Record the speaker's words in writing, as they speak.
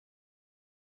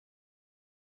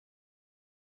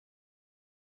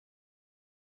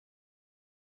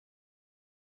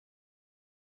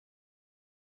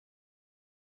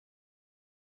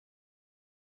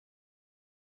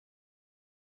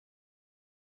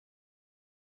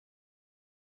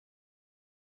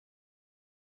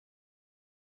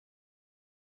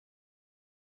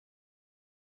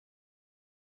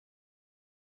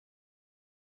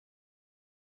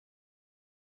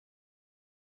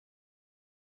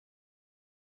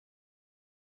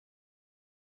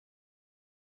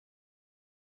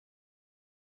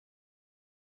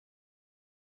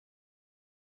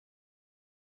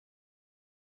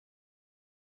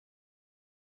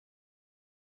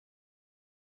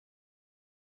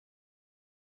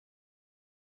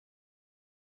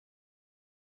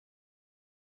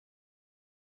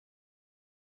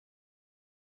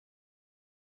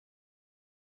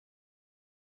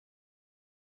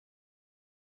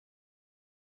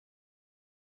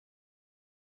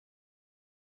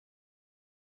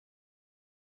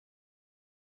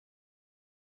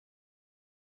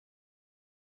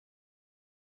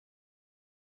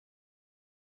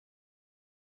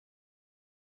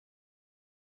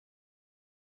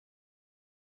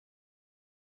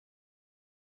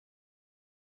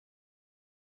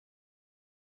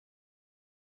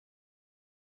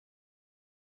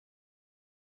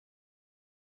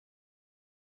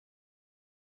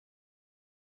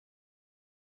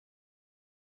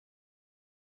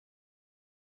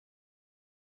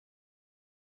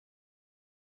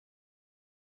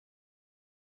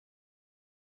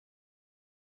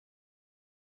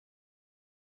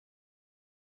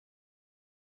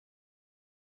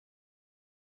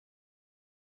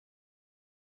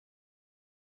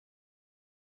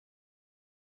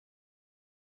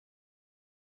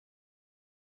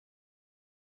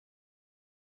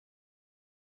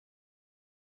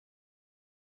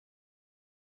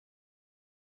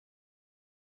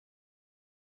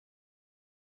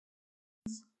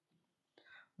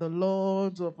the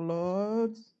Lord of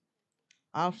Lords,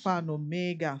 Alpha and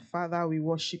Omega. Father, we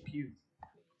worship you.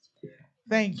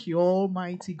 Thank you,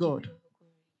 Almighty God.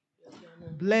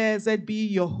 Blessed be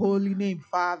your holy name,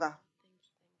 Father.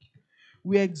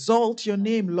 We exalt your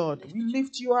name, Lord. We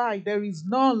lift you high. There is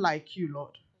none like you,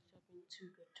 Lord.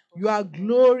 You are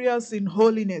glorious in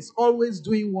holiness, always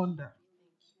doing wonder.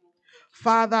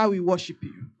 Father, we worship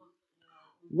you.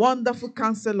 Wonderful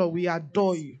Counselor, we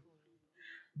adore you.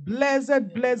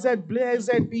 Blessed, blessed,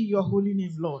 blessed be your holy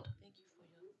name, Lord.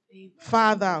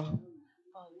 Father,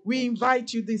 we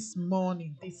invite you this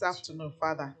morning, this afternoon,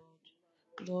 Father.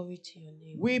 Glory to your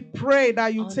name. We pray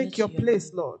that you take your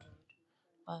place, Lord.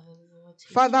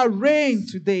 Father, reign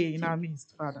today in our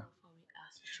midst, Father.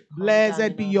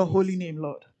 Blessed be your holy name,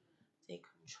 Lord.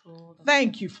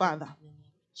 Thank you, Father.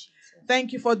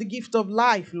 Thank you for the gift of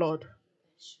life, Lord.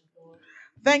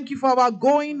 Thank you for our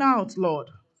going out, Lord.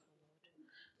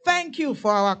 Thank you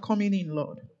for our coming in,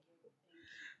 Lord.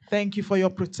 Thank you for your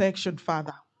protection,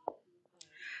 Father.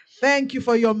 Thank you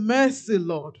for your mercy,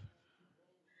 Lord.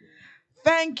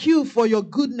 Thank you for your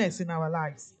goodness in our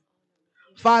lives.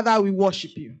 Father, we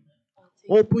worship you.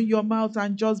 Open your mouth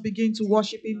and just begin to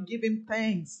worship him. Give him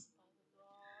thanks.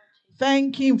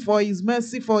 Thank him for his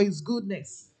mercy, for his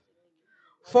goodness,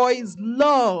 for his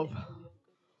love,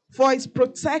 for his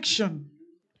protection,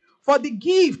 for the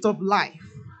gift of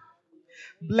life.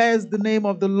 Bless the name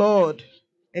of the Lord.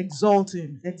 Exalt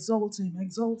him, exalt him,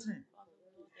 exalt him.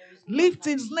 Lift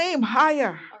his name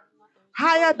higher,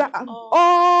 higher than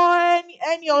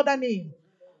any other name.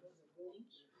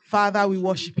 Father, we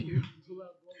worship you.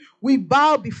 We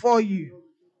bow before you.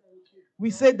 We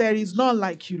say there is none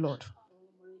like you, Lord.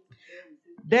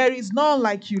 There is none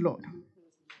like you, Lord.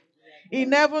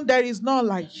 In heaven, there is none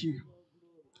like you.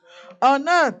 On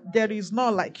earth, there is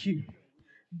none like you.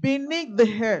 Beneath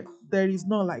the earth, there is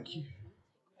none like you.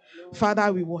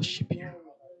 Father, we worship you.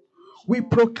 We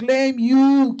proclaim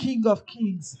you King of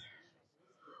Kings.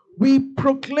 We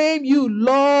proclaim you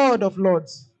Lord of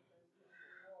Lords.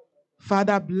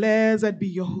 Father, blessed be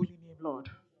your holy name, Lord.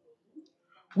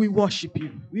 We worship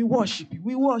you. We worship you.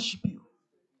 We worship you.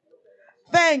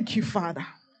 Thank you, Father.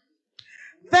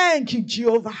 Thank you,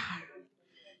 Jehovah.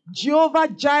 Jehovah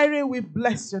Jireh, we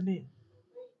bless your name.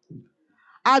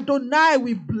 Adonai,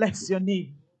 we bless your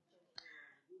name.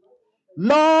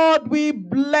 Lord, we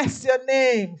bless your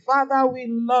name. Father, we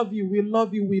love you. We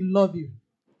love you. We love you.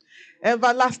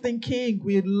 Everlasting King,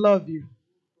 we love you.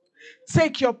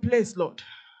 Take your place, Lord.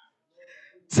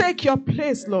 Take your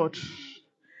place, Lord.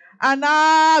 And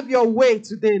have your way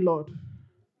today, Lord.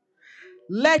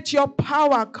 Let your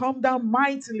power come down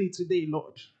mightily today,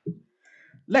 Lord.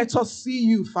 Let us see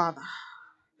you, Father.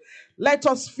 Let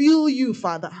us feel you,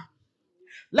 Father.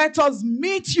 Let us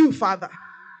meet you, Father.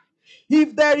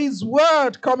 If there is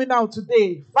word coming out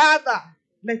today, Father,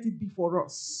 let it be for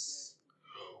us.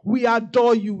 We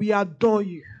adore you. We adore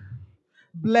you.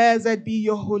 Blessed be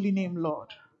your holy name, Lord.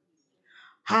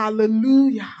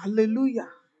 Hallelujah. Hallelujah.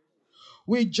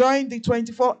 We join the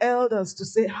 24 elders to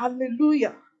say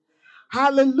hallelujah.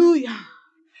 Hallelujah.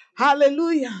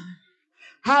 Hallelujah.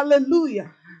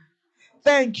 Hallelujah.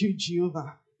 Thank you,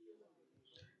 Jehovah.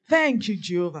 Thank you,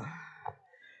 Jehovah.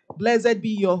 Blessed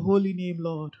be your holy name,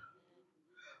 Lord.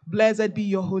 Blessed be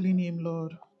your holy name,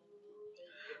 Lord.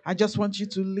 I just want you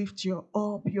to lift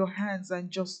up your hands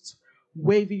and just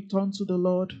wave it unto the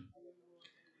Lord.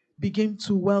 Begin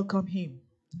to welcome him.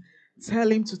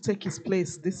 Tell him to take his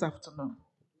place this afternoon.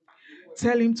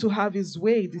 Tell him to have his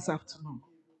way this afternoon.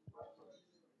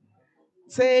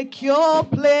 Take your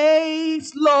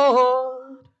place,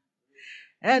 Lord,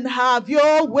 and have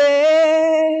your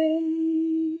way.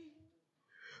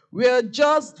 We're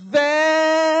just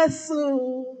vessels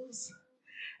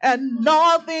and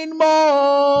nothing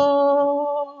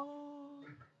more.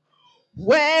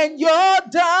 When you're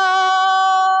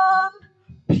done,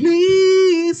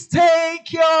 please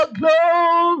take your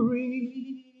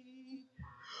glory.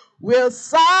 We're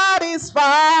satisfied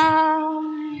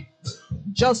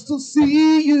just to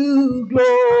see you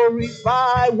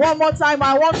glorify. One more time,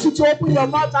 I want you to open your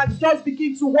mouth and just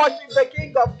begin to worship the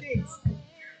King of Kings.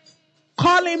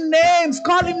 Call him names,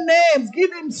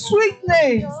 give him sweet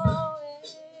names.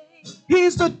 He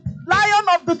is the Lion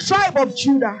of the tribe of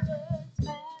Judah,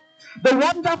 the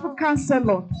wonderful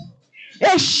Counselor.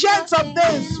 Ancient of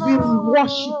days, we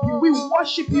worship you. We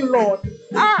worship you, Lord.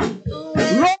 Lord.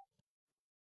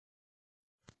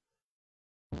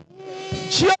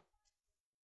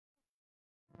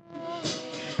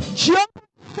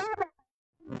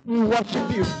 We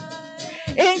worship you.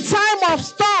 In time of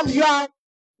storm,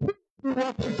 we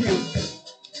worship you.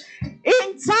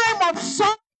 In time of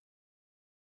sun,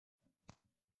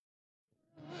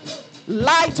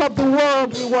 Light of the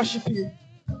world, we worship you.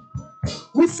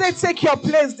 We say, take your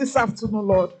place this afternoon,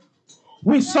 Lord.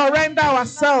 We surrender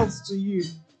ourselves to you.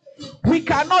 We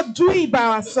cannot do it by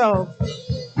ourselves,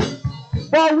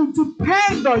 but we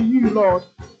depend on you, Lord.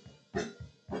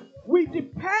 We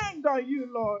depend on you,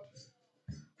 Lord.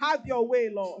 Have your way,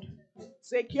 Lord.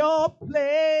 Take your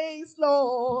place,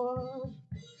 Lord,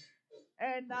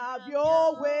 and have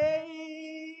your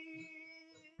way.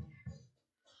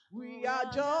 We are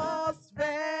just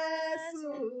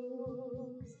vessels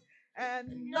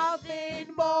and nothing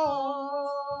more.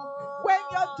 When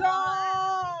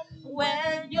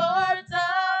you're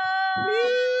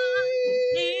done,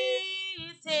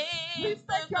 please take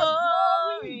the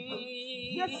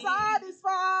glory. We're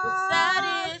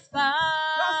satisfied,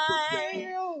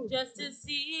 just to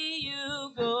see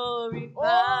you glorified.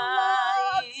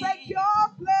 Oh Lord, take your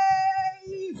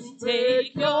place.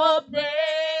 Take your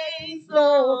place,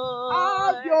 Lord.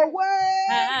 Have your way.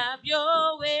 Have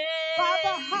your way.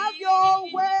 Father, have your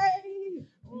way.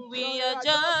 We are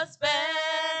just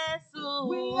vessels.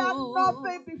 We are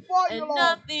nothing before you, and Lord.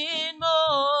 nothing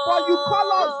more. For you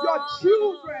call us your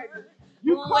children.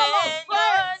 You call us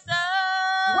friends.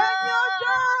 When you're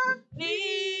done,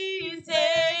 please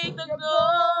take the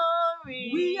glory.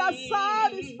 We are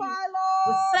satisfied, Lord.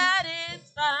 We're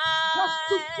satisfied just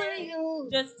to see you.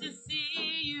 Just to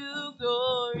see you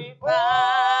glorified.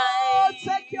 Oh,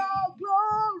 take your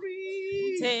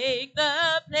glory. Take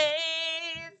the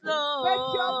place, Lord.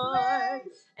 Take your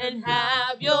place. And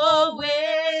have your way.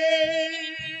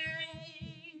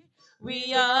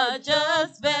 We are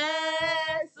just vessels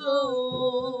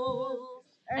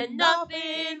and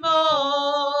nothing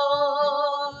more.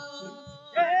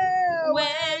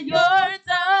 When you're done,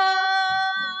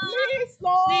 please,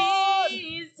 Lord,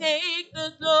 please take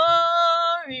the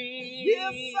glory.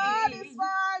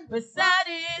 We're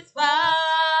satisfied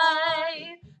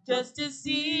just to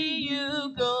see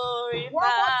you glorified. One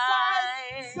more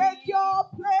time. Take your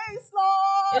place,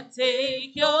 Lord. And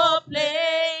take your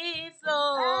place,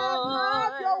 Lord. And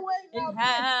have your way, Lord. And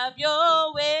have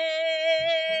your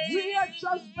way. We are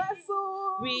just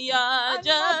vessels. We are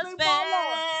just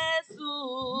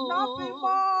vessels. Nothing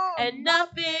more. And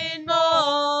nothing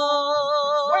more.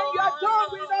 When you're done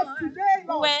with us today,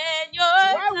 Lord. When you're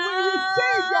done. When we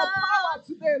receive your power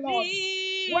today, Lord.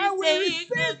 Please when we take receive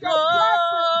the your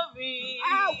blessing. glory.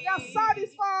 We are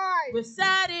satisfied. We're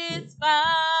satisfied.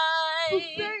 To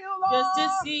see you, Lord. Just to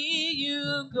see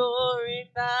you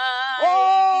glorified.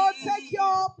 Oh, take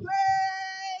your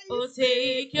place. Oh,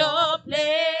 take your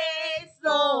place,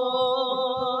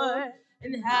 Lord,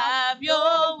 and have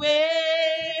your way.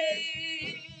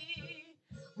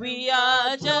 We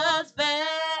are just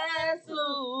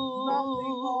vessels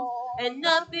and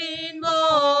nothing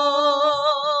more.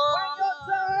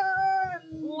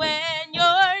 When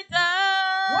you're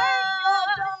done,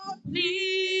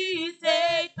 please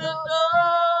take the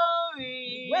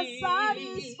glory. We're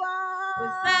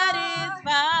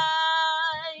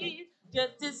satisfied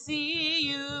just to see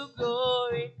you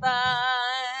glorified.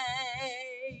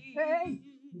 Hey,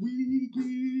 we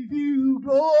give you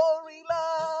glory,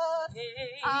 Lord,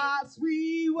 as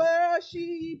we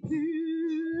worship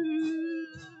you.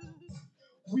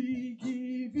 We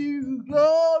give you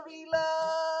glory,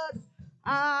 Lord,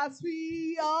 as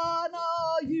we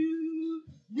honor you.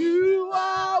 You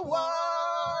are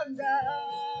wonderful.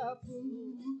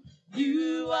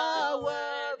 You are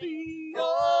worthy,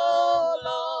 oh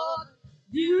Lord.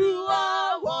 You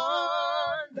are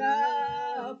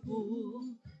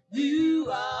wonderful. You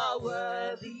are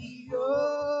worthy,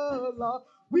 oh Lord.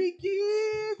 We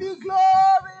give you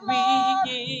glory, Lord. We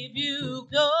give you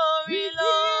glory,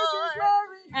 Lord,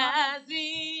 as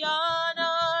we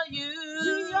honor you.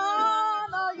 We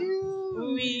honor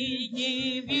you. We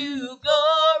give you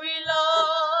glory,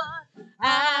 Lord,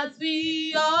 as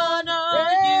we honor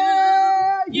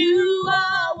you. You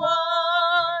are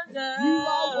wonderful. You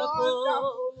are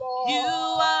wonderful, Lord. You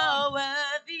are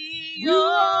worthy, You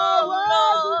are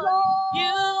worthy, Lord.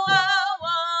 You are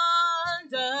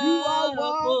wonderful. You are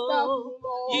wonderful,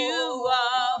 Lord. You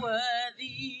are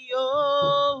worthy,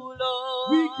 oh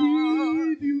Lord. We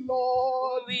give you,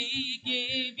 Lord. We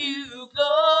give you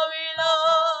glory,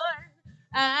 Lord,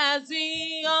 as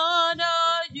we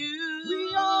honor you.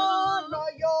 We honor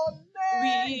your name.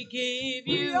 We give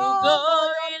you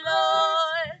glory,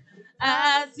 Lord,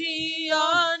 as we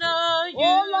honor you.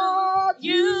 Oh Lord,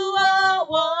 you are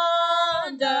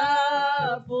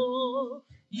wonderful.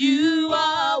 You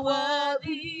are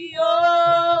worthy,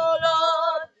 oh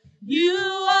Lord. You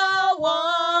are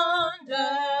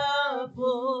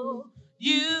wonderful.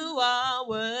 You are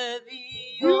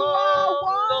worthy, you are oh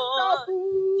Lord.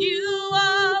 wonderful. You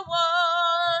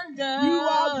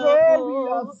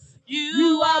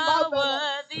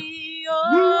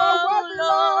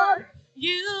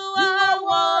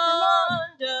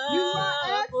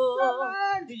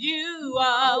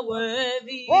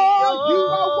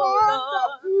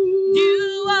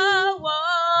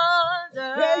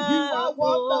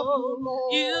wonderful,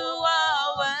 Lord. You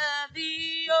are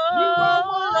worthy, You are oh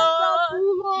wonderful,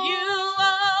 Lord. Lord. You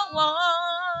are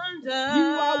wonderful.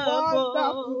 You are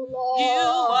wonderful, Lord. You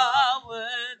are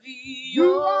worthy, You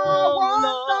are oh Lord.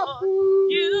 wonderful.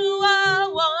 You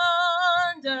are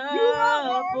wonderful. You are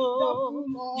wonderful,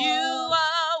 Lord. You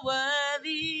are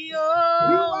worthy, You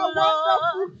oh are Lord.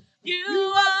 wonderful. You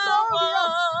You are are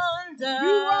glorious. wonderful.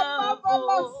 You are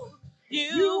marvelous.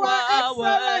 You You are are excellent.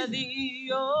 worthy,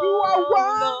 You are oh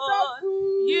Lord.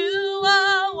 wonderful. You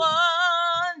are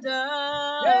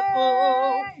wonderful.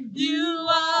 Yay. You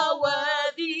are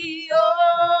worthy,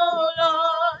 oh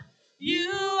Lord.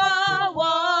 You are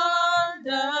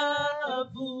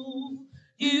wonderful.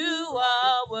 You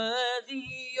are worthy,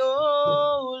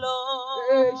 oh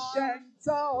Lord. Ancient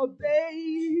of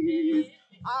days,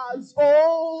 as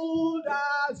old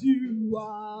as you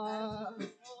are,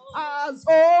 as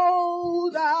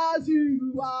old as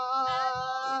you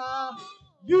are,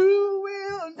 you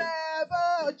will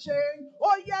never change.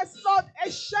 Oh yes, Lord,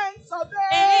 ancient of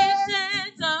days,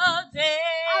 Ancient of days,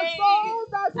 as old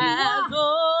as you as are,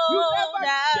 you old never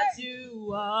as change.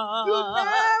 you You are,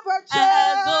 never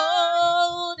as change.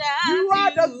 old as You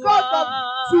are the God of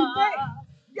today, are,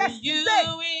 you yesterday,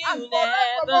 and will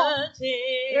forevermore. never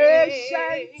change.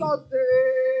 Ancient of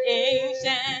days,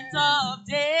 Ancient of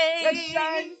days,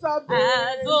 ancient of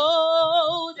as days,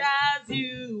 old as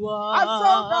you are, as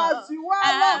old as you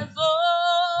are, as Lord,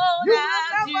 old you will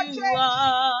as never you change.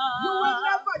 You will are,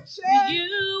 never change.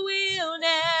 you will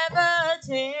never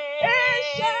change.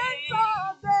 Ancient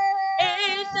of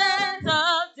days, Ancient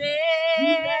of you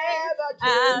days, never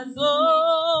as change.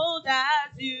 old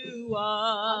as you As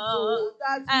are, old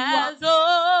as you are, as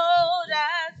old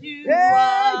as you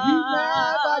yeah, you are,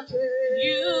 never change.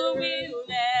 you will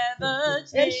never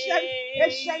Ancient,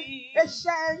 ancient, change.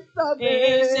 ancient of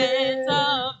Ancient days,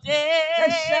 of days,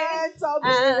 ancient of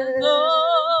as days,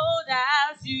 old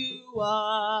as you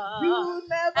are, you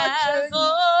never as change.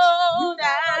 You old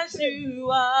never as change.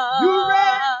 you You are,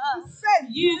 reign the same.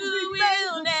 you You remain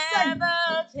will the same.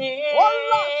 never change. Oh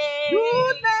Lord,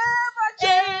 you never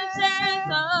Ancient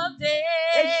change. of days,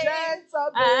 Ancient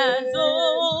of as days,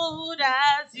 old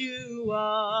as you you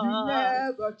are,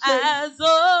 never change. as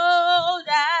old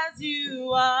as you You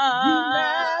are,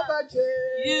 never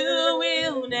change. you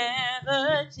will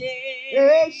never change.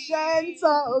 Ancient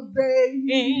of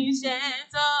days,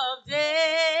 Ancient of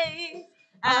days,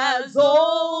 as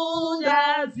old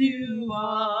as you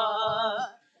are,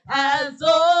 as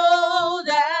old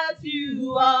as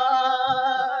you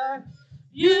are,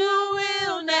 you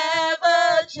will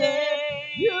never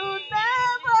change. you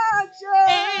never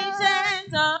change.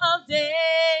 Ancient of days,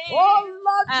 Oh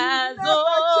Lord, you as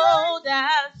never change. old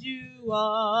as you You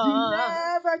are,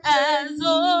 never as change.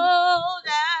 old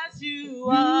as you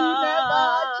You never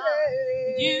are,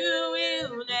 change. you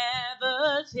will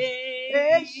never change.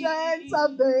 Ancient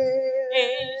of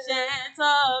days, Ancient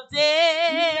of you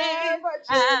days, never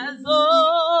as change.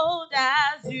 old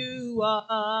as you Oh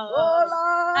are,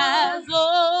 Lord, as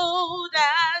old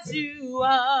as you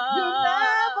are, you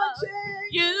never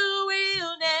change. you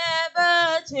will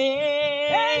never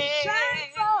change.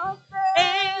 Ancient of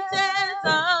Ancient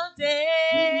days, of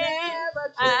you days,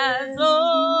 never as change.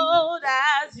 old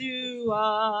as you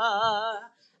are,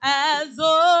 as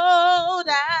old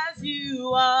as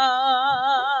you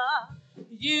are,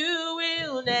 you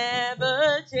will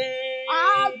never change.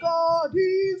 Our God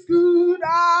is good.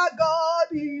 Our God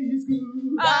is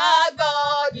good. Our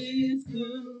God is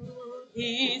good.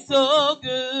 He's so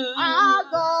good. Our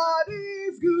God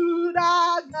is good.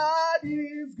 Our God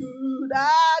is good.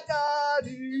 Our God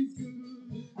is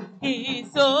good.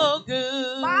 He's so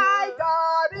good. My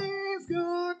God is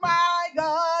good. My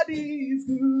God is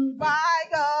good. My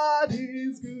God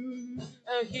is good.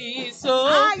 He's so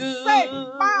I good. say,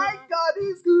 my God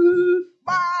is good.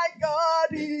 My God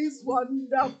is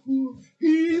wonderful.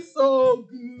 He's so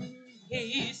good.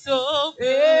 He's so good.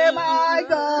 Hey, my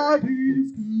God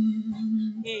is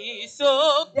good. He's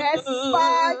so good. Yes,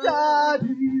 my God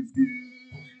is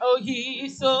good. Oh,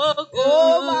 he's so good.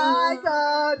 Oh, my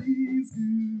God is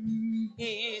good.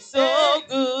 He's so Hey,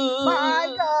 good. my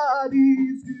God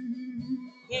is good.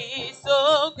 He's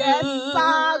so good. Yes,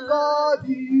 our God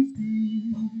is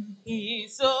good.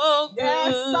 He's so good.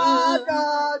 Yes, our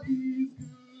God is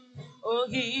good. Oh,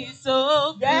 he's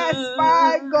so good. Yes,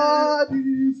 my God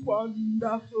is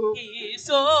wonderful. He's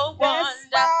so Yes,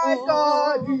 my wonderful.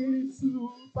 God is super.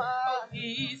 Oh,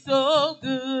 he's so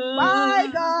good. My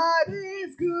God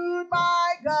is good.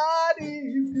 My God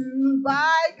is good.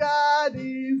 My God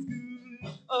is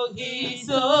good. Oh, he's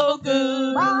so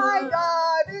good. My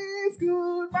God is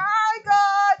good. My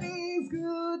God is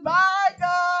good. My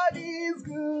God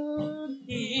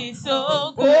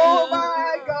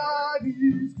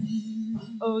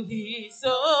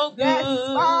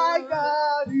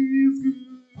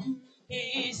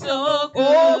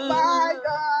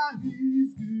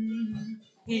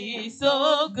He's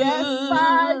so good. Yes,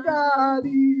 my God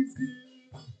is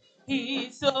good.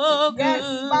 He's so good. Yes,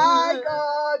 my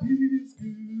God is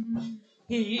good.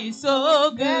 He's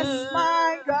so good. Yes,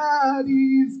 my God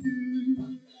is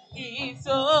good. He's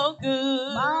so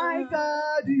good. My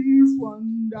God is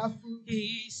wonderful.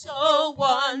 He's so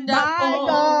wonderful. My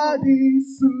God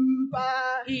is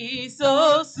super. He's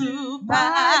so super.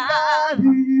 My God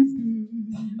is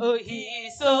good. Oh,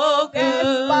 he's so good.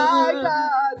 Yes, my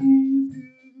God is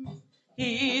good.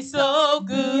 He's so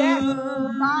good. Yes,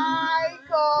 my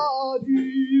God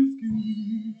is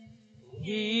good.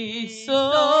 He's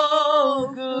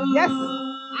so good. Yes,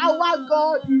 our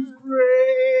God is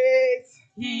great.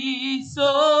 He's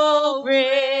so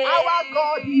great. Our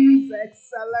God is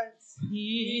excellent.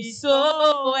 He's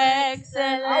so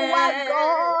excellent. Our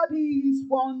God is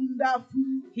wonderful.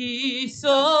 He's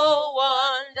so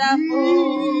wonderful.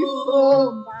 He's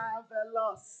so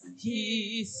marvelous.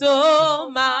 He's so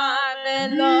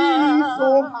marvelous. He's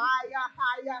so higher,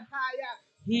 higher, higher.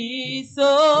 He's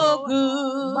so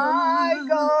good. My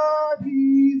God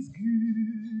is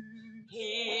good.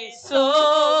 He's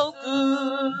so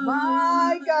good.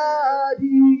 My God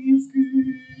is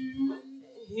good.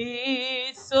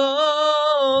 He's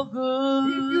so good.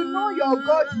 If you know your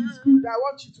God is good, I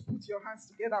want you to put your hands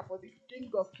together for the King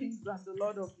of Kings and the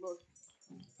Lord of Lords.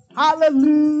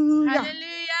 Hallelujah.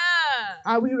 Hallelujah.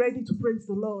 Are we ready to praise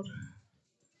the Lord?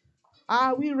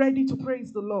 Are we ready to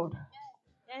praise the Lord?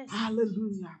 Yes.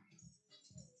 Hallelujah.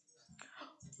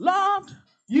 Lord,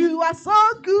 you are so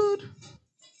good.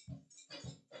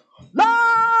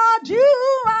 Lord,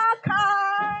 you are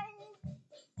kind.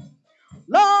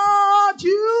 Lord,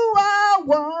 you are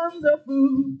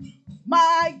wonderful.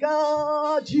 My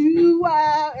God, you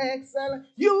are excellent.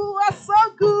 You are so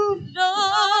good.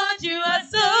 Lord, you are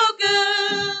so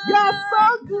good. You're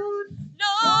so good.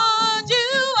 Lord,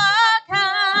 you are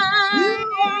kind. You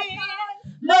are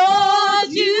kind. Lord,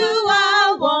 you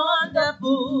are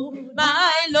wonderful.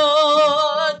 My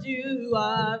Lord, you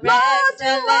are Lord, you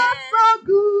excellent. are so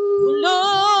good.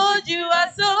 Lord, you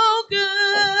are so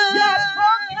good. You're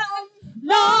so kind.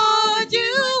 Lord,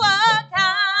 you are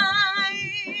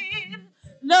kind.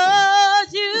 Lord,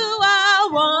 you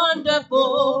are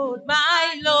wonderful.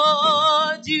 My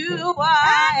Lord, you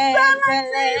are Excellent is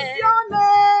excellent. your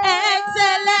name.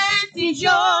 Excellent is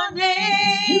your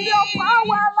name. With your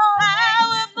power, Lord.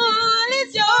 Powerful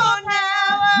is your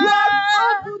power. You are so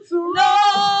good to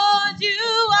Lord,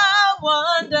 you are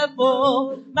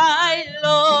wonderful. My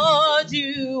Lord,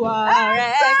 you are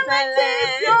Excellent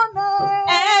is your name.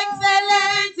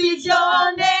 Excellent is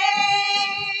your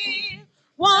name.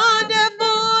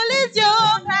 Wonderful is your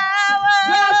power.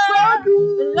 You're so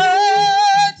good.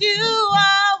 Lord, you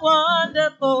are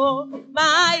wonderful.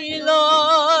 My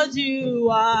Lord, you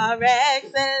are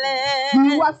excellent.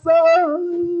 You are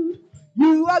so,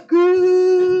 you are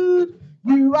good,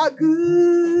 you are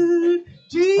good,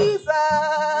 Jesus.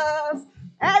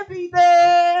 Every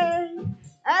day,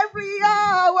 every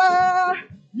hour,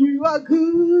 you are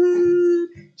good,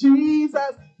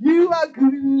 Jesus. You are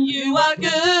good. You are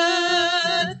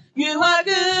good. You are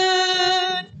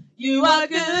good. You are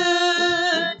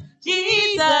good,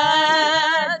 Jesus.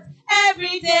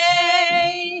 Every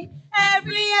day,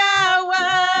 every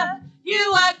hour,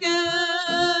 you are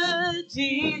good,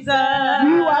 Jesus.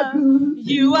 You are good.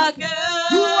 You are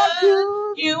good. You are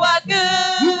good. You are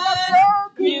good. You are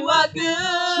so good. You are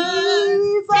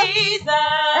good, Jesus.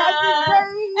 Every day,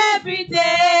 Every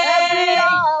day, every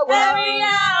hour, every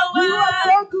hour, you are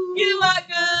so good. you are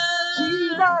good,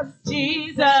 Jesus.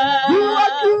 Jesus. You are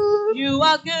good. You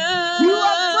are good. You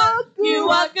are so good. You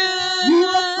are good. You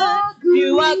are so good.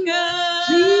 You are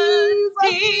good,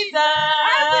 Jesus.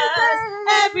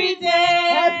 Every day,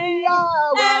 Every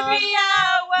hour, every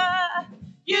hour,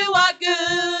 you are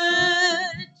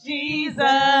good, Jesus.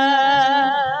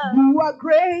 you are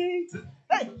great.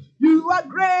 Hey, you are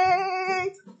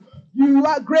great. You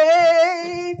are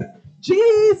great,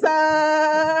 Jesus.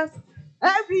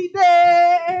 Every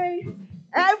day,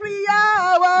 every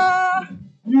hour,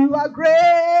 you are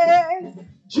great,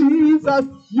 Jesus.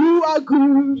 You are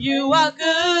good. You are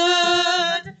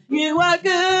good. You are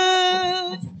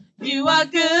good. You are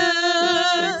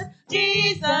good,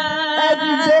 Jesus.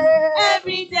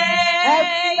 Every day,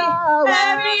 every hour,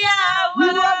 every hour,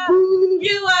 you are good.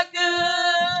 you are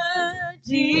good,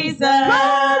 Jesus.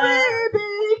 Glory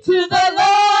be to the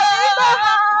Lord in the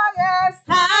highest.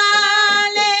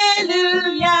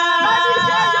 Hallelujah. Let me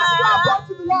hear you clap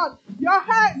unto the Lord. Your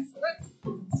hands.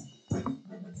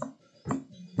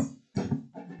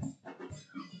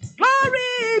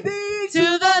 Glory be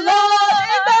to the Lord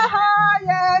in the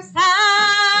highest.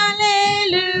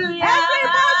 Hallelujah.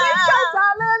 Everybody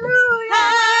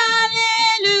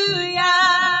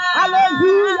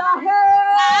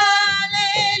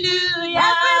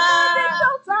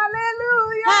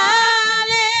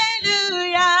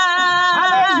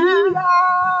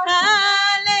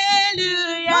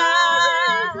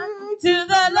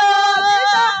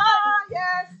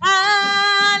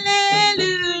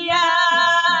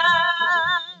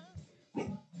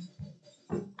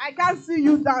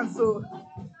to dance. So,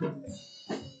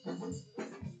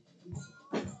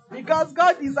 because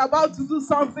God is about to do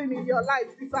something in your life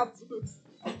this afternoon.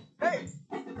 Hey.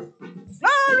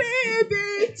 Glory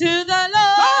be to the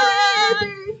Lord, glory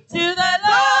be to the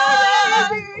Lord,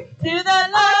 glory be to the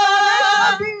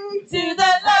Lord, to the Lord,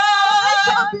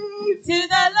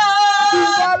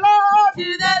 to the Lord,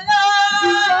 to the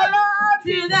Lord,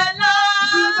 to the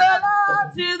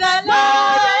Lord, to the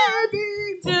Lord,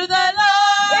 to the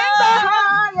Lord, in the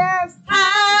highest.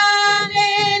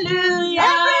 hallelujah.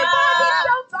 Everybody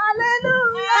shout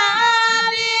hallelujah.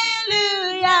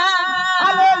 Hallelujah.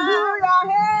 Hallelujah.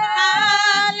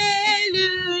 Hey.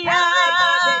 Hallelujah.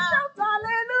 Everybody shout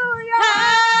hallelujah.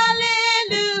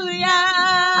 Hallelujah.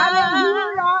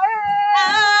 Hallelujah.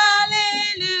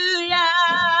 Hallelujah.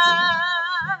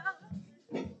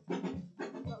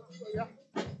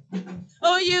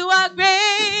 Oh, you are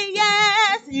great,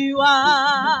 yes, you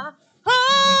are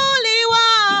Holy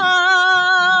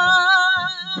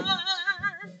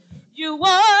One. You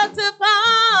walked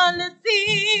upon the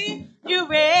sea, you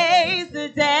raised the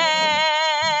dead.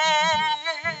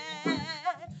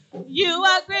 You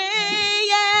are great,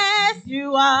 yes,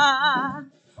 you are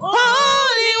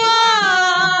Holy One.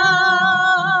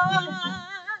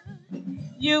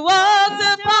 You walked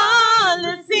upon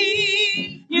the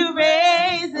sea, you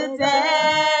raised the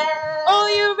dead. Oh,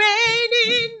 you reign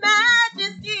in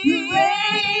majesty, You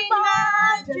reign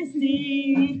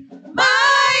majesty,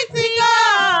 mighty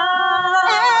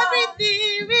God.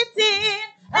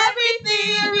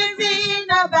 Everything written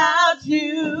about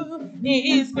you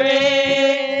is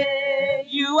great.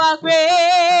 You are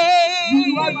great.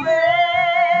 You are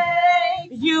great.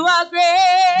 You are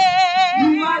great.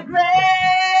 You are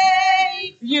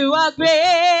great. You are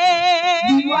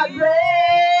great. You are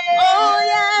great. Oh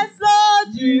yes,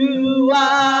 Lord, you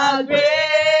are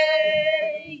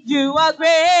great. You are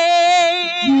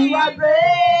great. You are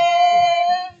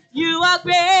great. You are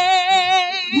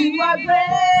great. You are great.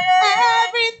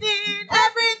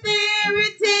 Everything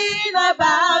written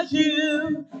about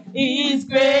you is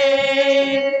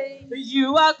great.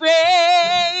 You are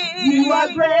great. You are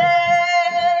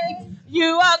great.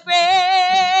 You are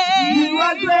great. You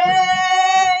are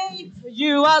great.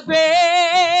 You are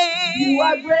great. You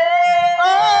are great.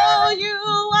 Oh,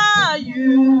 you are.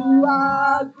 You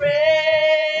are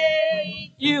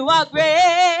great. You are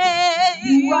great.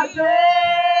 You are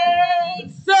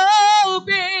great. So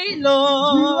great,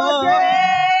 Lord. You are great.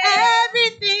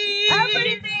 Everything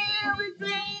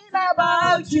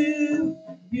About you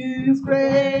is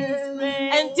great.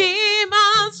 and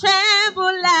demons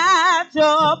tremble at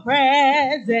your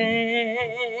presence.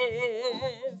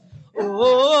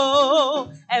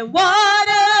 Oh, and what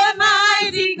a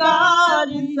mighty God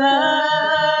you serve.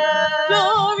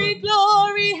 Glory,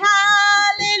 glory,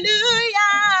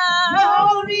 hallelujah.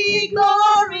 Glory,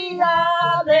 glory,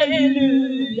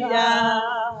 hallelujah.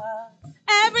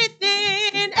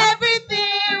 Everything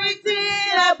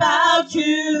written about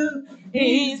you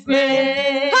is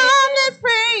great. Come, let's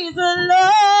praise the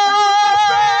Lord.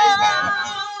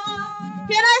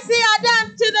 Can I see our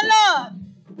dance to the Lord?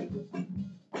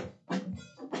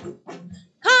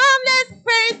 Come, let's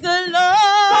praise the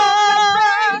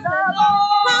Lord.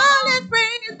 Come, let's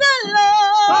praise the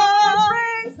Lord.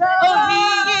 Oh,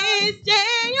 He is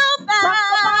Jehovah.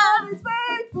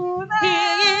 He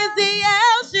is the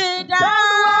El Shaddai.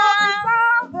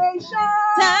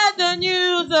 Turn the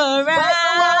news around.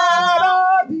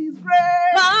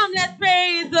 Come, let's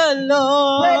praise the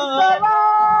Lord.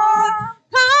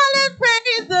 Come, let's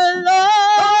praise the Lord.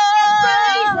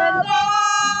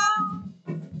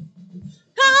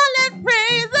 Come, let's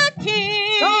praise the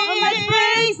King.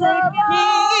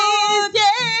 He is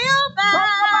Jehovah.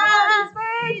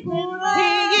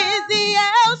 He is the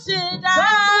El Shaddai.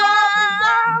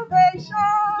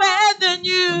 Spread the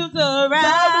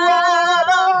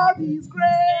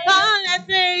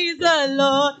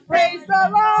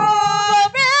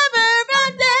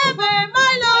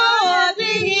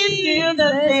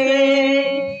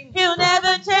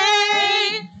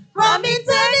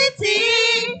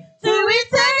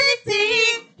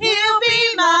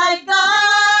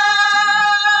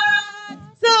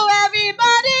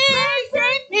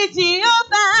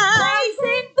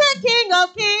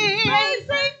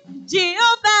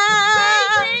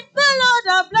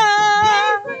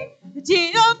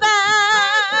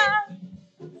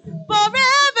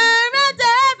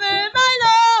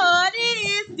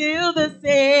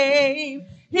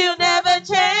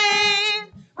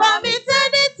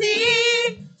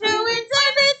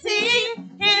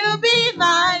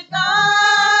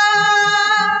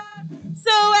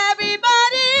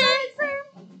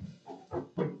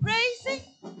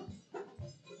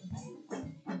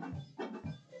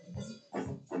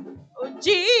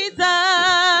Jesus,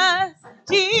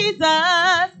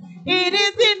 Jesus, it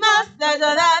is with much pleasure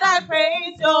that I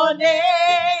praise your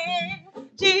name.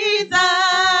 Jesus,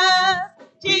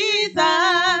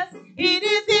 Jesus, it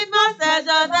is with much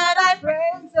pleasure that I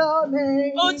praise your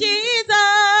name. Oh, Jesus,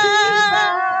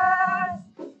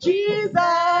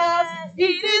 Jesus,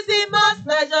 it is with much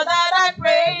pleasure that I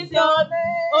praise your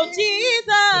name. Oh,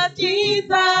 Jesus,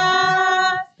 Jesus,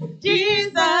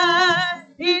 Jesus,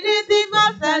 it is with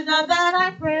much pleasure that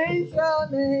I praise your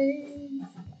name.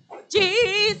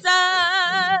 Jesus,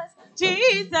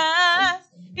 Jesus,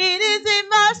 it is with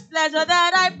much pleasure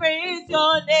that I praise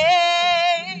your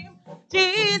name.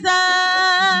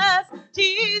 Jesus,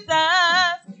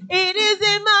 Jesus, it is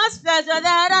with much pleasure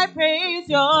that I praise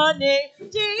your name.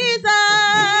 Jesus,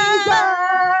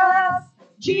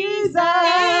 Jesus,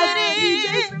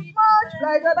 it is with much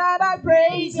pleasure that I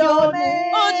praise your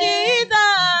name. Oh,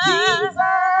 Jesus,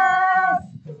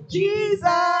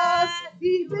 Jesus,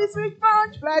 it is with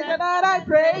much pleasure that I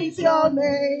praise your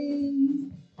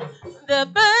name. The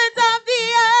birds of the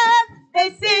earth, they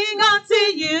sing unto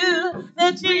you.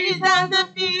 The trees and the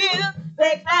fields,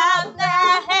 they clap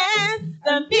their hands.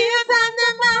 The fields and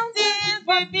the mountains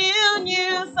reveal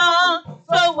new song.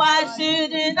 So why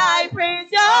shouldn't I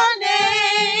praise your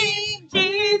name?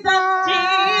 Jesus,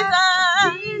 Jesus,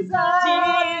 Jesus,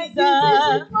 Jesus. It is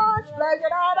with much pleasure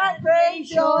that I praise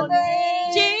your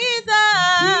name. Jesus,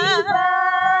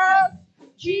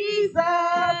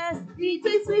 Jesus, it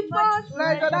is with much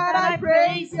pleasure that I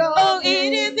praise your name. Oh,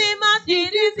 it is with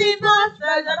much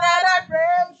pleasure that I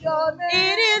praise your name.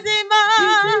 It is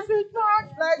with much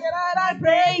pleasure that I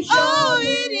praise your name. Oh,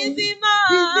 it is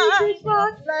with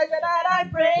much pleasure that I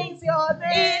praise your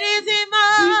name. It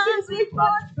is with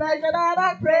much pleasure that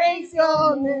I praise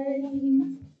your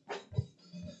name.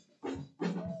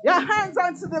 Your hands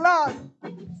unto the Lord.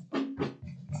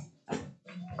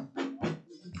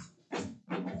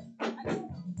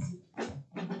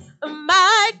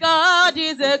 My God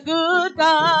is a good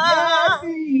God. Yes,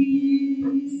 He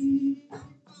is.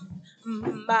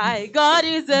 My God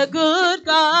is a good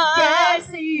God. Yes,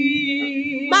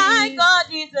 He is. My God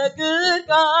is a good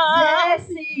God. Yes,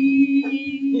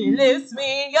 He He is. lifts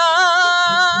me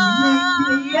up.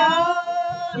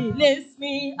 He lifts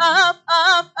me up,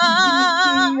 up,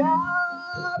 up.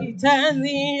 He turns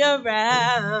me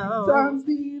around. Turns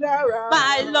me around.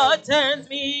 My Lord turns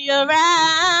me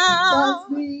around. Turns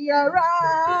me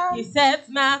around. He sets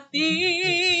my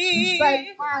feet. Set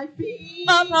my feet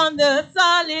upon the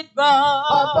solid rock.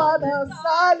 upon a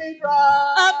solid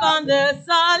rock. Upon the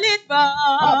solid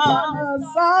rock. Upon a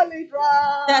solid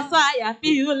rock. That's why I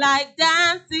feel like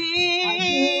dancing. I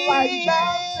feel like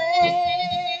dancing.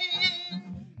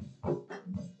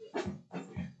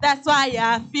 That's why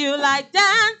I feel like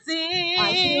dancing.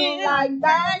 I feel like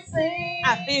dancing.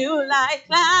 I feel like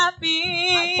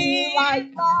clapping. I feel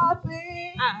like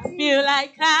clapping. I feel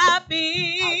like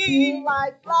clapping. I feel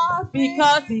like clapping.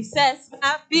 Because He sets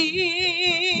my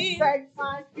feet Set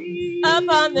my feet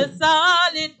upon the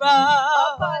solid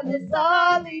rock. upon the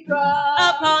solid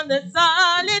rock. Upon the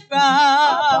solid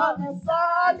rock. Upon the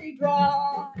solid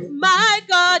rock. My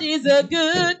God is a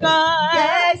good God.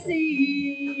 Yes, He is.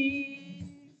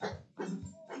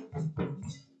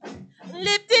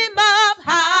 Lift Him up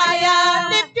higher.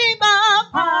 Lift Him up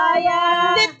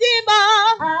Higher. Lift Him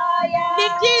up. Higher.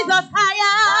 Lift Jesus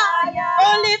higher. Higher.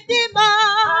 Oh, lift Him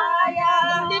up.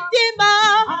 Higher. Lift Him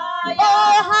up. Higher.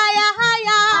 Oh, higher,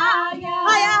 higher. Higher.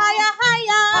 Higher, higher,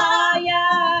 higher.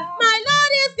 Higher. My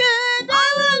Lord is good. I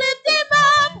will lift Him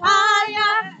up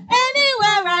higher.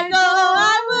 Anywhere I go,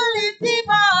 I will lift Him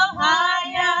up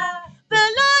higher. The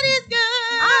Lord is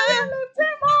good. I will lift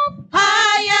Him up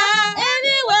higher.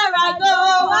 Anywhere I go,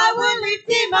 I will lift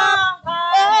Him up.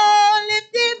 Oh,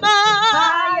 lift Him up.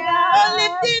 higher. Oh,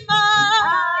 lift Him up.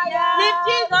 Higher. Lift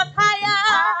Jesus higher.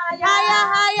 Higher,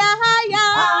 higher,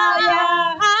 higher.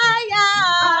 Higher. Higher.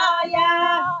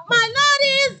 Higher. My Lord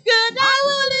is good. I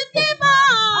will lift Him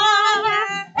up.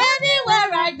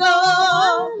 Anywhere I go.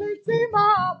 Lift Him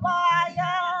up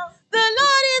higher. The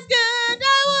Lord is good. I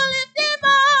will lift Him up.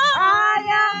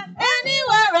 Higher.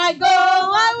 Anywhere I go, I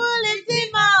will lift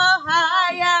Him up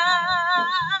higher.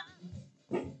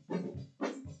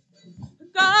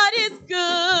 God is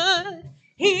good.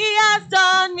 He has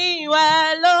done me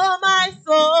well. Oh, my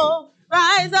soul,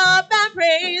 rise up and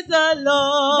praise the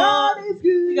Lord. God is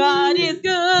good. God is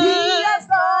good. He has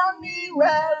done me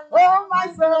well. Oh,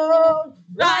 my soul,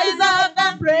 Rise up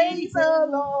and praise the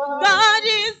Lord. God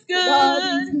is God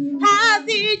is good. good. Has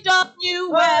He done you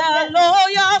well? Oh,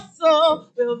 your soul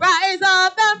will rise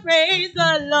up and praise the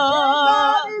God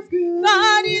Lord. is good.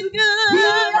 God is He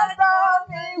good. has done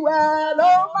me well.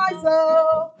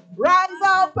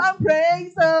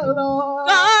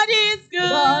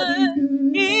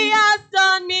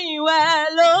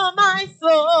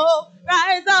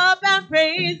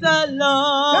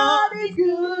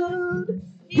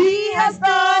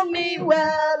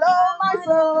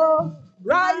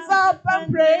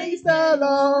 and praise the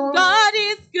Lord. God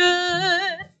is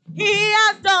good. He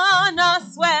has done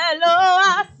us well.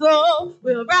 Oh, our soul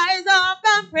will rise up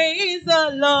and praise the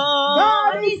Lord.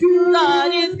 God is good.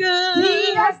 God is good.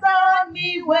 He has done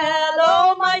me well.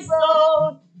 Oh, my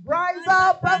soul, rise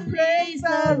up and praise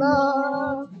the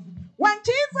Lord. When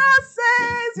Jesus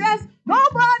says yes,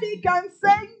 nobody can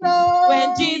say no.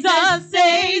 When Jesus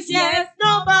says yes,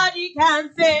 nobody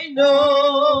can say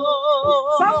no.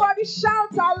 Somebody shout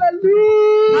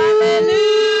hallelujah.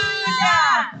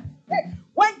 Hallelujah. Hey,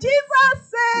 when Jesus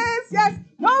says yes,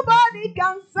 nobody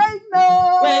can say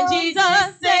no. When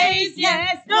Jesus says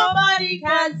yes, nobody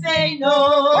can say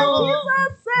no. When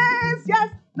Jesus says yes,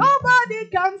 nobody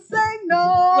can say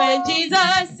no. When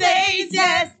Jesus says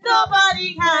yes,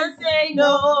 nobody can say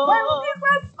no. When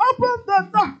Jesus opens the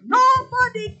door,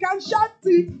 nobody can shut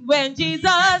it. When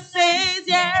Jesus says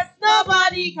yes,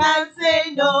 nobody can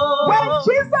say no. When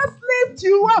Jesus lifts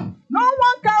you up, no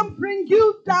one can bring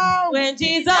you down. When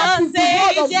Jesus That is the says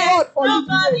word of yes, God for you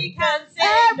nobody today. can say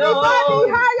Everybody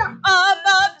no. higher.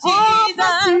 Above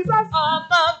Jesus, Jesus.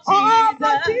 above Above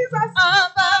Jesus, Jesus.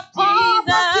 above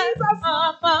Jesus,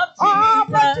 above Above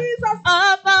Jesus, Jesus.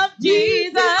 above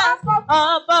Jesus,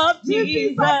 above Lift Jesus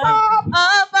Jesus, up. above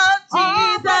Above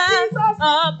Jesus, Jesus.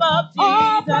 above Above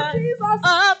Jesus, Jesus.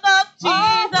 above Above Jesus,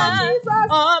 Jesus.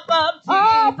 above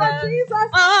Above Jesus, Jesus.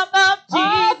 above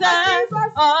Jesus,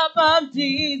 Jesus. above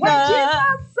When Jesus.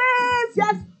 Jesus says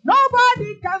yes,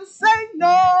 nobody can say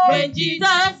no. When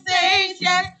Jesus says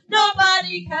yes,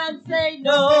 nobody can say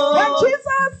no. When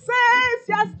Jesus says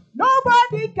yes,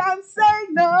 nobody can say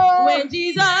no. When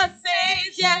Jesus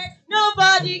says yes,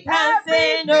 nobody can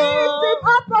say Every no. lift him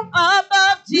up.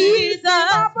 Above Jesus,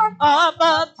 Above above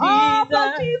Above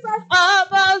Jesus, Jesus. above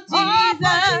Above Jesus,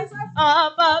 Jesus.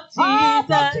 above Above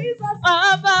Jesus, Jesus.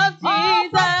 above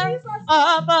Jesus,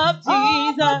 above Above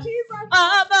Jesus, Jesus.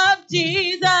 above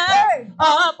Jesus, Hey.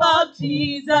 above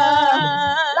Jesus.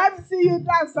 Let me see you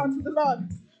dance unto the Lord.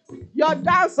 Your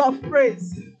dance of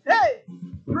praise. Hey,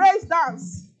 praise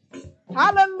dance.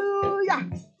 Hallelujah.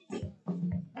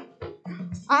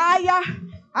 Higher,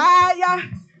 higher,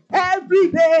 every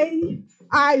day.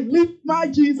 I lift my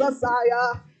Jesus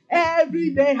higher.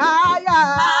 Every day higher.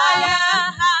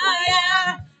 Higher,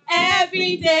 higher,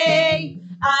 every day.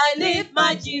 I lift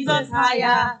my Jesus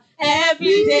higher.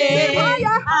 Every day,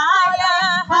 Higher.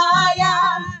 higher,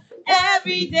 higher,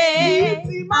 every day.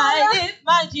 Lift him I higher. lift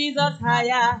my Jesus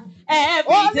higher.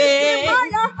 Every Oh, lift him day,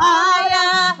 higher.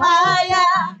 higher,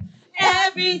 higher,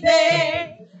 every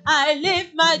day. I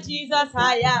lift my Jesus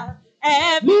higher.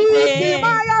 Every Lift day, him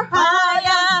higher.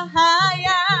 higher,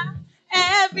 higher,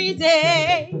 every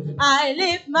day. I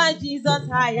lift my Jesus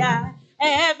higher.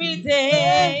 Every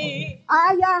day.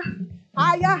 Higher,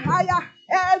 higher, higher,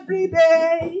 every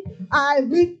day. I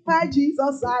lift my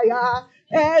Jesus higher.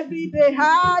 Every day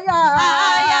higher.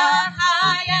 Higher,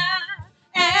 higher,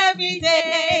 every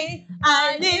day.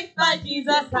 I lift my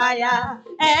Jesus higher.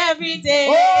 Every day.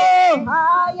 Oh,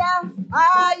 higher,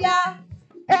 higher,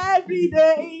 every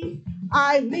day.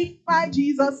 I lift my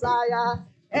Jesus higher.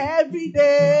 Every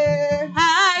day.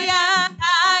 Higher,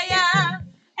 higher,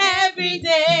 every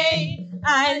day.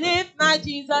 I lift my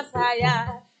Jesus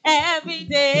higher. Every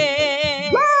day.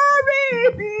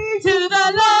 Glory be To the in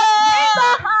the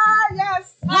Lord.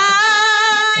 highest. Hallelujah.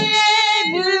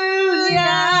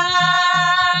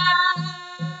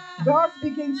 Just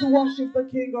begin to worship the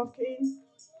King of Kings.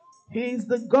 He is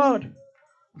the God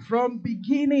from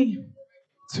beginning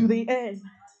to the end.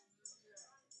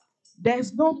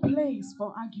 There's no place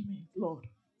for argument, Lord.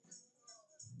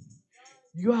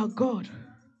 You are God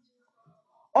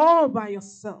all by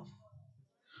yourself.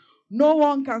 No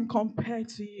one can compare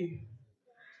to you.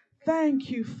 Thank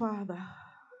you, Father.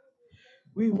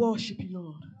 We worship you,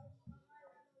 Lord.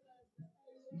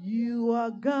 You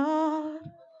are God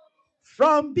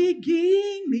from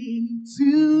beginning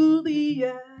to the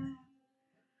end.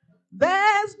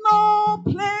 There's no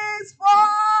place for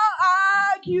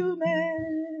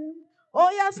argument. Oh,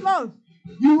 yes, Lord.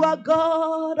 You are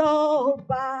God all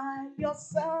by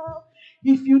yourself.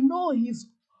 If you know He's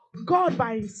God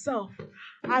by Himself,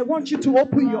 I want you to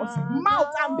open your mouth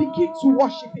and begin to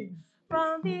worship Him.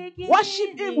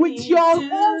 Worship Him with your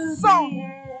own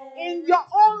song, in your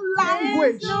own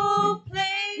language.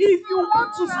 If you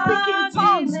want to speak in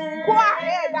tongues, go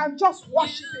ahead and just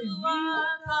worship Him.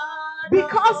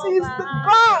 Because He's the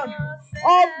God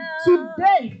of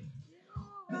today,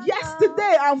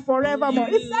 yesterday, and forevermore.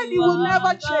 He said He will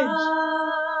never change.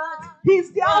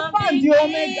 He's the Alpha and the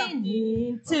Omega,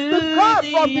 the God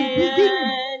from the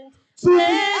beginning to the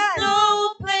end. No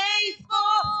place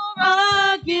for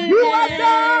argument. You are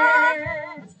God.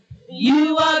 You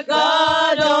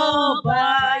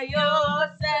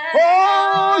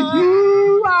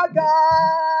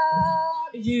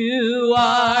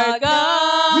are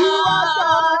God. You are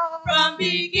God. From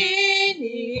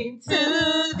beginning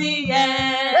to the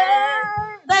end. Hey.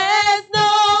 There's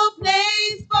no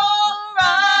place for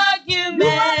argument.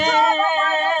 You are God all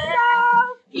by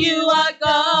yourself. You are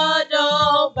God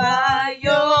all by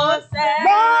yourself.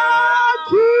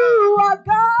 Lord, you are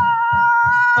God.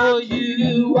 Oh,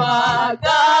 you are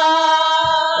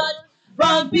God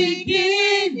from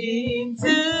beginning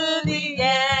to the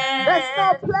end. There's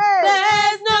no place.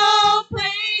 There's no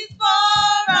place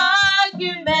for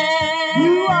argument.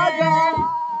 You are God.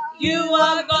 You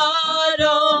are God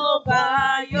all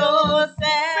by yourself.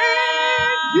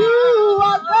 You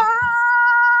are God.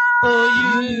 Oh,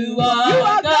 you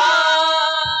are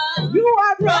God. You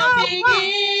are the From Alpha.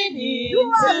 beginning You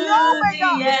are the to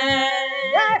Omega. the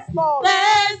end. Yes, Lord.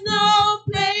 There's no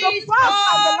place The first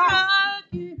and the for last.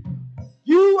 argument.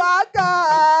 You are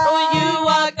God. Oh, you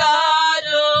are God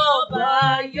all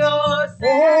by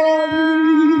yourself.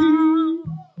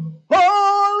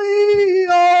 Holy,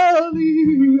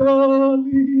 holy,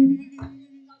 holy.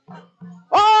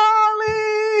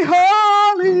 Holy,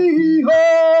 holy,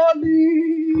 holy.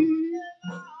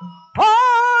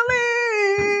 Holy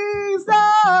is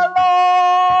the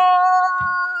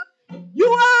Lord. You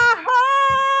are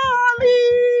holy.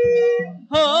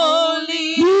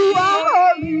 Holy, You are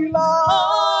holy, Lord.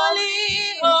 holy,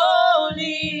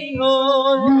 holy,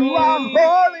 holy. You are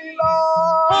holy,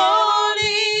 Lord.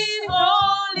 Holy,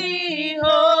 holy,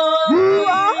 holy. You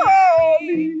are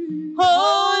holy.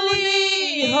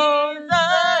 Holy is the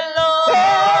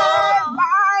Lord.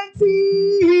 Mighty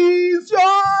is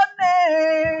your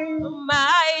name.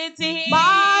 Mighty,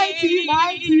 Mighty,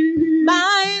 mighty.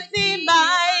 mighty,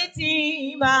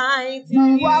 mighty, mighty.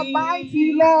 You are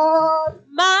mighty, Lord.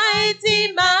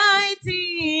 Mighty,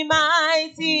 mighty,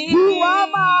 mighty. You are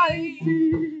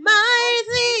mighty.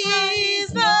 Mighty is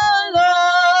the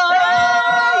Lord.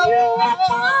 Hey, you are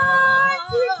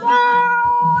mighty,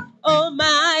 God.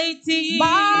 Almighty,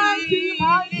 Mighty,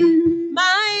 mighty.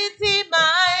 mighty,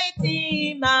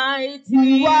 mighty, mighty.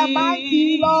 You are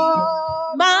mighty,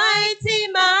 Lord. Mighty,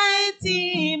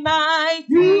 mighty, mighty.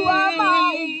 You are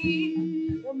mighty.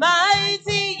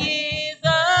 Mighty is the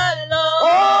Lord.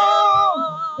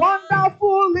 Oh,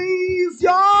 wonderful is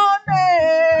your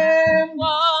name.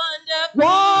 Wonderful,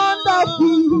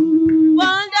 Wonderful.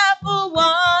 wonderful,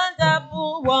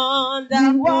 wonderful,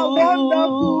 wonderful. You are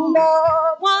wonderful,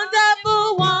 Lord.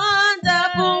 Wonderful,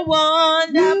 wonderful, You are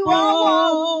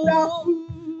wonderful. wonderful.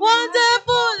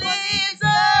 Wonderful is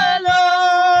the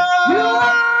Lord. You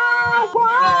are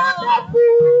wonderful.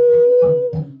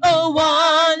 Oh,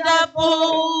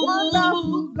 wonderful.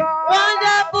 Wonderful God.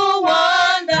 Wonderful,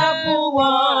 wonderful, You are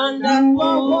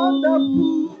wonderful.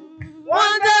 wonderful.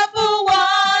 Wonderful,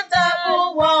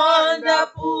 wonderful,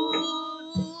 wonderful.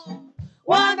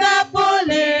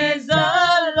 Wonderful is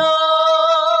the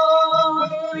Lord.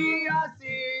 Glorious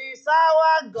is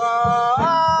our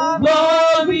God.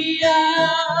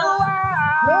 Glorious,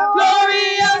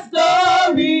 glorious,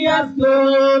 glorious,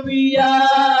 glorious.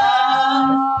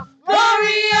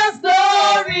 Glorious,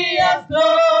 glorious,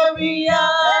 glorious.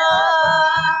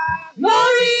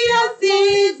 Glorious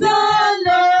is the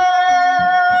Lord.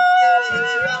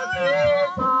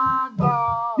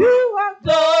 You are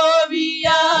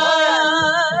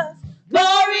Glorious,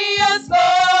 glorious,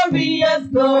 glorious,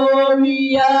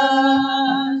 glorious.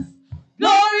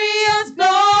 Glorious,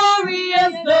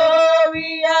 glorious,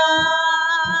 glorious.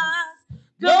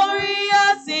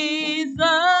 Glorious is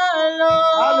the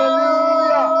Lord.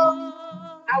 Hallelujah.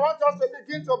 I want us to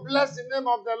begin to bless the name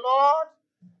of the Lord.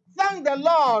 Thank the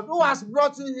Lord who has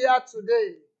brought you here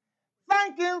today.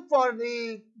 Thank Him for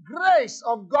the grace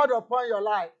of God upon your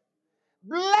life.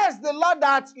 Bless the Lord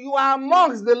that you are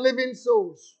amongst the living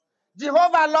souls.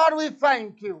 Jehovah, Lord, we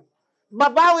thank you.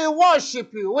 Baba, we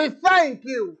worship you. We thank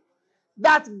you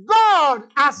that God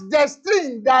has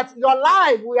destined that your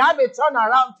life will have a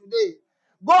turnaround today.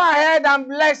 Go ahead and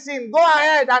bless Him. Go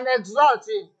ahead and exalt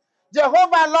Him.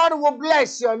 Jehovah, Lord, will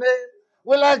bless your name.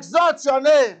 Will exalt your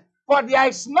name. For there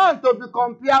is none to be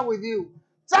compared with you.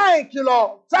 Thank you,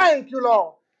 Lord. Thank you,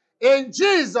 Lord. In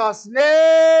Jesus'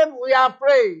 name we are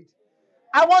prayed.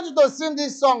 I want you to sing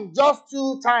this song just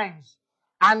 2 times.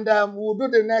 And we'll do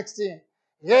the next thing.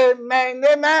 Amen,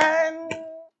 amen.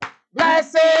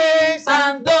 Blessings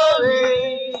and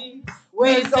glory,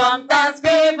 wisdom,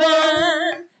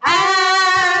 thanksgiving,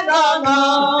 and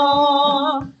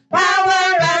honor,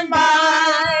 power and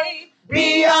might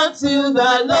be unto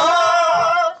the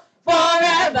Lord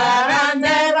forever and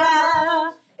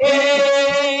ever.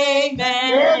 Amen.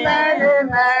 Amen,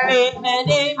 amen. Amen,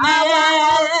 Amen.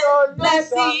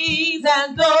 Blessings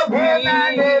and glory.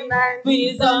 Amen, amen.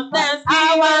 Wisdom, thanksgiving,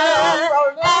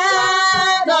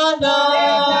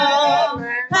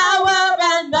 honor, power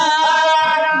and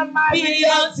might be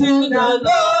unto the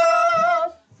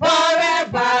Lord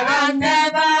forever and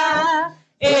ever.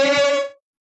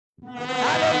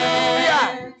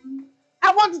 Hallelujah.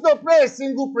 I want you to pray a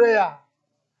single prayer.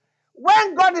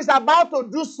 When God is about to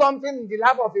do something in the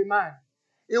life of a man,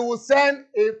 He will send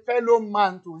a fellow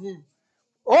man to him.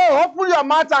 Oh, open your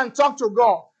mouth and talk to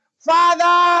God.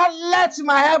 Father, let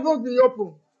my heavens be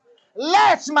open.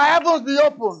 Let my heavens be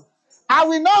open. I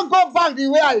will not go back the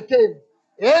way I came.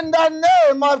 In the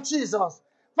name of Jesus.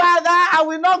 Father, I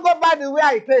will not go back the way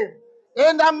I came.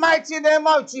 In the mighty name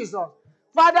of Jesus.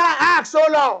 Father, ask, oh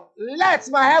Lord, let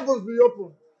my heavens be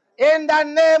open. In the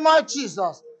name of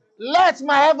Jesus. Let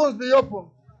my heavens be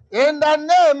open. In the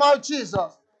name of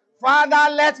Jesus. Father,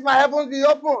 let my heavens be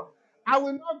open. I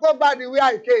will not go back the way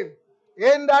I came.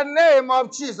 In the name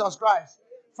of Jesus Christ.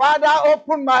 Father,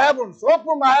 open my heavens.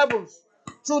 Open my heavens.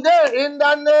 Today, in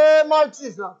the name of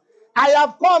Jesus, I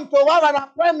have come to have an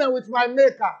appointment with my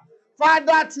Maker.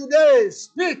 Father, today,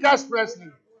 speak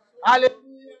expressly. Hallelujah.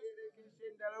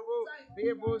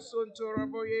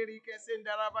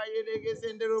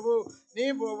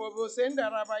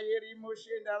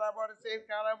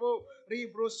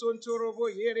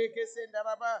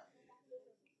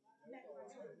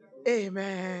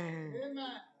 Amen.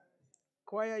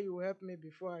 Choir, you will help me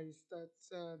before I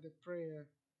start the prayer.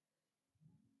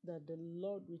 That the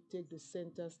Lord will take the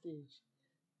center stage.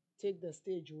 Take the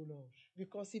stage, O Lord.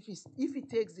 Because if he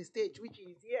takes the stage, which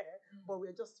he is here, but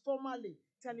we're just formally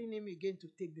telling him again to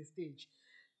take the stage.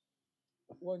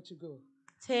 Want to go?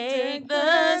 Take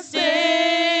the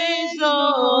stage,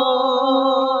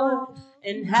 Lord,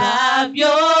 and have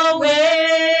your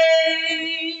way.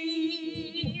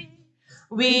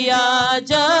 We are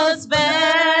just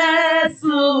vessels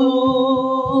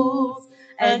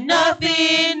and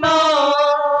nothing more.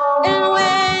 And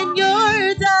when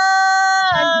you're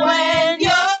done, when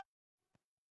you're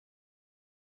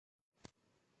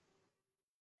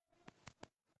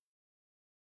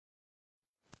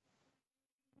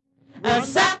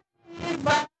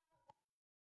satisfied,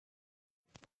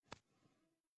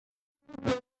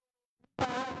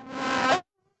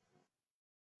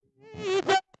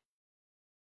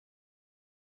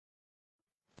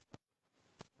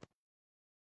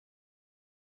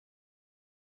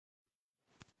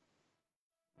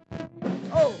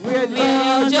 We're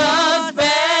just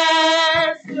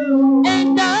vessels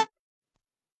and nothing.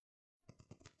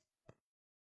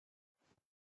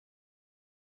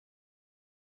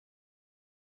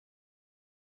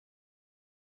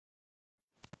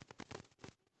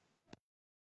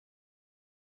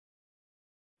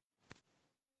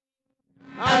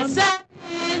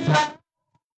 Satisfied.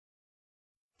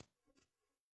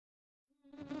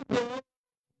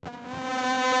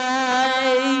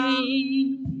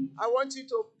 I want you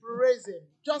to praise him.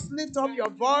 Just lift up your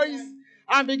voice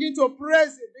and begin to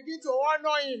praise him. Begin to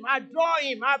honor him, adore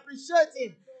him, appreciate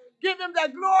him. Give him the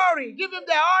glory. Give him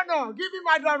the honor. Give him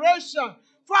adoration.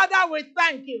 Father, we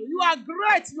thank you. You are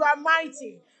great. You are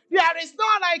mighty. There is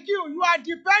none like you. You are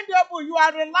dependable. You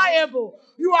are reliable.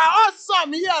 You are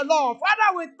awesome here, Lord.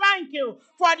 Father, we thank you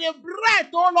for the breath,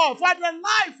 oh Lord, for the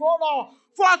life, oh Lord,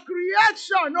 for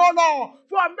creation, oh Lord,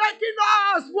 for making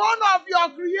us one of your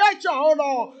creation, oh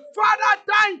Lord. Father,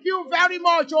 thank you very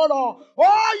much, oh Lord.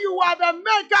 Oh, you are the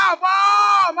maker of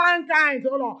all mankind,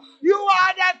 oh Lord. You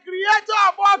are the creator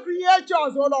of all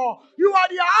creatures, oh Lord. You are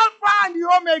the Alpha and the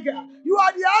Omega. You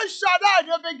are the El Shaddai,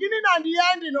 the beginning and the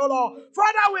ending, oh Lord.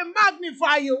 Father, we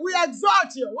magnify you, we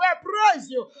exalt you, we praise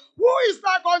you. Who is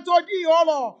like unto thee, oh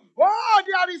Lord? Oh,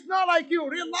 there is none like you.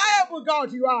 Reliable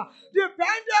God you are.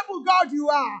 Dependable God you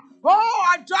are. Oh,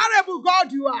 adorable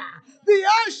God you are. The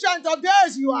ancient of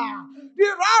days you are. The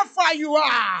Rapha you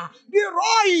are. The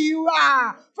Roy you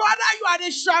are. Father, you are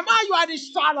the Shammah, you are the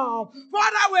Shalom.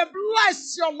 Father, we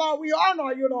bless you, Lord. We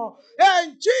honor you, Lord.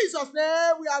 In Jesus'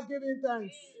 name, we have given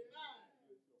thanks.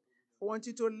 I want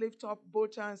you to lift up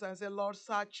both hands and say, Lord,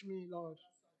 search me, Lord.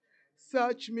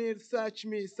 Search me, search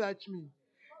me, search me.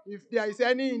 If there is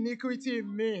any iniquity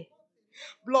in me,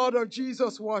 blood of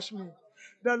Jesus, wash me.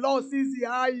 The Lord sees the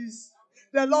eyes.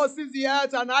 The Lord sees the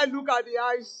heart, and I look at the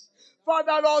eyes.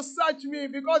 Father, Lord, search me,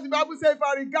 because the Bible says, if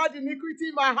I regard iniquity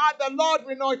in my heart, the Lord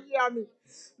will not hear me.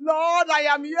 Lord, I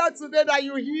am here today that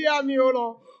you hear me, oh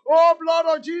Lord. Oh, blood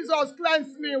of Jesus,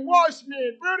 cleanse me, wash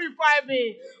me, purify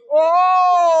me.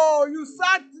 Oh, you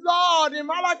said, Lord, in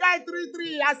Malachi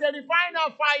 3:3 as a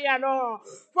refiner fire, Lord.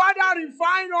 Father,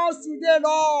 refine us today,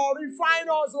 Lord. Refine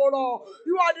us, oh Lord.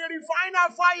 You are the refiner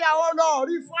fire, oh Lord.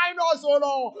 Refine us, oh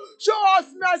Lord. Show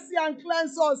us mercy and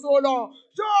cleanse us, oh Lord.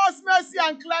 Show us mercy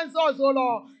and cleanse us, oh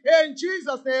Lord. In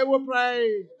Jesus' name we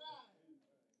pray.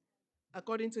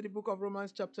 According to the book of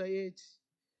Romans chapter 8,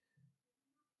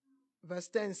 verse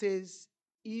 10 says,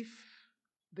 if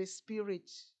the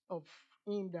spirit of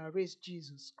him that raised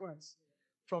Jesus Christ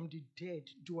from the dead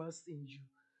dwells in you,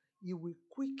 he will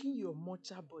quicken your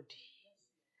mortal body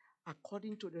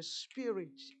according to the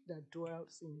spirit that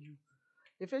dwells in you.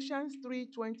 Ephesians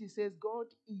 3:20 says,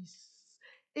 God is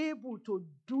able to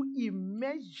do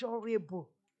immeasurable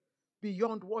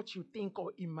beyond what you think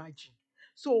or imagine.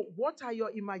 So, what are your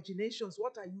imaginations?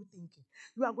 What are you thinking?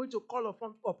 You are going to call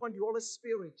upon the Holy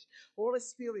Spirit. Holy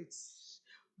Spirit,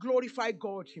 glorify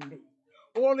God in me.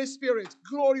 Holy Spirit,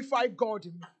 glorify God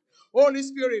in me. Holy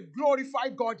Spirit, glorify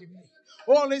God in me.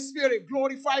 Holy Spirit,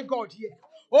 glorify God here.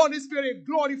 Holy Spirit,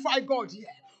 glorify God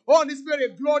here. Holy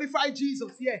Spirit, glorify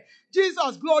Jesus here.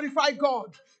 Jesus, glorify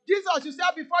God. Jesus, you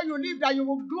said before you leave that you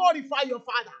will glorify your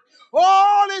Father.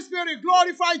 Holy Spirit,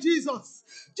 glorify Jesus.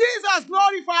 Jesus,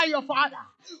 glorify your Father.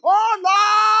 Oh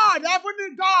Lord,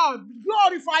 Heavenly God,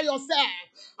 glorify yourself.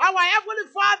 Our Heavenly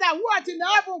Father who art in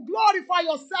heaven, glorify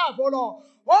yourself, oh Lord.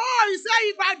 Oh, he said,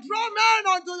 if I draw men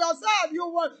unto yourself, you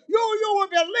will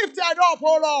be lifted up,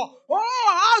 oh Lord.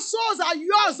 Oh, our souls are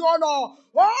yours, oh Lord.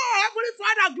 Oh, Heavenly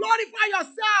Father, glorify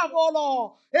yourself, oh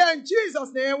Lord. In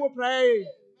Jesus' name we pray.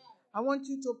 I want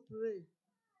you to pray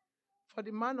for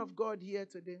the man of God here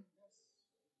today.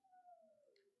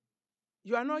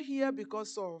 You are not here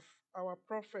because of our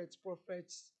Prophet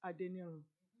Adeniran.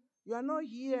 You are not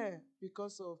here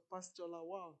because of Pastor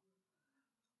Lawal.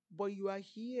 But you are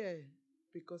here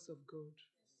because of God.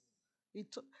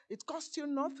 It costs you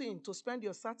nothing to spend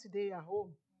your Saturday at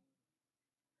home.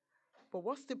 But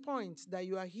what's the point that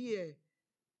you are here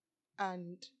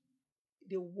and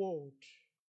the word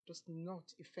does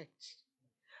not affect?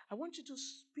 I want you to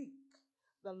speak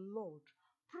the Lord.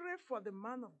 Pray for the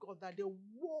man of God that the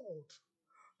word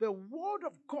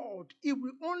of God, he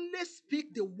will only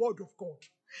speak the word of God.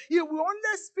 He will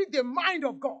only speak the mind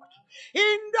of God.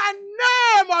 In the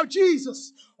name of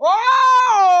Jesus.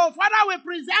 Oh, Father, we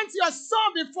present your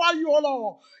son before you, oh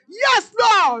Lord. Yes,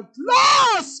 Lord.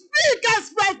 Lord, speak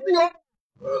expressly.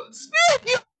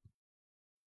 Speak.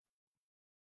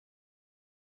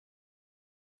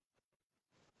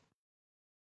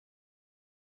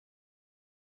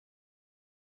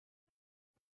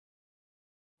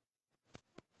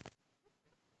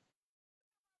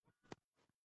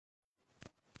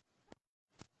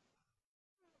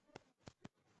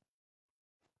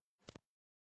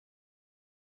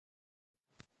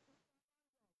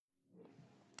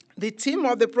 The theme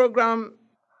of the program,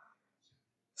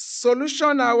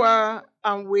 Solution Hour,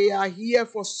 and we are here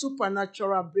for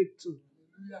supernatural breakthrough.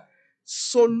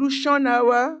 Solution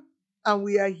Hour, and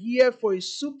we are here for a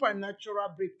supernatural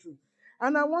breakthrough.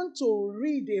 And I want to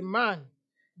read a man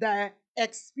that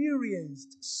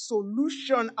experienced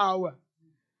Solution Hour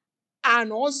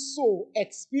and also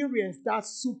experienced that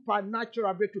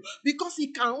supernatural breakthrough, because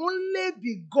it can only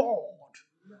be God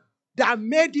that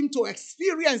made him to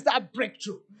experience that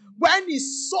breakthrough when he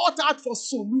sought out for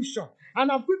solution. And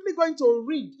I'm quickly going to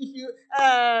read, if you,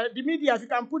 the media, if you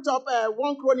can put up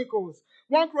 1 Chronicles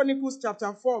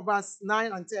chapter 4, verse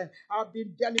 9 and 10. I've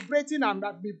been deliberating and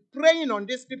I've been praying on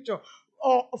this scripture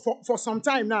for some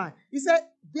time now. He said,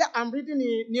 there, I'm reading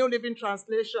the New Living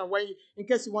Translation, in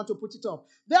case you want to put it up.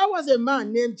 There was a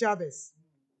man named Jabez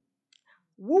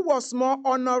who was more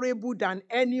honorable than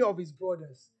any of his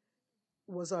brothers.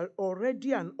 Was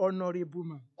already an honorable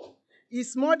man.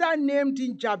 His mother named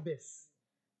him Jabez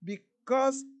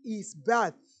because his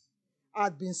birth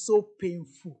had been so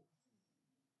painful.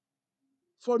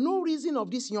 For no reason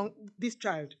of this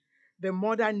child, the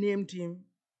mother named him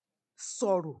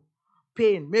sorrow,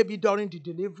 pain. Maybe during the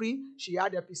delivery, she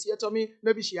had episiotomy,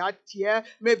 maybe she had tear,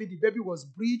 maybe the baby was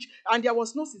breached, and there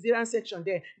was no cesarean section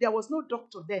there. There was no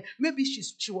doctor there. Maybe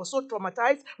she was so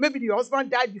traumatized. Maybe the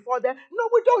husband died before then. No,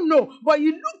 we don't know. But he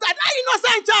looked at that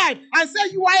innocent child and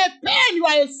said, you are a pain, you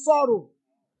are a sorrow.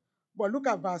 But look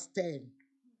at verse 10.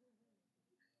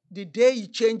 The day he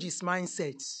changed his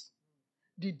mindset,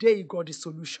 the day he got the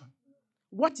solution.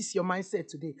 What is your mindset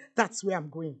today? That's where I'm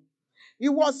going. He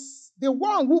was the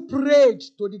one who prayed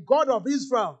to the God of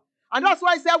Israel. And that's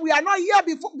why he said, we are not here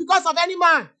because of any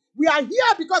man. We are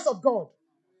here because of God.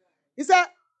 He said,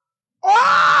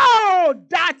 Oh,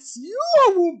 that you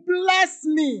will bless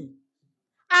me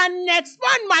and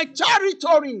expand my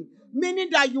territory, meaning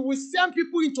that you will send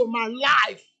people into my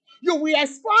life. You will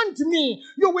expand me.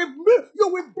 You will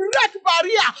break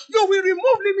barrier. You will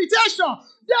remove limitation.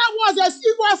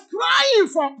 He was crying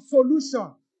for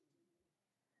solution.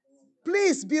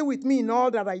 Please be with me in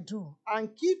all that I do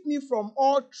and keep me from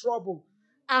all trouble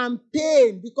and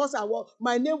pain, because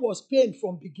my name was pain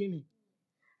from beginning.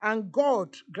 And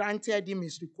God granted him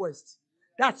his request.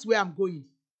 That's where I'm going.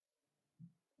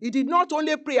 He did not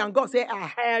only pray and God said, I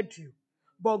heard you,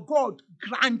 but God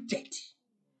granted.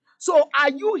 So are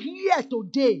you here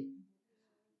today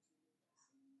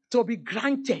to be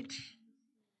granted?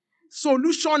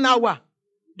 Solution hour,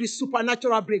 the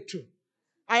supernatural breakthrough.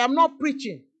 I am not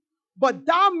preaching, but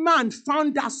that man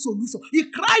found that solution.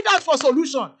 He cried out for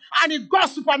solution and he got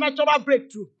supernatural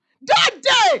breakthrough. That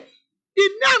day, his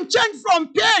name changed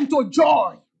from pain to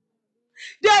joy.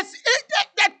 The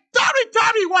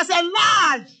territory was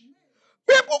enlarged.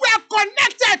 People were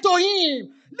connected to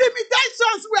him.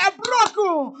 Limitations were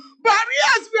broken.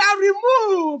 Barriers were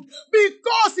removed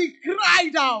because he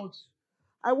cried out.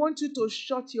 I want you to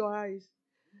shut your eyes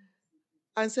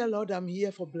and say, Lord, I'm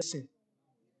here for blessing.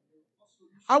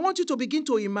 I want you to begin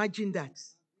to imagine that.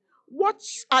 What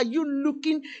are you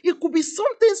looking? It could be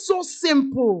something so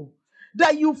simple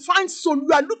that you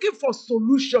are looking for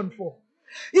solution for.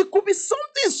 It could be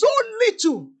something so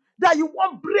little that you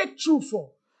want breakthrough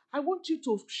for. I want you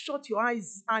to shut your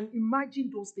eyes and imagine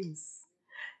those things.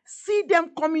 See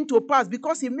them coming to pass,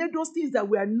 because he made those things that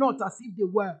were not as if they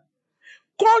were.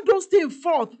 Call those things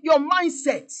forth. Your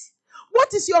mindset.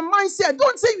 What is your mindset?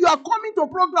 Don't say you are coming to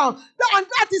program. And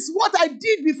that is what I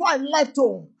did before I left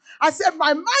home. I said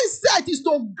my mindset is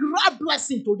to grab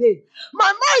blessing today.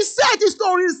 My mindset is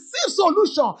to receive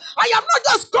solution. I am not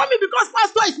just coming because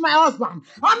pastor is my husband.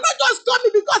 I'm not just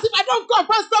coming because if I don't come,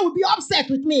 pastor will be upset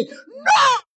with me.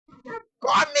 No! I'm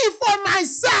coming for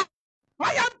myself.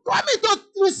 I am coming to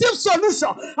receive solution.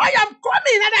 I am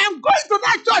coming and I am going to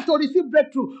that church to receive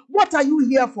breakthrough. What are you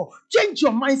here for? Change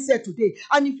your mindset today.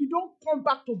 And if you don't come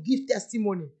back to give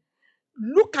testimony,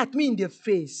 look at me in the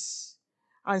face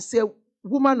and say,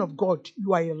 woman of God,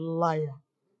 you are a liar.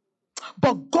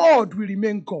 But God will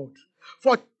remain God.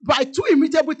 For by two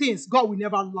immutable things, God will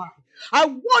never lie. I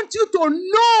want you to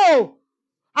know.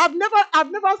 I've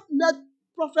never met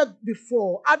Prophet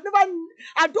before. I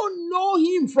don't know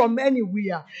him from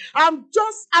anywhere. I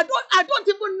don't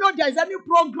even know there's any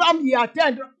program he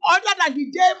attended other than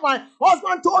the day my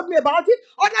husband told me about it,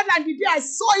 other than the day I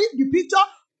saw it, the picture.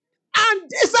 And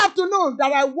this afternoon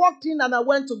that I walked in and I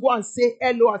went to go and say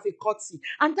hello as a courtesy.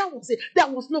 And that was it. There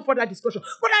was no further discussion.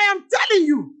 But I am telling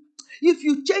you, if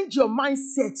you change your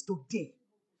mindset today,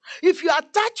 if you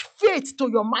attach faith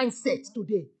to your mindset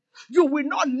today, you will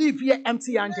not live here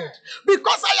empty-handed.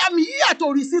 Because I am here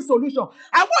to receive solution.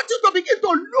 I want you to begin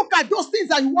to look at those things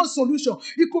that you want solution.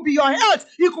 It could be your health.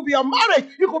 It could be your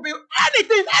marriage. It could be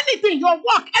anything, your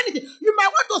work, anything. You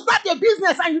might want to start a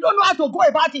business and you don't know how to go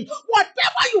about it.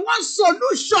 Whatever you want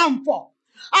solution for.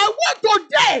 I want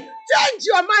today change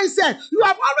your mindset. You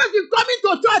have always been coming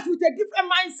to church with a different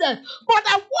mindset, but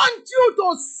I want you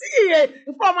to see it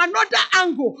from another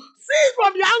angle. See it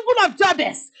from the angle of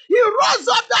Jabez. He rose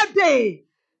up that day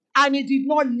and he did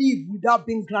not live without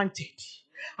being granted.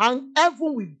 And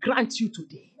heaven will grant you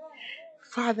today.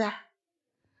 Father,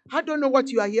 I don't know what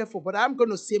you are here for, but I'm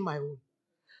going to say my own.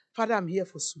 Father, I'm here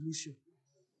for solution.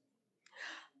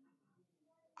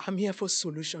 I'm here for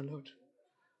solution, Lord.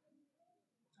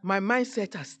 My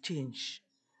mindset has changed.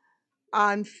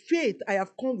 And faith, I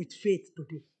have come with faith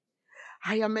today.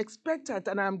 I am expectant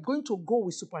and I am going to go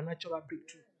with supernatural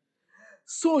breakthrough.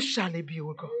 So shall it be,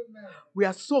 O God. We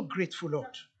are so grateful,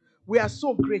 Lord. We are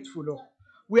so grateful, Lord.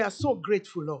 We are so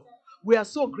grateful, Lord. We are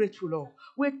so grateful, Lord.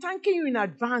 We're thanking you in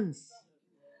advance.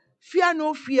 Fear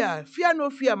no fear. Fear no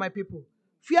fear, my people.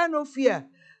 Fear no fear.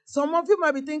 Some of you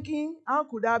might be thinking, how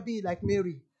could that be like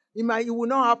Mary? It will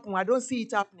not happen. I don't see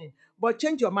it happening. But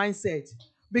change your mindset.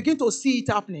 Begin to see it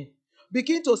happening.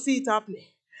 Begin to see it happening.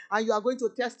 And you are going to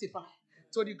testify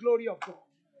to the glory of God.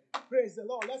 Praise the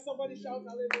Lord. Let somebody shout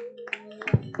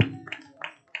hallelujah.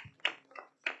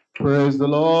 Praise the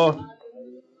Lord.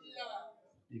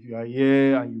 If you are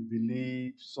here and you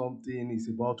believe something is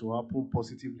about to happen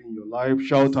positively in your life,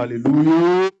 shout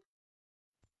hallelujah.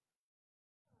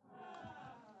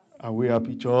 Are we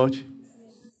happy, church?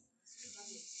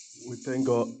 We thank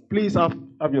God. Please have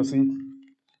your seat.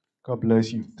 God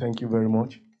bless you. Thank you very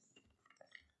much.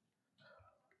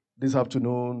 This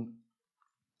afternoon,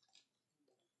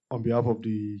 on behalf of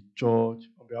the church,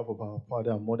 on behalf of our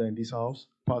father and mother in this house,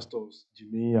 pastors,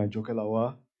 Jimmy and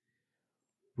Jokelawa.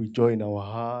 We join our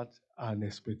heart and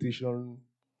expectation,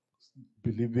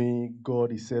 believing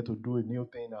God is set to do a new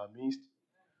thing in our midst.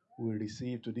 We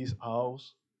receive to this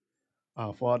house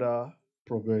our father,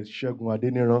 Prophet Segun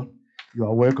Adeniran. You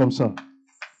are welcome, sir.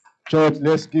 Church,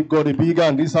 let's give God a big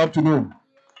hand this afternoon.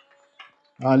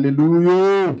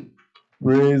 Hallelujah.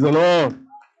 Praise the Lord.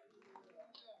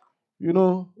 You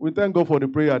know, we thank God for the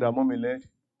prayer that mommy led.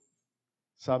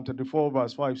 Psalm 34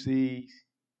 verse 5 says,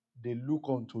 they look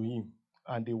unto him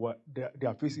and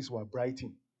their faces were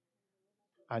brightened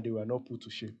and they were not put to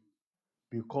shame.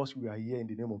 Because we are here in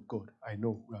the name of God, I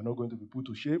know we are not going to be put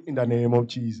to shame in the name of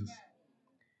Jesus.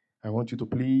 I want you to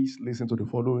please listen to the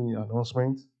following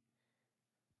announcement.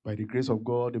 By the grace of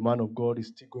God, the man of God is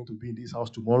still going to be in this house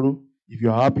tomorrow. If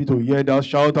you are happy to hear that,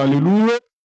 shout hallelujah.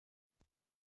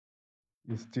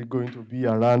 He's still going to be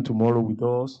around tomorrow with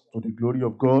us to the glory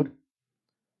of God.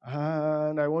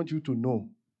 And I want you to know,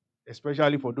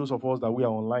 especially for those of us that we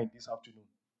are online this afternoon,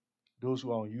 those who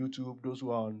are on YouTube, those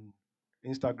who are on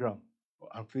Instagram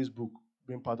and Facebook,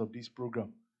 being part of this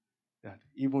program, that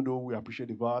even though we appreciate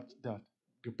the fact that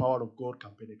the power of God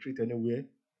can penetrate anywhere,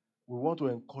 we want to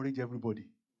encourage everybody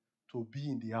to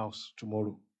be in the house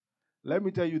tomorrow. Let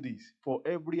me tell you this, for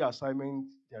every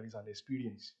assignment, there is an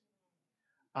experience.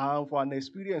 And for an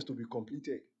experience to be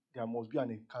completed, there must be an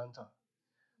encounter.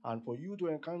 And for you to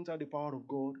encounter the power of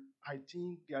God, I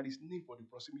think there is need for the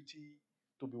proximity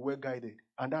to be well guided.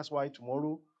 And that's why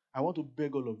tomorrow, I want to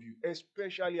beg all of you,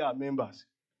 especially our members.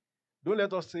 Don't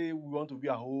let us say we want to be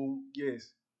at home.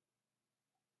 Yes,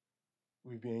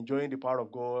 we've been enjoying the power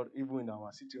of God, even in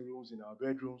our sitting rooms, in our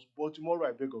bedrooms. But tomorrow,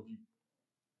 I beg of you,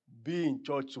 be in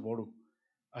church tomorrow.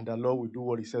 And the Lord will do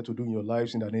what He said to do in your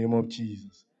lives in the name of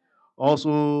Jesus.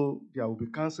 Also, there will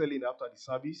be counseling after the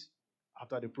service,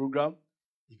 after the program.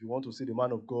 If you want to see the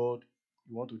man of God,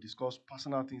 you want to discuss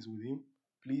personal things with him,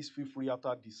 please feel free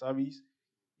after the service.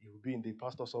 He will be in the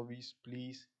pastor's office.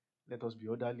 Please let us be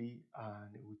orderly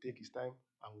and he will take his time.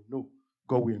 And we know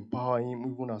God will empower him,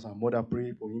 even as our mother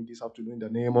prayed for him this afternoon in the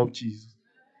name of Jesus.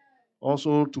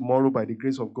 Also, tomorrow, by the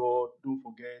grace of God, don't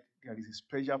forget there is a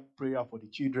special prayer for the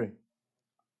children.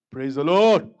 Praise the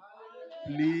Lord.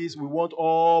 Please, we want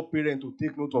all parents to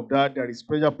take note of that. There is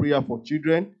special prayer for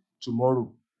children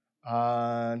tomorrow.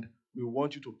 And we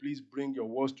want you to please bring your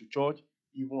words to church,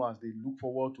 even as they look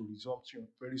forward to resumption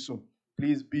very soon.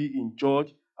 Please be in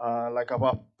church. Like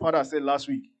our father said last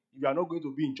week, if you are not going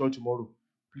to be in church tomorrow,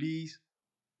 please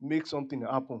make something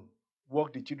happen.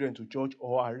 Walk the children to church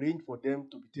or arrange for them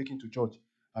to be taken to church.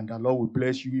 And the Lord will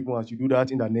bless you even as you do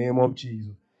that in the name of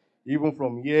Jesus. Even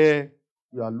from here,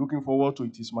 we are looking forward to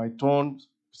It Is My Turn,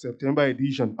 September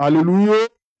edition. Hallelujah.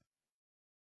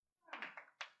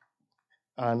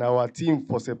 And our theme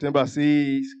for September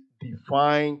says,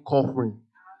 Divine Covering.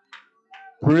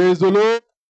 Praise the Lord.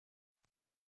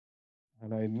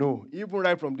 And I know, even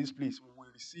right from this place, we will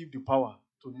receive the power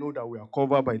to know that we are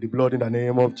covered by the blood in the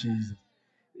name of Jesus.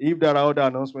 If there are other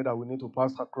announcements that we need to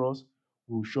pass across,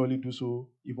 we will surely do so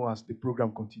even as the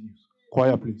program continues.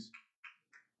 Choir, please.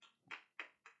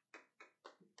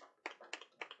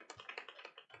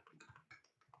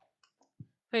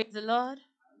 Praise the Lord.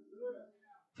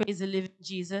 Praise the living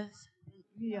Jesus.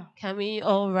 Yeah. Can we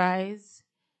all rise,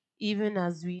 even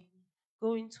as we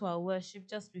go into our worship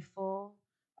just before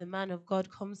the man of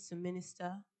God comes to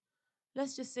minister?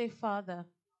 Let's just say, Father,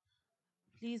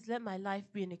 please let my life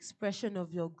be an expression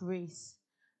of your grace.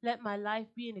 Let my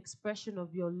life be an expression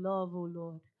of your love, O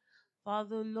Lord.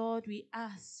 Father, Lord, we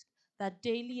ask that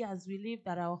daily as we live,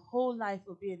 that our whole life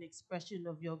will be an expression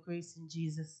of your grace in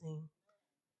Jesus' name.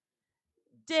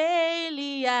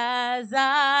 Daily as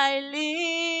I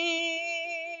live,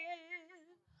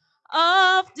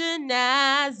 often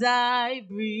as I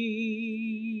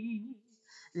breathe,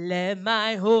 let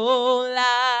my whole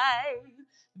life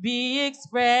be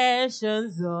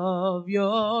expressions of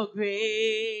your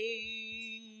grace.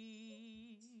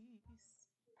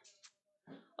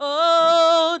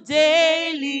 Oh,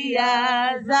 daily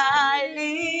as I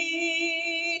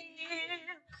live,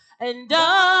 and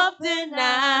often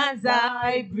as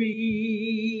I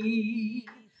breathe,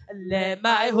 let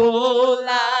my whole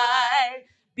life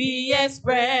be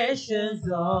expressions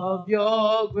of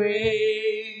your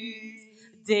grace.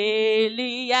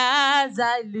 Daily as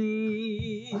I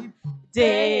live,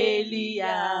 daily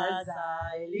as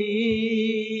I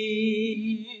live,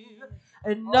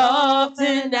 and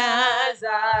often as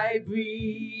I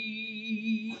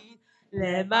breathe,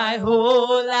 let my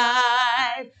whole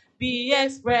life be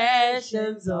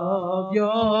expressions of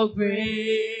your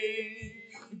grace.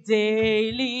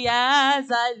 Daily as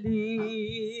I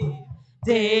live,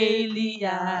 daily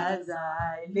as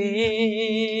I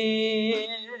live,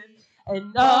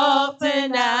 and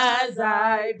often as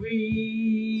I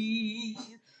breathe.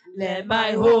 Let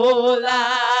my whole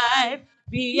life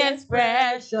be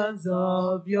expressions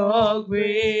of your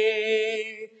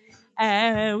grace.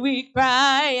 And we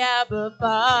cry, Abba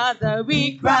Father,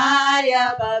 we cry,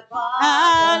 Abba Father.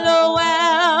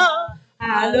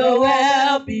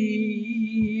 Hallowed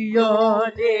be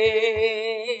your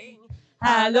name.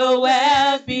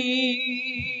 Hallowed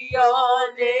be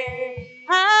your name.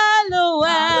 Hallowed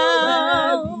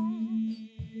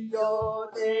be your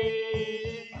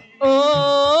name.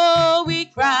 Oh, we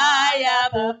cry,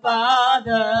 Abba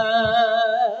Father.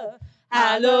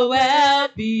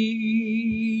 Hallowed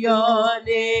be your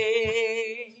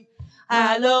name.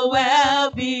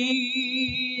 Hallowed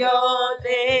be your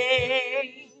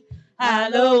name.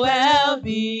 Hallowed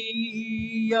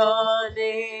be your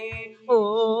name.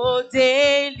 Oh,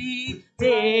 daily,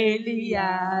 daily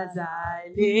as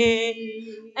I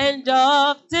live, and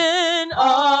often,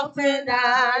 often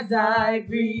as I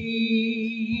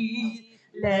breathe.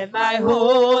 Let my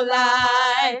whole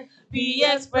life be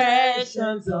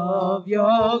expressions of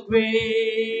your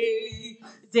grace.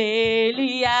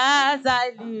 Daily as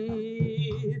I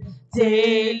live,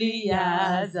 daily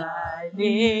as I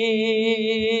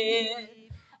live,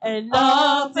 and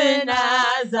often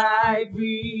as I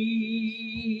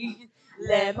breathe.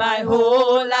 Let my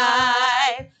whole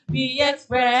life be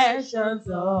expressions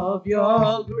of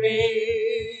your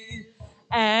grace.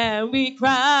 And we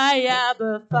cry,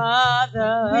 Abba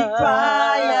Father. We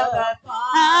cry, Abba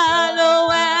Father.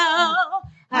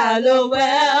 Hallowed,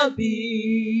 hallowed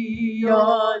be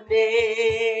your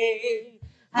name.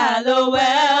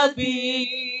 Hallowed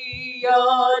be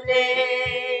your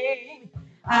name.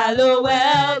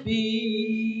 Hallowed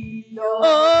be your name.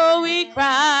 Oh, we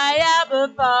cry, Abba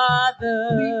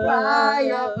Father. We cry,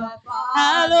 Abba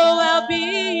Father. Hallowed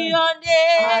be your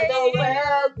name.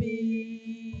 Hallowed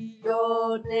be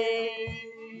your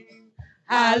name.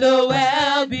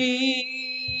 Hallowed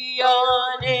be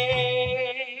your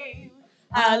name.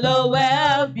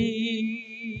 Hallowed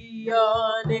be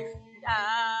your name.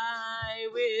 I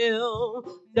will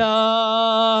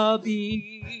not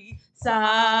be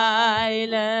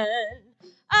silent.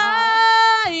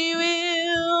 I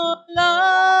will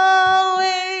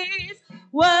always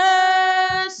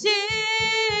worship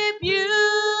you.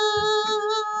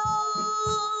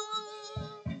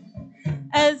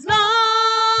 As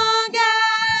long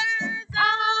as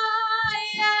I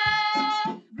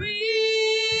am breathing,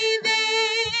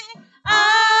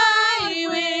 I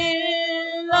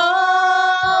will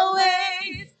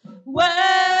always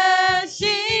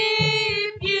worship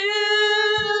you,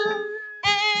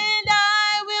 and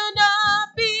I will not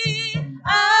be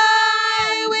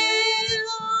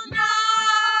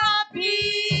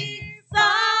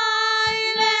silent.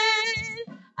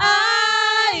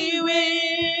 I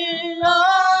will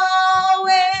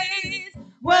always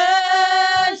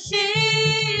worship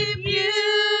you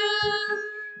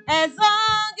as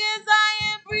long as I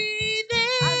am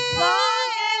breathing. As long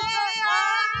as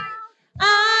I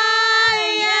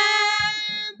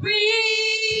am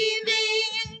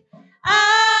breathing,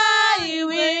 I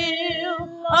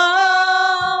will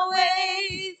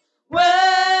always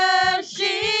worship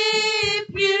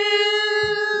you.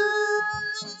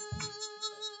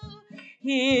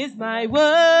 Here's my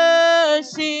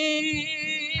worship,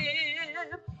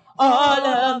 all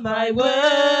of my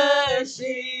worship.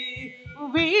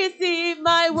 Receive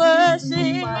my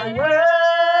worship,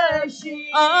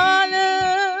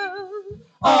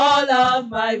 all of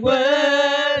my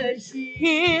worship.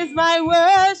 Here's my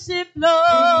worship, Lord.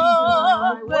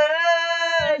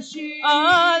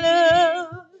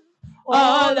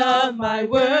 All of my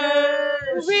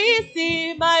worship.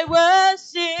 Receive my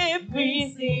worship.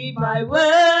 Receive my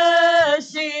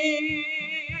worship.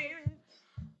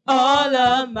 All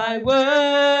of my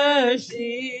worship.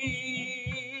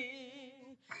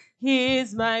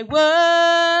 Here's my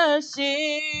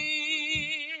worship.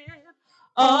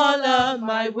 All of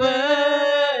my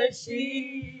worship.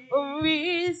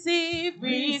 Receive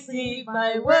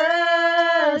my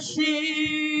worship.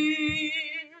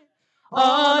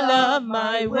 All of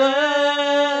my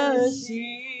worship.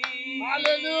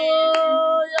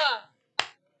 Hallelujah.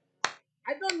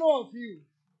 I don't know of you,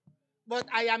 but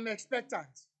I am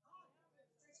expectant.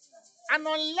 And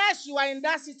unless you are in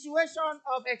that situation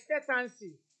of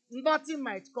expectancy, nothing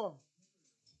might come.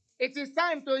 It is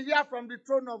time to hear from the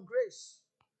throne of grace.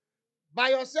 By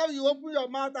yourself, you open your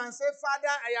mouth and say, Father,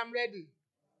 I am ready.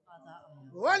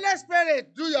 Holy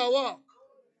Spirit, do your work.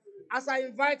 As I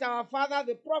invite our Father,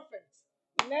 the prophet,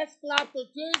 let's clap to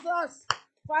Jesus.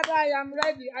 Father, I am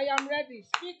ready. I am ready.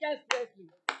 Speak expressly.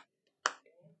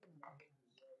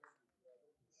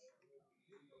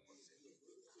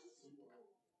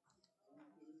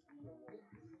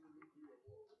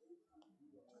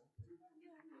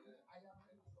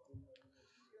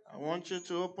 I want you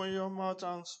to open your mouth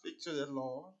and speak to the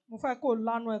Lord. Mo fẹ́ kó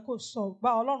lanu ẹ̀ kó sọ bá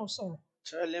Ọlọ́run sọ̀rọ̀.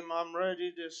 Tell him I'm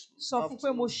ready this Sọ fún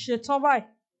pé mo afternoon. ṣetán báyìí.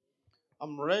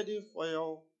 I'm ready for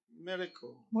your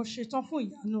miracle. Mo ṣetán fún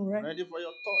ìyanu rẹ. I'm ready for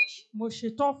your touch. Mo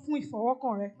ṣetán fún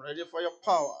ìfọwọ́kàn rẹ. I'm ready for your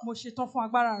power. Mo ṣetán fún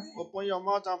agbára rẹ. Open your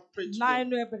mouth and preach. La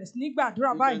ẹnu ẹ bẹ̀rẹ̀ sí ní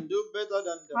gbàdúrà You báyìí. can do better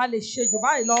than A that. lè ṣe jù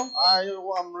báyìí lọ.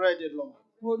 I am ready, Lord.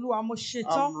 Olúwa mo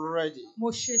ṣetán. I'm ready.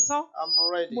 Mo ṣetán.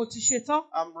 I'm ready. Mo ti ṣetán.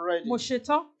 I'm ready Mo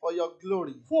ṣetán. for your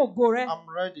glory. Fún ògo rẹ. I'm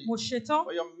ready Mo ṣetán.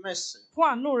 for your mercy. Fún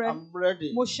àánú rẹ. I'm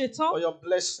ready Mo ṣetán. for your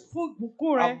blessing. Fún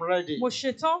ìbùkún rẹ. I'm ready. Mo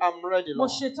ṣetán. I'm ready, Mo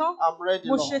Lord. ṣetán. I'm ready,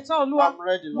 Mo Lord. ṣetán Olúwa. I'm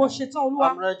ready, Mo Lord. ṣetán Olúwa.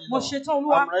 I'm ready, Mo Lord. ṣetán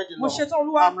Olúwa. I'm ready, Mo Lord. ṣetán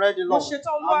Olúwa. I'm ready, Mo Lord.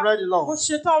 ṣetán Olúwa. I'm ready, Lord. Mo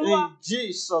ṣetán Olúwa. In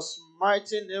Jesus'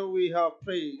 mighty name we have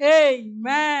prayed.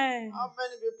 Amen. How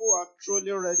many people are truly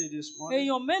ready this morning?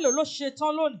 Èèyàn mélòó ló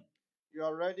ṣetán lónìí? You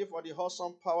are ready for the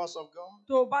awesome powers of God?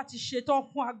 Tó o bá ti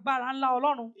ṣetán fún agbára ńlá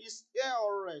Ọlọ́run, It's here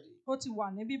already. ó ti wà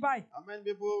níbí báyìí. How many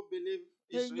people believe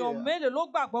it's Èèyàn here? mélòó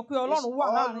ló gbàgbọ́ pé It's Ọlọ́run wà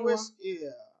láàrin wa? always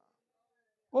here.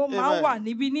 Ó máa ń Amen. wà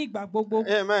níbí ní ìgbà gbogbo.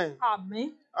 Amen.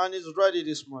 Àmín. And it's ready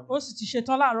this morning. Ó sì ti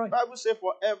ṣetán láàárọ̀ yìí. Bible says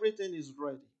for everything is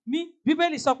ready.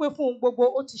 Bíbélì sọ pé fún ohun gbogbo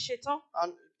ó ti ṣetán.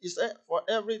 And it said for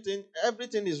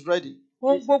everything is ready.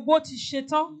 Ohun gbogbo ti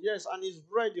ṣetán. Yes, and it's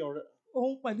ready already.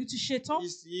 Òun pẹ̀lú ti ṣetán.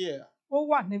 It's here Ó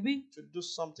wà níbí to do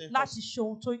something láti ṣe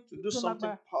ohun tó something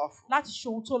lágbára. powerful Láti ṣe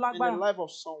ohun tó in the lágbára life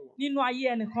of someone. nínú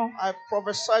ayé ẹnìkan. I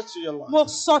prophesy to your life Mo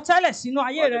sọ tẹ́lẹ̀ sínú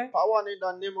ayé by rẹ the power in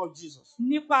the name of Jesus.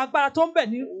 nípa agbára tó ń bẹ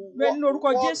nínú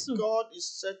orúkọ What Jésù. God is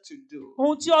set to do,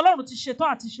 Ohun tí Ọlọ́run ti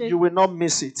ṣetán àti ṣe. you will not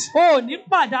miss it. O ò ní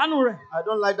pàdánù rẹ̀. I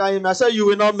don't like that. I said you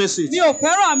will not miss it. Mi ò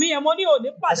fẹ́ràn àmì yẹn, mo ní ò ní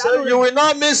I pàdánù said you rẹ̀. will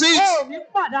not miss O it ò ní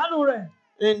pàdánù rẹ̀.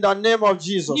 in the name of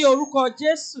Jesus. Ní orúkọ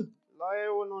Jésù.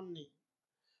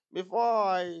 Before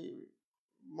I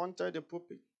mounted the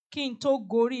pulpit, Kí n tó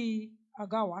gorí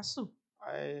àga wàásù,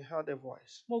 I heard a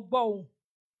voice, mo gbọ́ ohùn.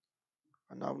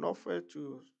 and I'm not afraid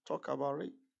to talk about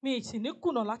it. Mi ì sì ní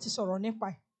kùnà láti sọ̀rọ̀ nípa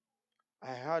ẹ̀.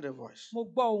 I heard a voice Mo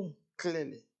gbọ́ ohùn.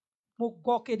 clearly. Mo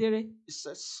gbọ́ kedere. It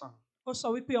said, "Son, Ó sọ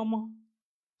wípé ọmọ.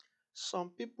 some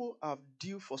people are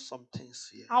due for some things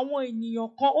here, Àwọn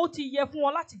ènìyàn kan ó ti yẹ fún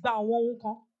wọn láti gba àwọn ohun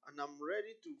kan. and I'm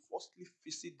ready to firstly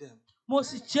visit them. Mo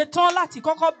sì ṣetán láti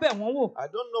kọ́kọ́ bẹ̀ wọ́n wò. I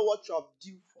don't know what you are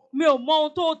due for Mi ò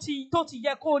mọ ohun tó ti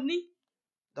yẹ kó o ní.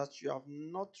 that you have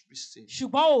not received.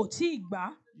 Ṣùgbọ́n o ò tí ì gbà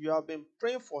á. You have been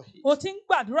praying for it, O ti ń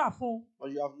gbàdúrà fún un. but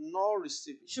you have not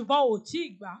received it. Ṣùgbọ́n o ò tí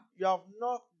ì gbà á.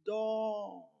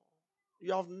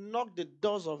 You have knocked the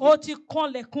doors of O it. ti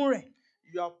kanlẹ̀kùn rẹ̀.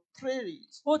 You have prayed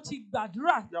it. O ti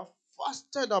gbàdúrà. You have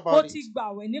fasted O about ti it.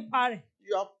 gbàwẹ̀ nípa rẹ̀.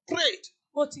 You have prayed.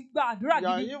 O ti gbàdúrà You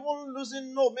are gidi. even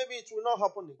losing no, maybe it will not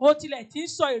happen again. O tilẹ̀ ti ń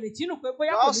sọ ìrètí nù pé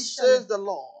bóyá kò Thus ní says ṣẹlẹ̀. the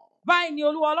Lord, Báyìí ni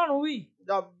Olúwa Ọlọ́run wí.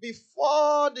 that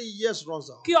before the years runs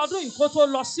out, Kí ọdún yìí kó tó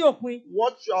lọ sí òpin.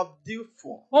 what you have due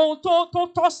for, Ohun tó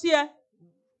tọ́ sí ẹ.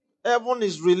 heaven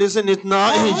is releasing it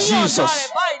now in Ọ̀run yóò dá Jesus.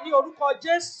 rẹ̀ báyìí ní orúkọ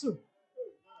Jésù.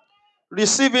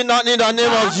 Receive it now in the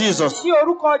name of Jesus. Ní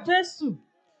orúkọ Jésù.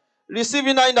 Receive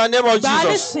it now in the name of Gbà á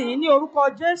Jesus. nísìnyí ní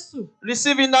orúkọ Jésù.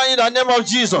 Receive it now in the name of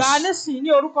Jesus. Gbà á nísìnyí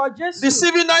ní orúkọ Jésù.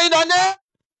 Receive it now in the name.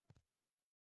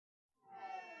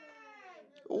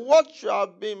 What you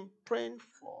have been praying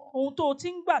for, Ohun tó o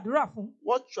ti ń gbàdúrà fún.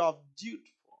 what you have due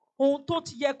for, Ohun tó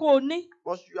ti yẹ kó o ní.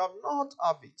 but you have not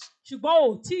have it. Ṣùgbọ́n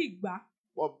o ò tí ì gbà á.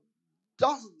 But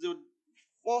that's the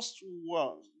first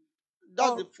word.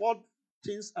 That's the first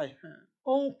things I heard.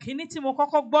 Ohun kìíní tí mo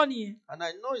kọ́kọ́ gbọ́ nìyẹn. And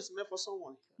I know it's meant for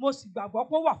someone. Mo sì gbàgbọ́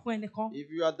pé ó wà fún ẹnìkan. If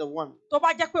you are the one, Tó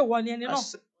bá jẹ́ pé ìwọ ni ẹni I náà.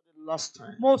 said for the last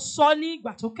time, Mo sọ ní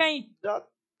ìgbà tó kẹ́yìn. that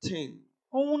thing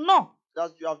Ohun náà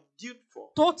that you have due for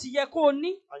tó ti yẹ kó o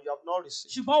ní. and you have not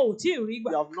received, Ṣùgbọ́n o ò tí ì rí you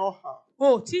gbà. have not had.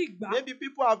 O ò tí ì gbà á. Maybe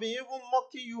people have been even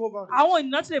mocking you over it. Àwọn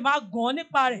ènìyàn ti lè máa gàn án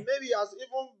nípa rẹ̀. Maybe it has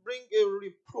even bring a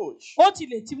reproach. Ó ti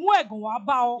lè ti mú ẹ̀gàn wá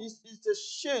bá ọ. It's a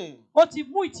shame, Ó ti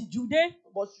mú ìtìjú dé.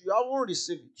 but you haven't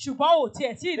received it. Ṣùgbọ́n o ò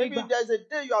tiẹ̀ tí ì rí Maybe gbà. there's a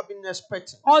day you have been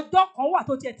expecting, Ọjọ́ kan wà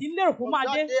tó tiẹ̀ ti ń lérò kó but máa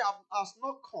that dé. day has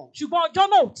not come. Ṣùgbọ́n ọjọ́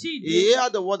náà ò tí ì dé. Hear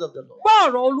the word of the Lord.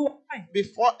 Gbọ́ ọ̀rọ̀ Olúwa báyìí.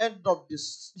 Before end of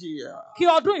this year, Kí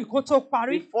ọdún yìí kó tó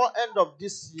parí. before end of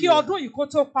this Kí year, ọdún yìí kó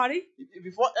tó parí.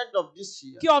 before end of this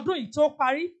year, Kí ọdún yìí tó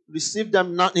parí. receive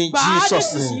them now in Gbà á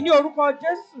Jesus' nísinsìnyí name. ní orúkọ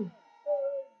Jésù.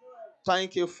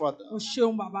 Thank you, Father. O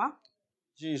ṣeun bàbá.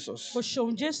 Jesus. O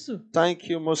ṣeun Jésù. Thank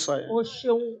you, Messiah. O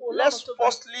ṣeun Ọlọ́run Let's tó ga.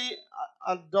 firstly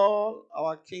adore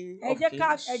our King Ẹ of jẹ́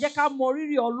ká Kings, mọ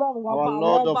rírì Ọlọ́run wa bá our àwọn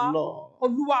Lord ọba. of Lords.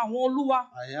 Olúwa àwọn olúwa.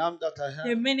 I am that I am.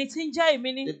 Èmi ni tí ń jẹ́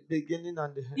èmi ni. The beginning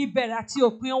and the end. Ìbẹ̀rẹ̀ àti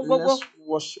òpin ohun gbogbo. Let's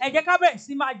worship. Ẹ jẹ́ ká bẹ̀rẹ̀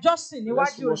sí máa jọ́sìn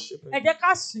níwájú rẹ̀. Ẹ jẹ́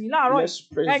ká sìn láàárọ̀ yìí.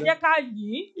 Ẹ jẹ́ ká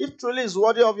yìn. If truly is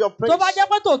worthy of your praise. Tó bá jẹ́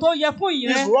pé tòótọ́ yẹ fún ìyìn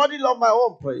rẹ. He's worthy of my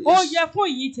own praise. Ó yẹ fún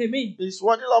ìyìn tèmi. He's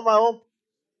worthy of my own.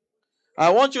 I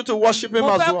want you to worship him as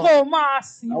well. Mo fẹ́ kó o máa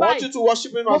sìn báyìí. I want you to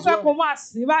worship him as well. Mo fẹ́ kó o máa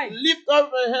sìn báyìí. Lift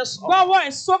up your hands up. Gbé ọwọ́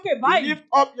rẹ sókè báyìí. Lift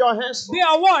up your hands up. Gbé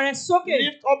ọwọ́ rẹ sókè.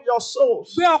 Lift up your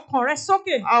souls. Gbé ọkàn rẹ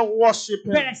sókè. And worship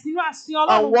him. Bẹ̀rẹ̀ sí máa sìn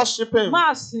Ọlọ́run. And worship him.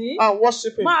 Máa sìn. And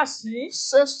worship him. Máa sìn.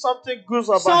 Say something good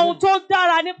about him. Sọ ohun tó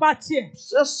dára nípa tiẹ̀.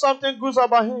 Say something good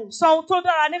about him. Sọ ohun tó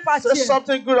dára nípa tiẹ̀. Say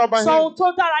something good about him. Sọ ohun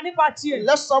tó dára nípa tiẹ̀.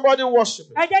 Let somebody worship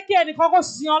him. Ẹ jẹ́ kí ẹnìkan kó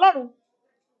sìn Ọlọ́run.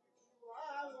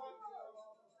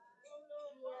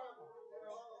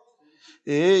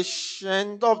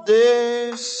 Ancient of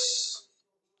days,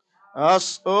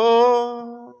 as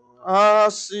old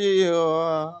as you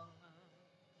are,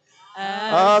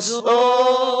 as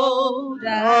old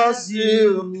as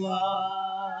you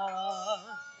are,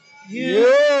 you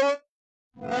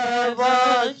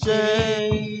never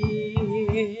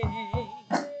change.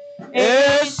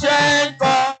 Ancient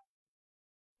of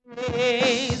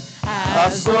days,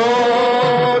 as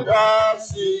old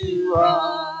as you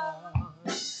are.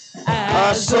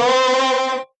 So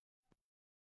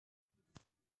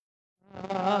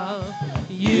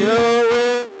you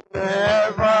will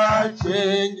never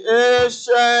change.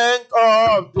 Ancient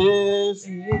of days.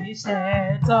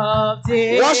 Ancient of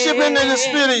days. Worshiping in the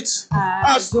spirit.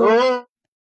 As though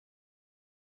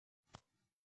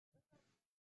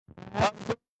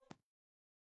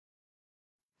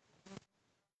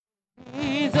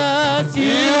Jesus,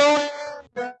 you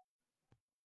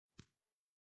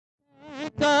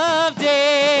of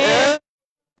days.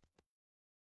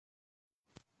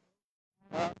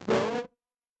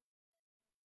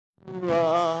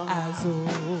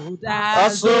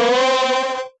 As old as you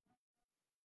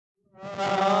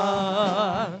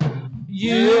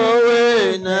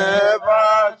will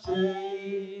never change.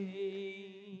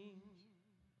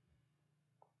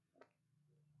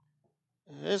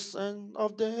 Ancient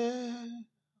of days,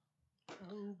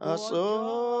 as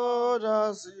old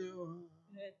as you are.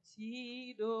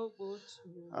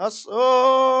 As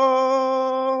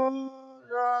old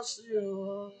as you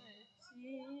are,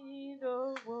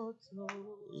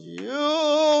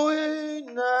 you will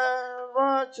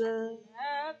never change.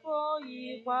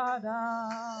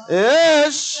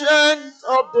 Ancient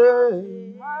of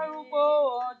days,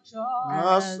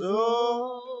 as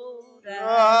old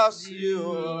as you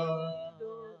are,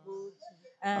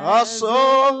 as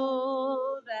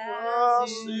old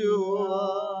as you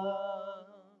are.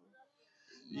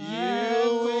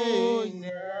 You will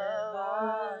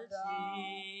never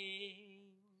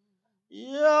change.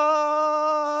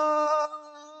 Yahweh,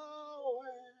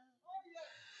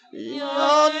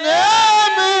 your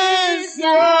name is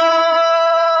Yahweh.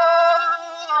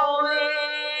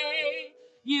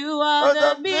 You are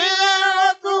the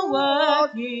miracle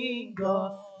working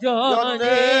God. Your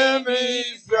name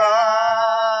is Yahweh.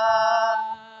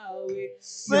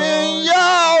 Sing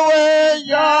Yahweh,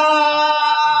 Yahweh.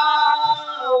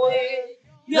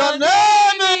 Your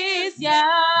name is Yahweh.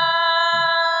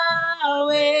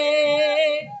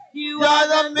 You are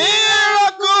the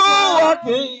miracle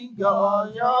working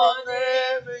God. Your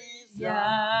name is Yahweh.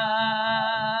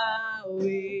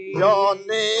 Your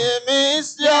name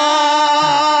is Yahweh.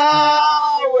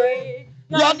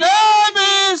 Your name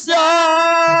is Yahweh.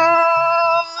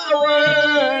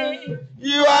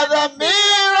 You are the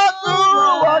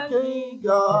miracle working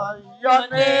God. Your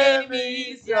name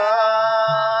is Yahweh.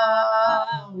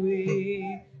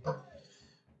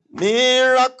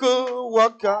 Miracle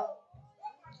worker.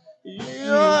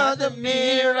 You are the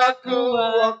miracle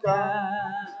worker.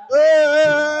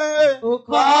 Hey, Oh,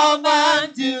 come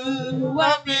and do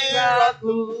a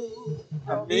miracle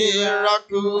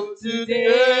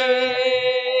today.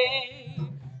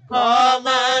 Come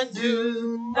and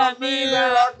do a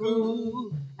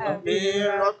miracle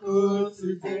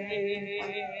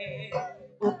today.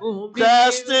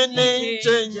 Destiny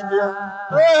changer.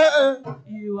 Hey,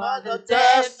 You are the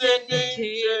destiny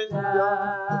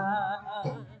changer.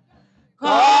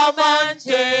 Come and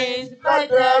change my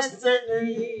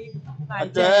destiny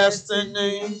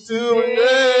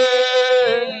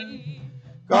today.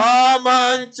 Come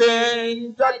and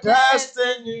change the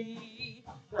destiny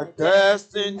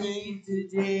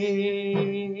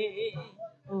today.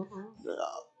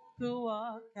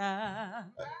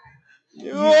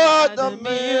 You are the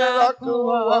miracle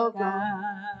worker.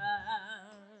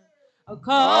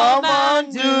 Come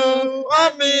and do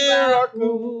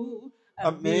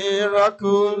a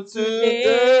miracle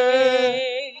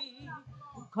today.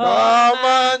 Come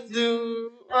and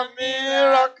do a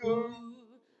miracle.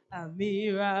 A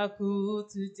miracle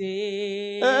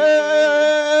today.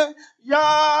 Hey, Yahweh,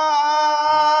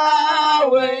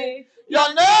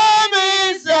 your name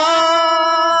is Yahweh.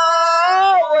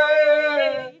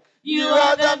 You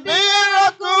are the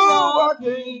miracle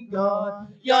working God.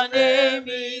 Your name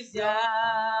is Yahweh.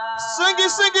 Sing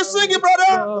it,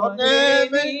 brother. Your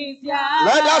name is.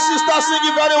 Let that sister sing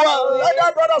it very well. Let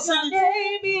that brother sing Your it.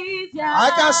 name is Yahweh.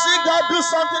 I can see God do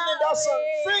something in that song.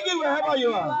 Sing it wherever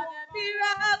you are.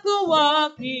 Miracle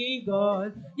working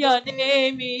God. Your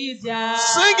name is Yahweh.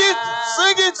 Sing it.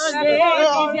 Your name is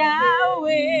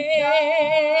Yahweh.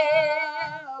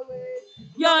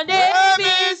 Your name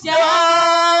is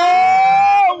Yahweh.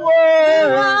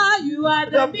 You are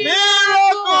the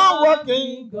miracle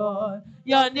working God.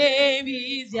 Your name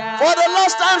is Yahweh. For the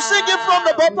last time, sing it from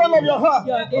the bottom of your heart.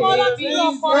 Your name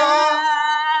is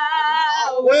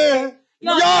Yahweh.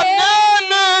 Your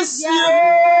name is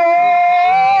Yahweh.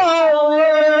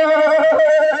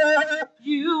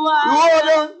 You are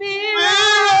the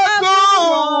miracle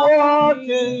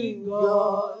working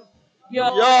God.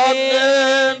 Your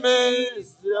name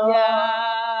is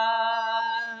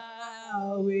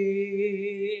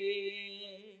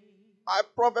Yahweh. I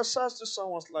prophesy to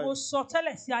someone's life. Mo sọ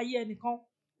tẹ́lẹ̀ sí ayé ẹnìkan.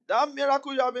 That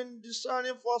miracle you have been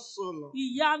discerning for so long.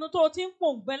 Ìyanu tó o ti ń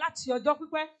pòǹgbẹ láti ọjọ́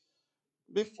pípẹ́.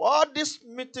 Before this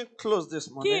meeting closed this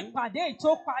Kí morning, ìpàdé yìí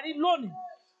tó parí lónìí.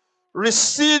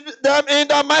 receive them in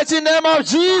the mighty name of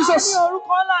Jesus. Ní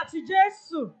orúkọ ńlá ti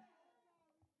Jésù.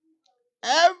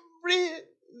 Every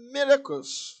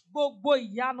miracles Gbogbo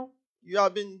ìyanu you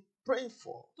have been praying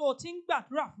for, tó o ti ń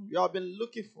gbàdúrà fún. you have been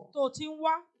looking for, Tó o ti ń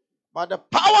wá. by the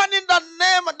power in the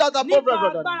name that above Nípa every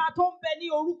other name. agbára tó ń bẹ ní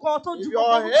orúkọ tó If ju your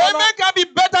gbogbo orúkọ lọ. amen can be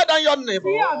better than your neighbor,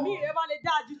 Tí àmì rẹ bá lè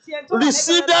dáa ju ti ẹni tó wà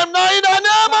receive lẹ́gbẹ̀ẹ́ them now in the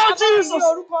name of Ní Jesus.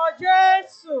 orúkọ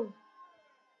Jésù.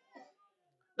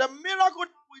 The miracle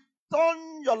will turn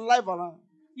your life around,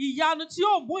 Ìyanu tí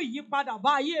yóò mú ìyípadà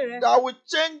bá ayé rẹ. that will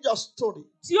change your story,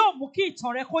 Tí yóò mú kí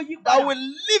ìtàn rẹ kó yí that padà. will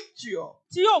lift you up,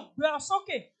 Tí yóò gbé ọ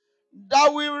sókè.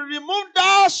 that will remove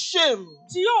that shame,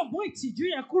 Tí yóò mú ìtìjú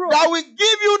yẹn kúrò. that will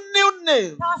give you new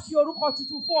name, Tá a fi orúkọ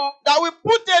tuntun fún ọ. that will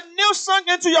put a new song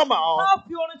into your mouth. Tá a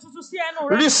fi orin tuntun sí ẹnu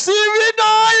rẹ. Receive it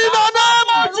now in the name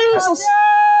of Jesus.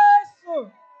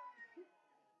 Jésù.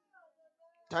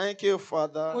 Thank you,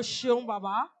 Father. O ṣeun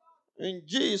bàbá. In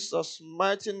Jesus'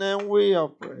 mighty name we are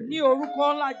praying. Ní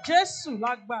orúkọ ńlá Jésù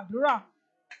la gbàdúrà.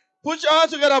 Put your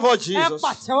hands together for Ẹ Jesus.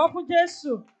 pàtẹ́wọ́ fún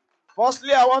Jésù.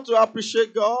 Firstly, I want to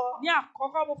appreciate God, Ní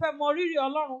àkọ́kọ́ mo fẹ́ mọ rírì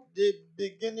Ọlọ́run. the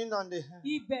beginning and the end.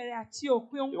 Ìbẹ̀rẹ̀ àti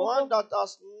òpin ohun The one gbogbo. that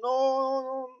has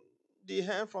known the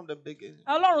end from the beginning.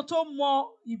 Ọlọ́run tó mọ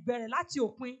ìbẹ̀rẹ̀ láti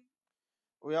òpin.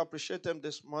 We appreciate him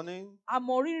this morning A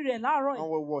mọ rírì rẹ̀ láàárọ̀ and yìí.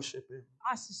 we worship him.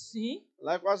 A sì sìn.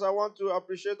 Likewise, I want to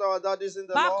appreciate our daddies in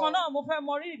the Bákan Lord, náà mo fẹ́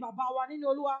mọ rírì bàbá wa nínú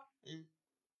Olúwa. in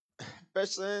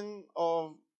person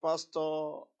of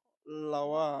Pastor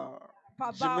Lawa,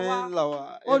 Bàbá Jimin wa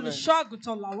Lawa. Amen. olùṣọ́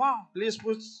àgùntàn Lawal. Please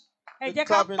put Ẹ a jẹ́ ká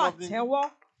clapping of him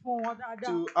pàtẹ́wọ́ fún wọn dáadáa.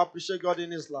 to appreciate God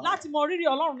in his life. Láti mọ rírì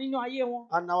Ọlọ́run nínú ayé wọn.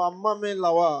 And our mommy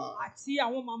Lawa, Àti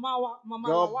àwọn màmá wa, màmá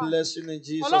God Lawal. bless you in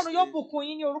Jesus' Ọlọ́run yóò name. bùkún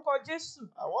yín ní orúkọ Jésù.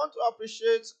 I want to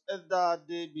appreciate Elder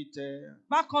Debite.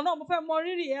 Bákan náà mo fẹ́ mọ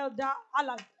rírì Elder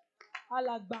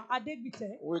Alàgbà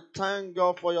Adégbìtẹ́. We thank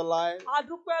God for your life. A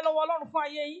dúpẹ́ lọ́wọ́ Ọlọ́run fún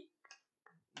ayé yín.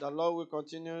 The Lord will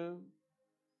continue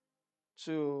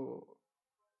to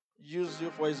use you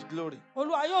for his glory.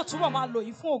 Olúwa yóò túbọ̀ máa lò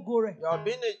yín fún ògo rẹ̀. You have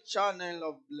been a channel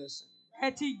of blessing.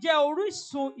 Ẹ ti jẹ́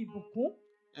orísun ìbùkún.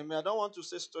 I mean, I don't want to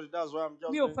say story, that's why I'm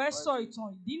just Mi ò being fẹ́ sọ quiet.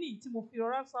 ìtàn ìdí nìyí tí mo fi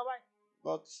rọra sọ báyìí.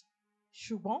 But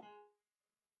Ṣùgbọ́n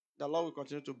the Lord will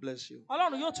continue to bless you.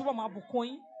 Ọlọ́run yóò túbọ̀ máa bùkún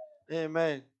yín.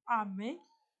 Amen. Àmín.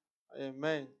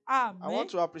 Amen. I Àmín. want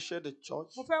to appreciate the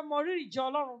church, Mo fẹ́ mọ rírì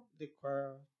ìjọ Ọlọ́run. the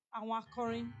choir, Àwọn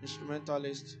akọrin,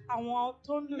 instrumentalists, àwọn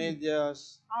tó ń lù,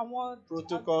 medias, àwọn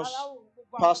protocols, aláwọ̀, gbogbo àwọn tó ń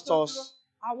dúró, pastors.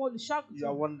 àwọn You are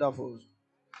olùṣàgùtàn, wonderful.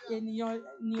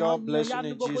 ènìyàn God bless you ìyanu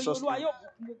in gbogbo yín. Jesus' Olúwa name. yóò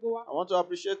bùkún gbogbo wa. I want to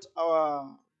appreciate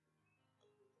our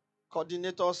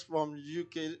coordinators from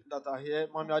UK that are here,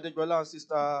 Mommy Adegbola and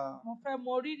Sister Mo fẹ́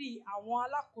mọ rírì àwọn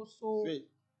alákòóso Faith.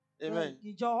 Amen.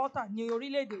 ìjọ Altar ní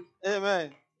orílẹ̀-èdè.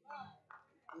 Amen.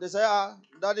 They say,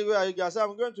 Daddy, where are you guys? I say,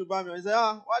 I'm going to Birmingham. He say,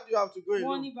 why do you have to go Wọ́n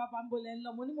alone? ní bàbá ń bolẹ̀ ń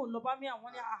lọ, mo ní mò ń lọ bá mi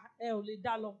àwọn ní ẹ ò lè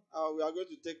dá lọ. We are going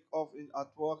to take off at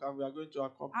work and we are going to A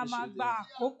accomplish máa it. gba there.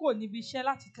 àkókò níbi iṣẹ́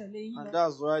láti tẹ̀lé yín And lọ.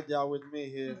 that's why they are with me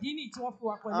here. Ìdí nìyí tí wọ́n fi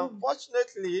wà pẹ̀lú mi.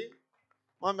 Unfortunately,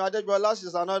 Mommy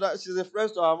Adegbola, she's a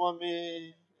friend to our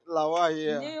Mommy Lawal Ní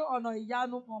here. ọ̀nà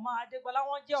ìyanu, Mama Adégbọlá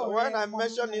wọ́n jẹ́ So ọ̀rẹ́ when I ọmọ mi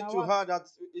mentioned it to Lawal. her that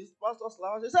it's Pastor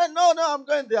Lawal, she said, no, I'm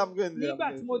going there, I'm going there. I'm Nígbà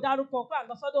tí going mo there. dárúkọ pé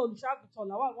àlọ́sọ́dọ̀ olùṣọ́àgùntàn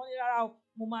Lawal, wọ́n ní rárá o,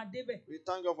 mo máa débẹ̀. We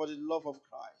thank God for the love of A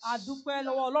Christ. dúpẹ́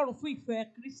lọ́wọ́ Ọlọ́run fún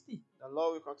ìfẹ́ Kristi. The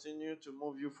Lord will continue to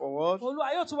move you forward.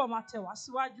 Olúwa yóò túbọ̀ máa tẹ̀ wá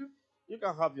síwájú. You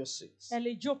can have your seats. Ẹ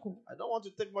lè jókòó. I don't want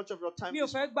to take much of your time. Mi ò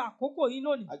fẹ́ gba àkókò yín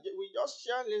lónìí. We just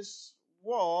share this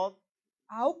word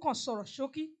A ó kàn sọ̀rọ̀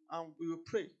ṣókí. and we will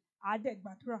pray. A dẹ̀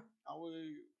gbàdúrà. And we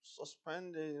will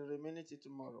suspend the remaining till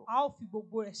tomorrow. A ó fi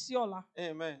gbogbo rẹ̀ sí ọ̀la.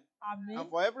 Amen. Àmín. And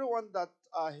for everyone that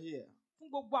are here, Fún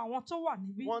gbogbo àwọn tó wà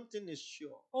níbí, one thing is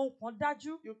sure. ohun kan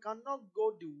dájú. You cannot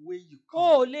go the way you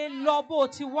O come. ò lè lọ bó o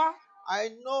ti wá. I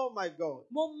know my God.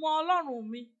 Mo mọ Ọlọ́run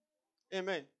mi.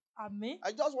 Amen. Àmín.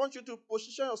 I just want you to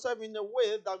position yourself in a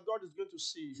way that God is going to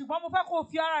see you. Ṣùgbọ́n mo fẹ́ kó o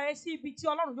fi ara rẹ sí ibi tí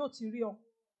Ọlọ́run yóò ti rí ọ.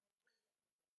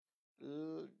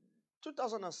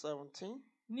 2017.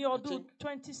 Ní ọdún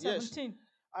 2017,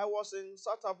 I was in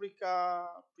South Africa,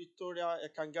 Pretoria,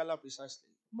 Ekangala precisely,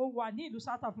 mo wà ní ìlú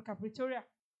South Africa, Pretoria,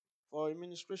 for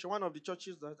administration, one of the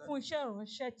churches that fún iṣẹ́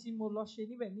ìránṣẹ́ tí mo lọ ṣe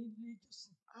níbẹ̀ ní ilé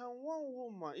ìjọsìn. and one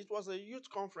woman, it was a youth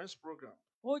conference program,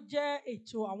 Ó jẹ́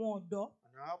ètò àwọn ọ̀dọ́.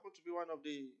 and I happened to be one of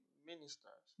the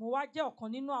ministers. Mo wá jẹ́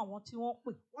ọ̀kan nínú àwọn tí wọ́n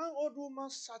pè. One old woman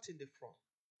sat in the front.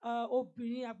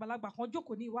 Obìnrin àgbàlagbà kan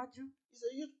jókòó ní iwájú. It's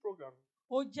a youth program.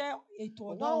 Ó jẹ́ ètò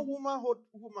One ọ̀dọ́. old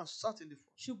woman sat in the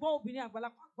front. Ṣùgbọ́n obìnrin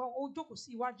àgbàlagbà kan ó jókòó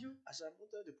sí iwájú. As I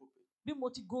entered the pulpit, Bí mo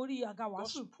ti gorí àga God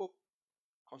wàásù, spoke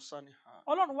concerning her,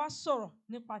 Ọlọ́run wá sọ̀rọ̀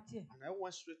nípa tiẹ̀. and I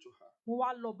went straight to her. Mo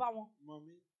wá lọ bá wọn.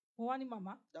 Mommy, Mo wá ní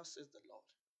màmá. that says the Lord,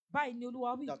 Báyìí ni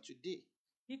Olúwa wí. that today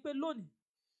Wípé lónìí,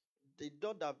 the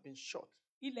door that have been shut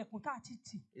ilẹ̀kùn tá a ti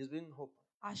tì, is being opened.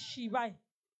 a ṣí báyìí.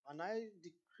 And I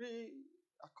decree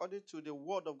according to the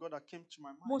word of God that came to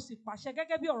my Mo mind, sì pàṣẹ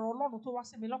gẹ́gẹ́ bí ọ̀rọ̀ Ọlọ́run tó wá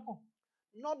sí mi lọ́kàn.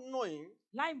 not knowing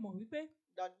Láì mọ̀ wípé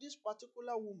that this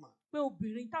particular woman, pé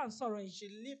obìnrin tá à ń sọ̀rọ̀ yìí, she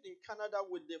lived in Canada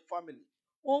with the family,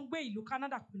 ó ń gbé ìlú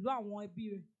Canada pẹ̀lú àwọn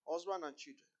ẹbí rẹ̀, husband and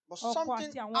children. But ọkọ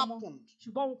something àti àwọn ọmọ. happened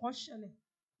Ṣùgbọ́n ohun kan ṣẹlẹ̀.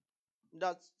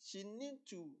 that she need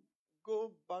to go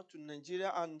back to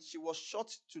Nigeria, and she was shot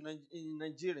in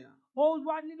Nigeria. Ó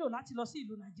wá nílò láti lọ sí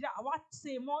ìlú Nàìjíríà. Àwa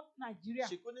ṣe mọ́ Nàìjíríà.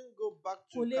 She couldn't go back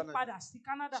Kò to lè Canada. padà sí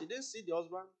Canada. She didn't see the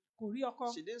husband. Kò rí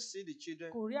ọkọ. She didn't see the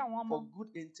children Kò rí àwọn ọmọ. for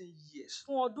good 18 years.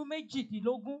 Fún ọdún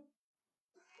méjìdínlógún.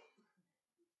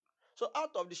 So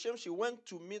out of the shame, she went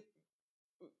to meet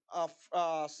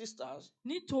her sisters.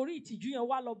 Nítorí ìtìjú yẹn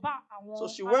wá lọ bá àwọn So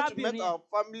she went to meet arábìnrin her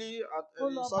family ó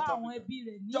in lọ South bá àwọn Africa, ẹbí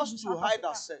rẹ̀ ní ìlú just to South hide Africa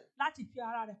herself. láti fi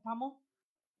ara rẹ̀ pamọ́.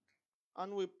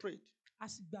 And we prayed. A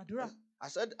sì gbàdúrà. I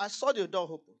said, I saw the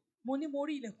door open. Mo ní mo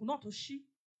rí ilẹ̀kùn náà tó ṣí.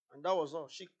 And that was all.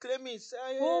 She claimed it.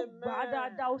 Say, Ó gbà á amen.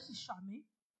 dáadáa, ó sì ṣàmì.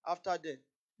 After that,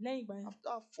 Lẹ́yìn ìgbà yẹn.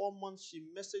 after 4 months, she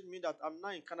messaged me that I'm now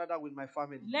in Canada with my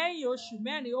family. Lẹ́yìn oṣù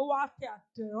mẹ́rin, ó wá tẹ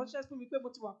àtẹ̀ránṣẹ́ fún mi pé mo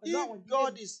ti wà pẹ̀lú àwọn If ìdílé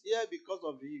God mi. is here because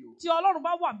of you, Tí Ọlọ́run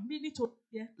bá wà mí nítorí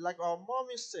yẹn, like our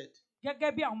mommy said,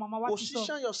 gẹ́gẹ́ bí àwọn màmá wa ti sọ,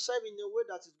 position yourself in a way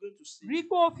that is going to see. rí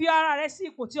pé ó fi ara rẹ̀ sí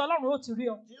ipò tí Ọlọ́run ó ti rí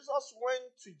ọ. Jesus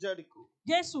went to Jericho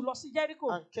Jésù lọ sí Jericho,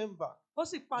 and came back. ó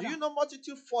sì Do padà. you know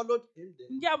multitude followed him there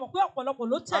Ǹjẹ́ a mọ̀ pé ọ̀pọ̀lọpọ̀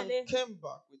ló tẹ̀lé, and came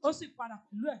back with ó him? sì padà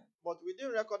pẹ̀lú ẹ̀. But we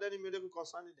didn't record any miracle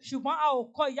concerning them. Ṣùgbọ́n a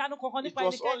ò kọ ìyanu kankan It nípa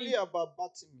was ẹnikẹ́ni. only about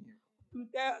Bartimaeus.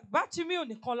 Bátímíù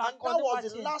nìkan la And kọ that nípa was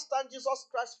the tiẹ̀. last time Jesus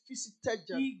Christ visited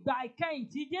Jericho. Ìgbà ìkẹyìn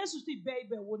tí Jésù sì bẹ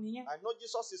ibẹ̀ wò nìyẹn. I know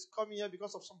Jesus is coming here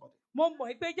because of somebody. Mo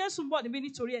mọ̀ pé Jésù ń bọ̀ níbí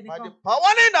nítorí By the ẹnìkan.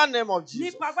 power in the name of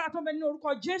Jesus, Nípa agbára tó ń bẹ nínú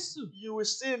orúkọ Jésù. you will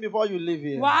see him before you leave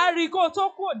here. Wàá rí kó o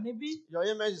tó kúrò níbí. Your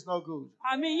amen is not good.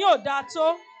 Àmì yóò dáa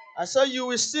tó. I said you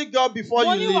will see God before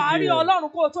Mo you ní leave wàá rí here.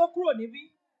 Ọlọ́run kó o tó kúrò níbí.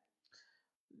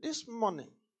 This morning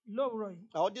Lówùrọ̀ yìí,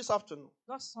 or this afternoon,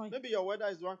 lọ́sàn-án yìí. maybe your weather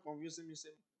is the one confusing me. Say,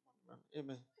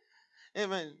 amen.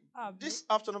 Amen. Àmín. This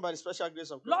afternoon, by the special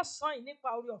grace of God, Lọ́sàn-án yìí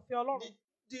nípa orí ọ̀fẹ́ Ọlọ́run.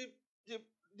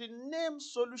 the name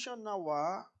Solution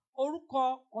Hour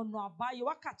Orúkọ ọ̀nà àbáyọ,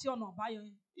 wákàtí ọ̀nà àbáyọ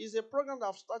yẹn. is a program that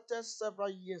I've started several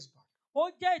years back. Ó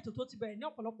jẹ́ ètò tó ti bẹ̀rẹ̀ ní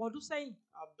ọ̀pọ̀lọpọ̀ ọdún sẹ́yìn.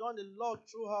 I've done a lot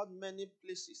throughout many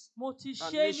places. Mo ti And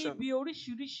ṣe nation. níbi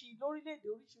oríṣiríṣi lórílẹ̀-èdè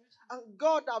oríṣiríṣi. And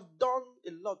God have done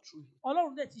a lot through it.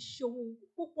 Ọlọ́run dẹ̀ ti ṣe ohun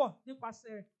púpọ̀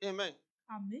nípasẹ̀ rẹ̀. Amen.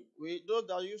 Àmín. Those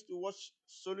that used to watch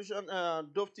Solution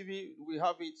Dove TV, we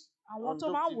have it. Àwọn on tó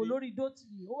Dove máa ń wò TV. lórí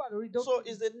DOTV, ó wà lórí DOTV. So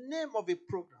it's the name of a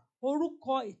program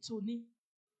Orúkọ ètò ni.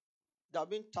 that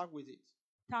been tagged with it.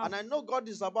 Ta- And I know God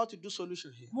is about to do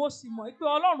solution here. Mo sì mọ̀ pé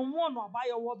Ọlọ́run mú ọ̀nà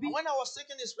àbáyọ wọ bí. And when I was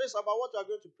seeking His face about what we are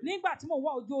going to pray, Nígbà tí mo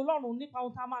wá ojú Ọlọ́run nípa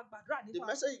ohun tá a máa gbàdúrà the nípa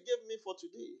message He gave me for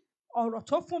today ọ̀rọ̀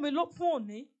tó fún mi fún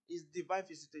òní is divine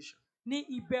visitation. ní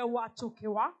ìbẹ̀wò àtòkè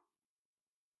wá.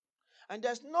 And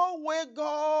there's no way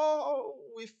God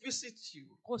will visit you.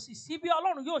 Kò sì sí bí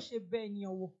Ọlọ́run yóò ṣe bẹ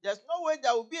ènìyàn wò. There's no way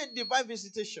there will be a divine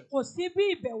visitation. Kò sí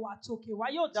bí ìbẹ̀wò àtòkè wá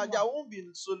yóò ti That wà there won't be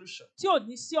a solution. tí ò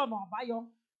ní sí ọ̀nà àbáyọ.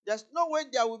 There's no way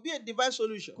there will be a divine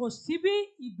solution. Kò sí bí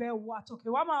ìbẹ̀wò àtòkè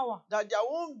wá máa wà That there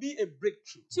won't be a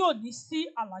breakthrough. tí ò ní sí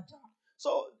àlàjá.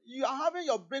 So you are having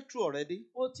your breakthrough already.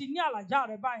 O ti ní àlàjá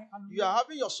rẹ báyìí. You are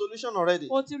having your solution already.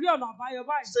 O ti rí ọ̀nà àbáyọ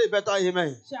báyìí. Say better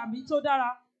amen. Ṣe àmì tó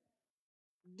dára.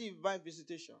 Divine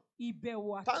visitation.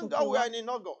 Ìbẹ̀wò Thank àtòkè God we wá. are in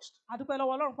August. A dúpẹ́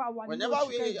lọ́wọ́ Ọlọ́run pé a wà nínú Whenever oṣù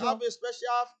we kẹjọ. have a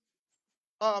special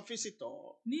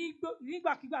visitor,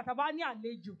 Nígbàkigbà tá a bá ní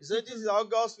àlejò. he said this is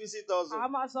August visitors. A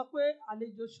máa sọ pé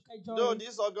àlejò oṣù kẹjọ. No,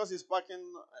 this August is packing.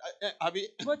 Abi.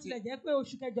 Bó tilẹ̀ jẹ́ pé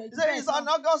oṣù kẹjọ He said it's an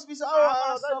August visitor. A máa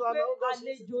That's sọ an pé August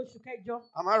àlejò visitor. oṣù kẹjọ.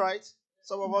 Am I right?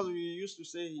 Some of us we used to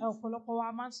say it. Ọ̀pọ̀lọpọ̀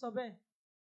wa máa ń sọ bẹ́ẹ̀.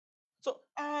 So,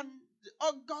 and the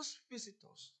August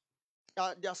visitors,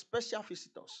 they are special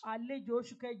visitors. Àlejò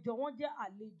oṣù kẹjọ wọ́n jẹ́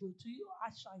àlejò tí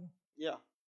àṣàyàn. Yeah.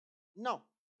 Now,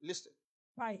 listen.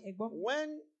 Báyìí ẹ gbọ́.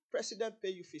 When President pay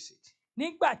you visit,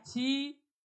 Nígbà tí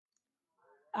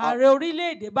ààrẹ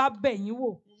orílẹ̀-èdè bá bẹ̀ yín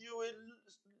wò, you will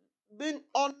be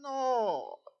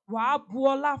honored. wàá bu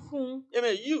ọlá fún un.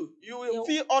 Amen. You will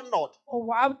feel honored.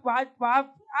 Wàá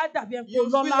á dàbí ẹni pé You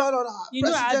lọ́lá. feel honored. Inú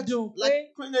ẹ̀ á President, dùn pé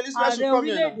like Queen Elizabeth ààrẹ should come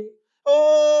here now. orílẹ̀-èdè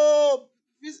Oh,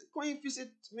 Queen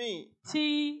visit me.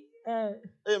 tí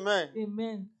Amen.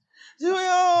 amen.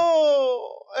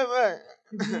 Oh, amen.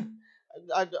 Amen.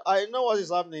 I know what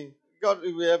is happening. God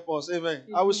will help us. Amen.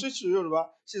 I will Amen. switch to Yoruba.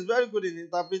 She's very good in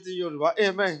interpreting Yoruba.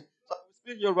 Amen. So we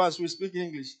speak Yoruba as we speak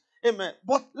English. Amen.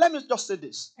 But let me just say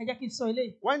this. Ẹ jẹ́ kí n sọ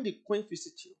eléyìí. When the queen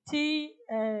visits you, Tí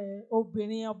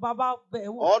obìnrin ọba bá bẹ̀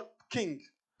wò or king,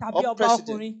 tàbí or ọba president,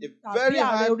 ọkùnrin a tàbí very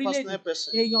ààrẹ high orílẹ̀-èdè, personal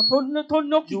person, èèyàn tó you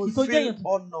lókìkí will tó jẹ́ feel èèyàn tó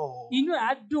honor. inú ẹ̀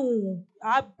á dùn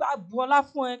á bu ọlá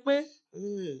fún ẹ pé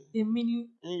èmi ni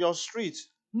In your street,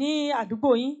 ní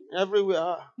àdúgbò yín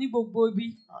everywhere. ní gbogbo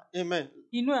ibi Amen.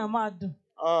 inú ẹ̀ máa dùn.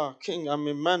 King, I'm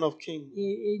a man of king.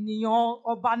 Ènìyàn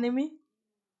ọba ni mí.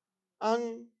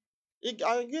 And he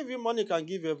can give you money, can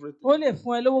give you everything. Ó lè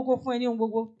fún ẹ lówó kó fún ẹ ní ohun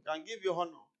gbogbo. Can give you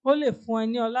honor Ó lè fún ẹ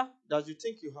ní ọlá that you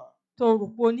think you have. tó rò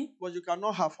pé o ní. But you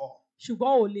cannot have all.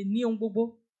 Ṣùgbọ́n ò lè ní ohun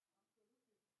gbogbo.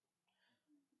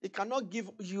 He cannot give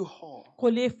you all. Kò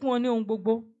lè fún ọ ní ohun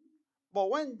gbogbo. But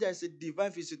when there's a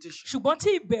divine visitation, Ṣùgbọ́n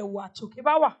tí ìbẹ̀wò àtòkè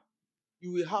bá wà,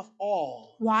 you will have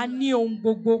all. wà á ní ohun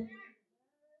gbogbo.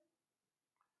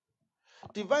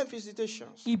 Divine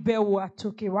visitations. Ìbẹ̀wò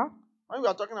àtòkè wá. When we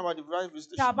are talking about divine Tá a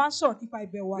visitation, bá ń sọ̀rọ̀ nípa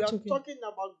ìbẹ̀wò we are àtòkè, talking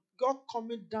about God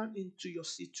coming down into your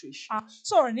situation à ń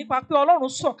sọ̀rọ̀ nípa pé Ọlọ́run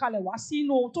sọ̀kalẹ̀ wá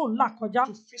sínú ohun tó ń là kọjá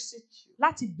to visit you.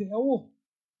 láti bẹ̀ ọ́ wò.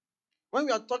 When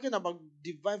we are talking about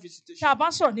divine Tá visitation, a bá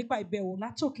ń sọ̀rọ̀ nípa ìbẹ̀wò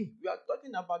látòkè, we are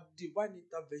talking about divine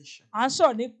intervention. à ń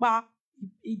sọ̀rọ̀ nípa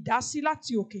ìdásí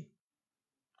láti òkè.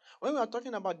 When we are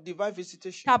talking about divine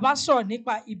visitation, Tá a bá ń sọ̀rọ̀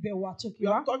nípa ìbẹ̀wò àtòkè we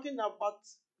wá, are talking about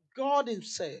God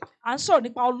Himself. à ń sọ̀rọ̀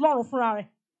nípa Ọlọ́run fúnra rẹ̀.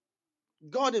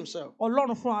 God Himself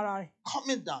Ọlọ́run fún ara rẹ̀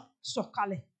coming down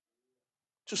sọ̀kalẹ̀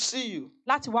to see you,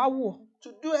 láti wá wò ọ́,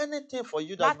 to do anything for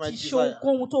you that might láti ṣe desire.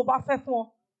 ohunkóhun tó bá fẹ́ fún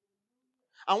ọ.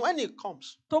 And when it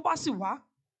comes, Tó bá sì wá,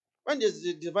 when there's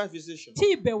a divine visitation,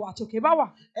 tí ìbẹ̀wò àtòkè bá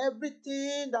wà,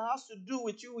 everything that has to do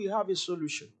with you will have a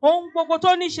solution. ohun gbogbo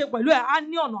tó ní í ṣe pẹ̀lú ẹ̀ á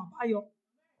ní ọ̀nà àbáyọ.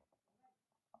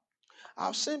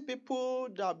 I've seen people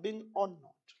that have been honored.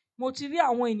 Mo ti rí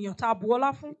àwọn ènìyàn tá a bu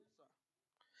ọlá fún.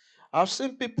 I've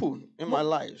seen people in my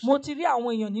life. Mo ti rí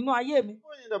àwọn èèyàn nínú ayé mi,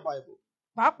 In the Bible,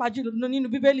 pàápàá jùlọ nínú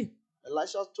Bíbélì.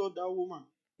 Elisha told that woman,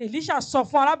 Èlíṣà sọ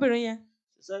fún arábìnrin yẹn,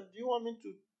 he said, "Do you want me to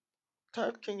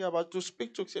tell King about to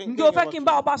speak to King?" ǹjẹ́ o fẹ́ about kí n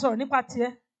bá you?" ọba sọ̀rọ̀ nípa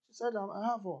tiẹ̀? She said, "I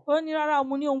have all." Ó ní rárá,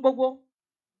 mo ní ohun gbogbo.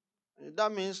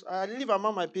 That means I live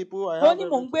among my people. I Ó have ní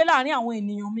mò ń everything. gbé láàrin àwọn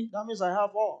ènìyàn mi. That means I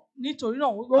have all. Nítorí náà,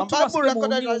 ó And túmọ̀ sí Bible pé mò ń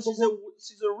recorded ní ohun that gbogbo.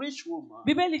 she's a rich woman.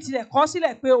 Bíbélì tilẹ̀ kọ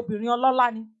sílẹ̀ pé obìnrin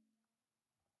ọlọ́lá ni.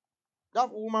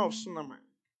 That woman of Sunamite.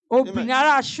 Obìnrin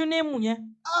ará Ṣúnémù yẹn.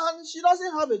 And she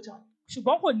doesn't have a child.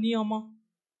 Ṣùgbọ́n kò ní ọmọ.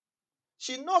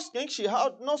 She knows King,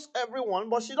 knows everyone,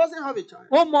 but she doesn't have a child.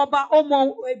 Ó mọ ọba, ó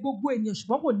mọ gbogbo ènìyàn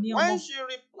ṣùgbọ́n kò ní ọmọ. When she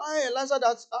replied, Elisha,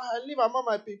 that I live among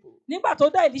my people. Nígbà tó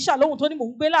dá Èlíṣà lóhùn tó ní mò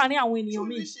ń gbé láàrin àwọn ènìyàn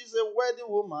mi. Truly, she's a wealthy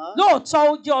woman. Lóòótọ́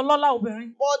ó jẹ́ ọlọ́lá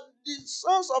obìnrin. But the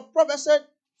sons of prophet said,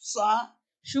 "Sir,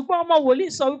 Ṣùgbọ́n ọmọ wòlíì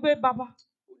sọ wípé bàbá,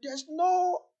 there's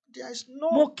no."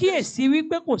 mo kíyèsí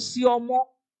wípé kò sí ọmọ.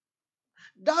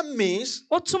 That means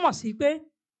Ó túmọ̀ sí pé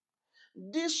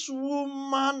this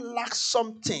woman lacks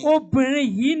something obìnrin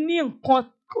yìí ní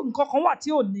nǹkan kan wà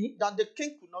tí ò ní, that the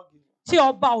king could not give her. tí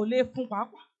ọba ò lè fún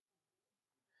pàápàá.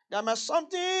 There may be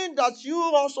something that you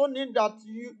also need that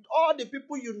all the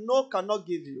people you know cannot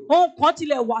give you. Ohun kan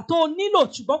tilẹ̀ wà tó o nílò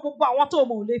ṣùgbọ́n gbogbo àwọn tó o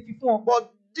mọ̀ ò lè fi fún ọ.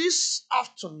 But this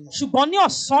afternoon, Ṣùgbọ́n ní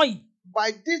ọ̀sán yìí,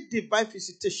 by this divine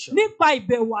visitation, nípa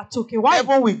ìbẹ̀wò àtòkè wá yìí,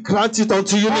 heaven will grant it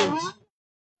unto you.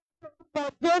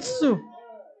 Jésù.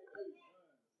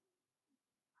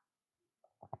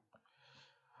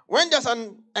 When there's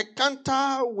an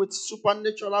encounter with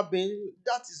supernatural being,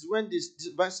 that is when this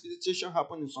divine visitation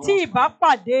happens in someone's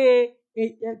life.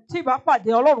 Tí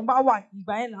ìbápàdé Ọlọ́run bá wà,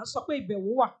 ìgbà yẹn là ń sọ pé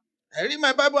ìbẹ̀wò wà. I read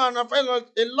my Bible and I find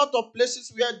a lot of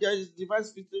places where there is divine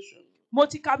visitation. Mo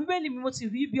ti ka Bíbélì mi, mo ti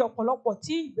rí bí ọ̀pọ̀lọpọ̀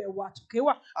tí ìbẹ̀wò àtòkè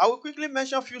wà. I will quickly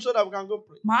mention a few so that we can go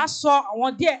pray. Màá sọ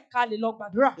àwọn díẹ̀ ká lè lọ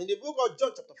gbàdúrà. In the book of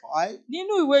John chapter 5,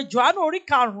 Nínú ìwé Jòhánù orí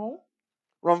 5,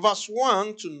 from verse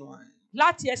 1 to 9.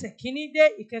 láti ẹsẹ̀ kìíní dé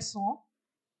ìkẹsàn-án,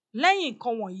 lẹ́yìn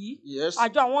nǹkan wọ̀nyí, Yes.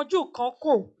 àjọ àwọn Júù kan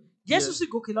kò, Jésù Yes. sì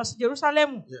gòkè lọ sí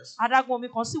Jerúsálẹ́mù. Yes. Adágún omi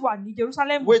kan sì wà ní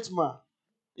Jerúsálẹ́mù. Wait, ma.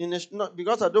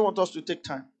 Because I don't want us to take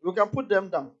time. We can put them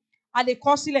down. A lè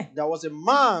kọ sílẹ̀. There was a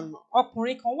man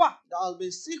Ọkùnrin kan wà that has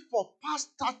been sick for past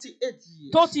 38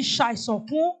 years. tó ti ṣàìsàn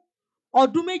fún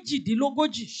ọdún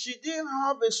méjìdínlógójì. She didn't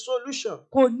have a solution.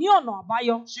 Kò ní ọ̀nà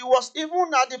àbáyọ. She was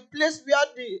even at the place where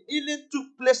the healing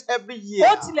took place every year.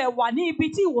 Ó tilẹ̀ wà ní ibi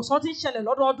tí ìwòsàn ti ń ṣẹlẹ̀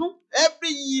lọ́dọọdún. Every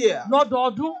year.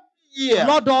 Lọ́dọọdún. Year.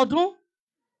 Lọ́dọọdún.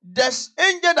 There's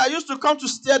angel that used to come to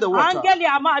stir the water. Áńgẹ́lì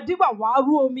a máa dígbà wá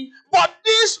rú omi. But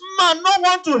this man not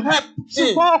want to help him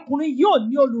Ṣùgbọ́n ọkùnrin yóò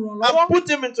ní olùrànlọ́wọ́ and put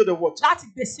him into the water. láti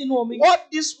gbé sínú omi.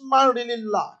 What this man really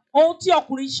lacked Ohun tí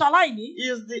ọkùnrin ṣaláìní,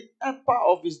 is the helper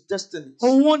of his destiny.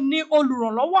 òun ní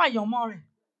olùrànlọ́wọ́ àyànmọ́ rẹ̀.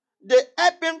 They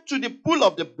helped him to the pool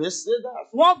of the Bethesda,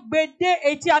 Wọ́n gbé dé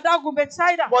etí adágún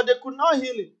Bethsaida, but they could not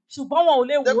heal him. ṣùgbọ́n wọn ò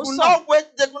lè They wò ó could sàn. not wait.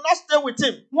 They could not stay with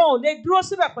him Wọn ò lè dúró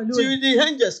síbẹ̀ pẹ̀lú rẹ̀ till the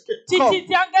angels came. títí Come.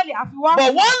 tí áńgẹ́lì á fi wá.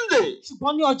 But one day,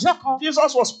 Ṣùgbọ́n ní ọjọ́ kan,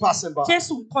 Jesus was passing by.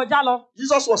 Jésù ń kọjá lọ.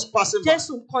 Jesus was passing by.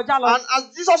 Jésù ń kọjá lọ. And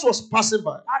as Jesus was passing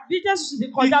by, Bí Jésù sì ti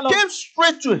he kọjá lọ, came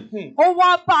straight to him. ó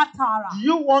wá bá a tààrà. Do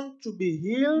you want to be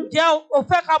healed? Ǹjẹ́ o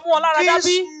fẹ́ ká mú ọ lára dá bí?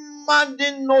 This man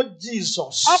didn't know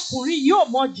Jesus. Ọkùnrin yóò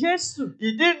mọ Jésù.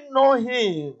 He didn't know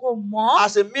him Kò mọ̀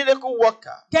as a miracle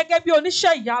worker. gẹ́gẹ́ bí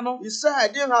oníṣẹ́ ìyanu. He said, I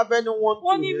didn't have anyone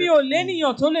Ó to ní mi help ò me.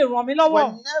 lénìyàn tó lè ràn mí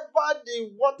lọ́wọ́. Whenever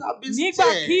the water be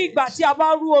Nígbàkígbà stirred, tí a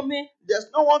bá rú omi, there's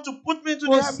no one to put me into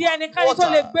kò the sí ẹnikẹ́ni tó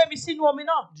lè water. gbé mi sínú omi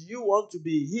náà. Do you want to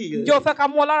be healed? Ǹjẹ́ o fẹ́ ká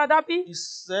mú ọ lára dá bí? He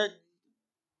said,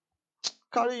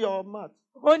 carry your mat.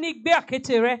 Ó ní gbé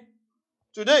àkéte rẹ.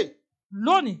 Today,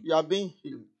 Lónìí, you are being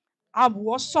healed.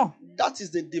 àwọ̀ sàn. That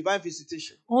is the divine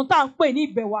visitation. Ohun tá à ń pè ní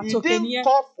ìbẹ̀wò He àtòkè didn't nìyẹn.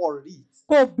 call for it.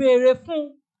 Kò béèrè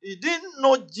fún, He didn't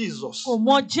know Jesus. kò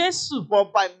mọ Jésù.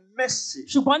 But by mercy,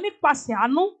 Ṣùgbọ́n nípasẹ̀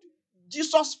àánú,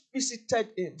 Jesus visited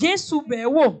him. Jésù bẹ̀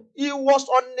ẹ́ wò. He was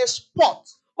on a spot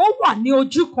Ó wà ní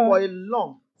ojú kan for a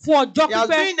long. fún ọjọ́ He has pípẹ́.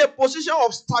 been in a position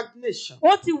of stagnation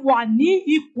Ó ti wà ní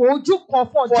ipò ojú kan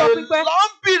fún for ọjọ́ a pípẹ́. long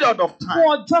period of Fún time.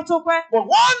 ọjọ́ tó pẹ́. But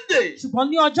one day, Ṣùgbọ́n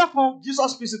ní ọjọ́ kan,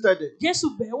 Jesus visited him.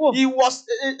 Jésù bẹ̀ ẹ́ wò. He was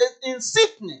in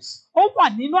sickness. Ó wà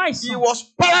nínú He àìsàn. was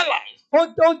paralyzed Ó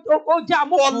jẹ́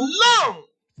for amókùn long.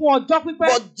 fún ọjọ́ pípẹ́.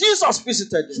 But Jesus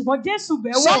visited him. Ṣùgbọ́n Jésù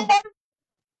bẹ̀ ẹ́ wò. Somebody,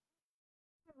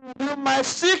 you might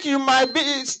sick, you might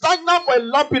be stagnant for a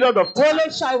long period of Ó time. lè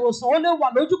ṣàìwòsàn, ó lè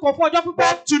wà lójú kan fún ọjọ́ pípẹ́.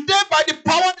 But today, by the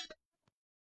power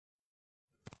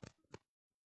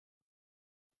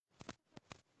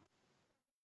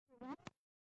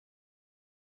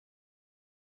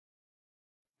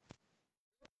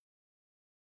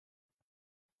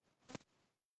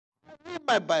read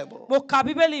my Bible. Mo ka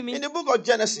Bíbélì mi In the book of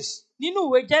Genesis, nínú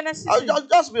ìwé Genesis. I'll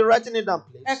just be writing it down,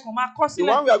 Ẹ please. kàn máa kọ The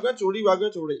sílẹ̀. one we are going to read, we are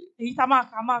going to read. Èyí tá máa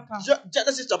kà.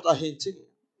 Genesis chapter 18.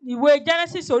 Ìwé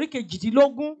Genesis orí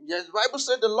kejìdínlógún. Yes, the Bible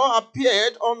said the Lord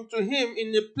appeared unto him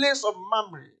in the place of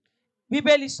Mamre.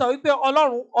 Bíbélì sọ wípé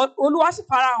Olúwa sì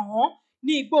farahàn án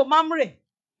ní igbó Mamre.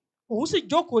 Òun sì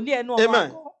jókòó lé ẹnu ọ̀nà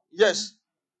Amen. àgọ́. Yes.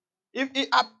 If he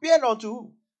appeared unto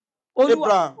who?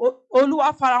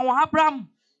 Olúwa farahàn Abraham.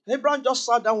 Abraham just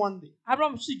sat down one day.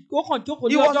 Abraham sì ó kàn jókòó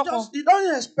He ní was ọjọ́ kan. just, he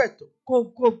doesn't expect.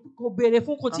 Kò béèrè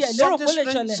fún, kò tiẹ̀ lérò pé ó lè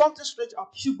ṣẹlẹ̀. Something strange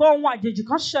happened. Ṣùgbọ́n ohun àjèjì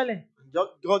kan ṣẹlẹ̀.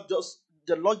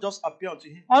 The Lord just appeared unto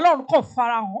him. Ọlọ́run kàn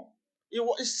farahàn.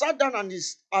 He sat down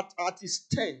at his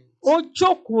tent Ó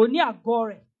jókòó ní àgọ́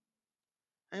rẹ̀.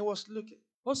 and he was looking.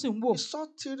 Ó sì ń wò. He saw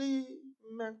 3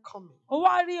 men coming. Ó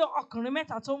wá rí ọkùnrin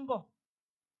mẹ́ta tó ń bọ̀.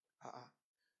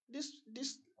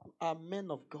 These are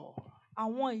men of God.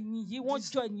 Àwọn ènìyàn yìí wọ́n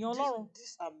jọ ènìyàn Ọlọ́run.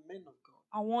 These are men of God.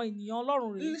 Àwọn ènìyàn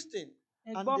Ọlọ́run rèé. Listen.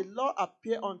 Ẹ And gbọ́. the Lord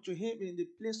appeared unto him in the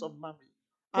place of Mamre.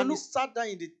 And he sat down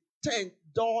in the tent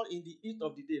door in the heat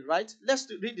of the day. Right? Let's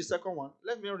read the second one.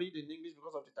 Let me read in English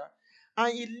because of the time.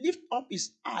 And he lifted up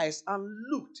his eyes and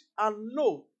looked, and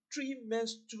lo, 3 men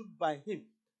stood by him.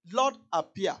 Lord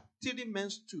appeared. 3 men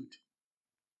stood.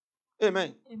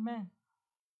 Amen. Amen.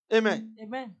 Amen.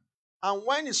 Amen. And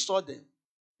when he saw them,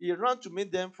 he ran to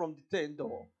meet them from the tent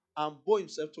door and bore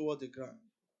himself toward the ground.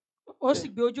 Ó sì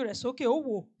gbé ojú rẹ̀ sókè, ó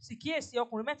wò, sì kíyèsí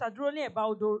ọkùnrin mẹ́ta dúró ní ẹ̀bá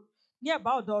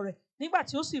ọ̀dọ̀ rẹ̀. Nígbà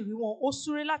tí ó sì rí wọn, ó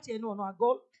súré láti ẹnu ọ̀nà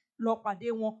àgọ́ lọ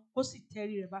pàdé wọn, ó sì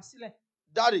tẹrí rẹ̀ bá sílẹ̀.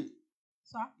 Daddy,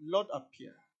 Sir, Lord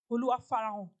appeared, Olúwa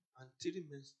farahàn, and 3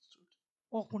 men stood.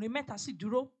 ọkùnrin mẹ́ta sì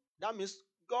dúró. That means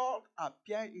God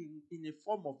appeared in a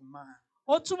form of man.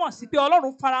 Ó túmọ̀ sí pé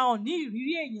Ọlọ́run farahàn ní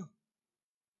ìrírí èèyàn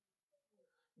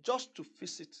Just to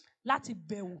visit. láti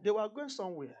bẹ̀wò. They were going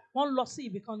somewhere. Wọ́n lọ sí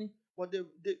ibì kan ni. But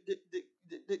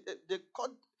they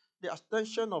caught the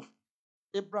attention of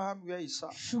Abraham where he sat.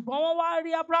 Ṣùgbọ́n wọ́n wá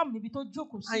rí Abraham níbi tó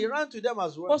jókòó And sí. he ran to them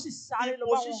as well. Ó sì sáré He lọ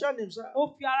bá wọn. positioned himself.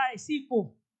 Ó fi ara rẹ̀ sí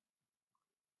ipò.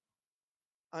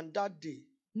 And that day,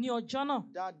 Ní ọjọ́ náà,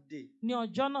 ní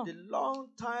ọjọ́ náà, the long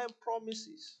time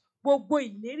promises, gbogbo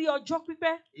ìlérí ọjọ́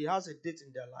pípẹ́. he has a date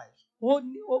in their life. Ó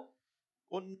ní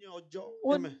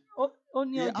Amen.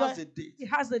 He has ọjọ́. a date. He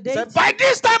has the He date. said, by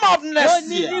this time of Ó next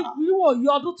ní year, ní wíwòye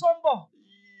ọdún tó ń bọ̀,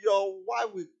 your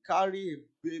wife will carry a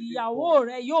baby. ìyàwó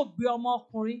rẹ̀ yóò gbé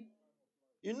ọmọ ọkùnrin.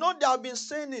 You know they have been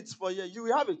saying it for years. You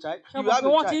will have a child. You Ṣé will have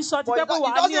wọ́n ti a ń sọ child. ti But pẹ́ it pé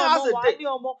wàá ní doesn't have ọmọ, a wàá date. ní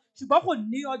ọmọ, ṣùgbọ́n kò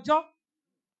ní ọjọ́.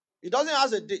 It doesn't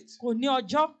have a date. Kò ní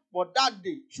ọjọ́. But that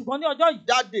day, Ṣùgbọ́n ní ọjọ́ yìí,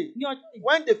 that day, ní ọjọ́ yìí,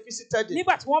 when they visited him,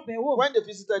 nígbà tí wọ́n bẹ̀ wò, when they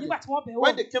visited him, nígbà tí wọ́n bẹ̀ wò,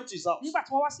 when they came to his house, nígbà tí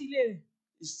wọ́n wá sí ilé rẹ̀,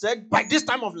 he said, by this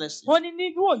time of next year, ó ní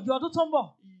ní wíwòye ọdún tó ń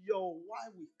bọ̀, your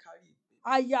wife will carry a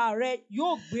baby. aya rẹ̀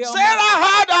yóò gbé ọmọ. Sarah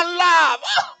heard and laughed.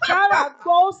 Sarah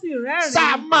gbọ́ ó sì rẹ́rìn-ín.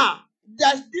 Sama,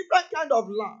 there's different kind of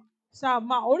laugh.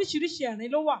 Sàmà oríṣiríṣi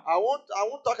ẹ̀rín ló wà. I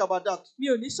won't talk about that. Mi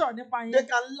ò ní sọ̀rọ̀ nípa They yẹn.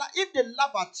 can if they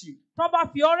laugh at you, Tó bá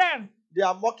fi ọ́ rẹ́rìn, they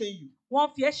are mocking you.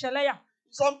 wọ́n fi ẹ́ ṣẹlẹ́yà.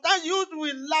 Sometimes you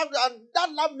will laugh, and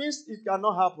that laugh means it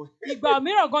cannot happen. Ìgbà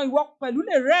mìíràn gan ìwọ pẹ̀lú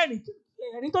lè rẹ́rìn.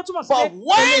 Ẹ̀rín tó túmọ̀ sí pé But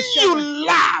when you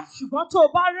laugh, ṣùgbọ́n tó o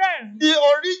bá rẹ́rìn, the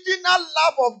original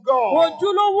laugh of God,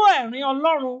 ojúlówó ẹ̀rín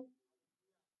Ọlọ́run.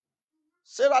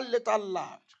 Sarah later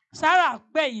laughed Sarah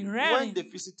gbẹ̀yìn when rẹ́rìn they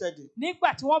visited him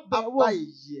nígbà tí wọ́n bẹ̀ wò after a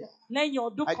year. lẹ́yìn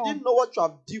ọdún I kan. didn't know what you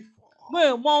have done for. Mo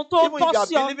ò mọ ohun tó Even if you tọ́ are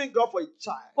sí ọ. believing God for a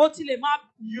child, O ti lè máa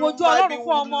you wojú might be Ọlọ́run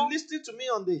fún ọmọ. listening to me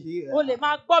on the ear, O lè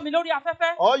máa gbọ́ mi lórí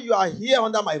afẹ́fẹ́. or you are here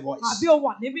under my voice. Àbí o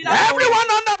wà níbí láti orí. Everyone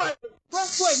under my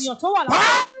voice. Gbogbo ènìyàn tó wà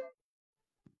láti.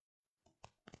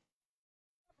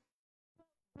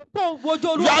 Tó wojú You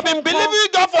Olúwa have fún been ọmọ.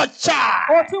 believing God for a O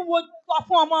child. ti ń wojú Olúwa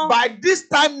fún ọmọ. By this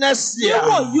time next year,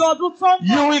 Níwòyí ọdún tó ń bọ̀.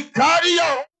 you will carry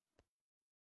your.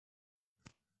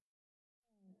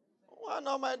 One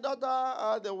of my daughter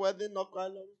had a wedding not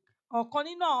quite long, Ọ̀kan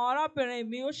nínú àwọn arábìnrin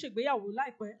mi ó ṣègbéyàwó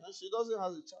láìpẹ́. and she doesn't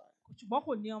have a child. Ṣùgbọ́n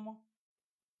kò ní ọmọ.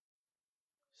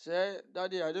 Say,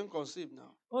 Daddy, I didn't conceive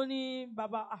now. Ó ní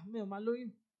bàbá mi ò máa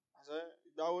lóyún. I said,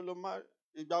 ìgbà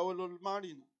wo lo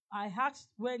marry now? I asked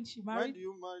when she When married. do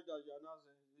you marry that you are now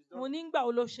saying? It's done. Mo ní gbà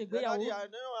wo ló Say, ṣègbéyàwó. Daddy, I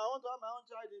know I want to have my own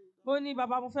child. Ó ní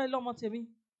bàbá mo fẹ́ lọ́mọ tèmi.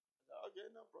 Okay,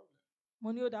 no problem.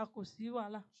 Mo ní ó dáa kò sí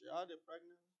wàhálà. She had a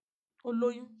pregnancy. Ó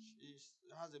lóyún. She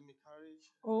has a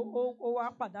miscarriage. Ó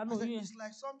wá pàdánù I said, oyún yẹn. it's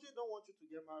like something don't want you to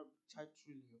get married child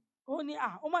truly. Ó ní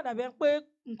ó má dàbí ẹni pé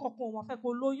nǹkan kan wọ́n fẹ́ kó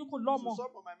lóyún kó lọ́mọ. So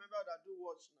some of my members that do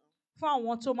watch now, Fún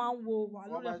àwọn tó máa ń wo wà or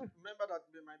lórí my afẹ́fẹ́. member that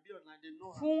they might be online, they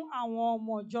know her. Fún àwọn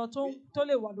ọmọ ìjọ tó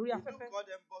lè wà lórí We do afẹ́fẹ́. call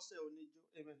them Bosse Onijo.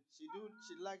 Amen.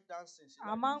 She like dancing. She A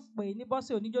like máa ń dancing. pè é ní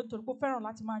bọ́sẹ̀ oníjó torí pé ó fẹ́ràn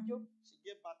láti máa jó. She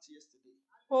gave birth yesterday.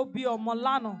 Ó bí ọmọ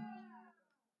lánàá.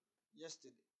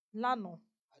 Lánàá.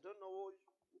 I don't know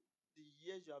the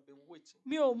years you have been waiting,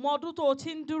 Mi ò mọ ọdún tó o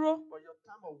ti ń dúró. but your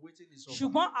time of waiting is over.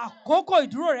 Ṣùgbọ́n àkókò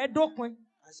ìdúró rẹ̀ dópin.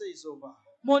 I say it's over.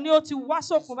 Mo ní ó ti wá It's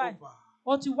sópin báyìí. over.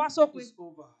 Ó ti wá sópin. It's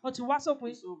over. Ó ti wá sópin.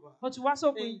 It's over. Ó ti wá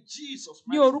sópin. In Jesus'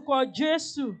 Ní mighty name. orúkọ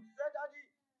Jésù. Said,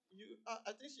 Daddy,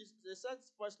 I think they sent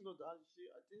voice note, and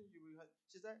I think you will.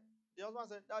 She said, the husband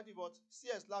said, Daddy, but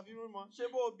CS, love you, man.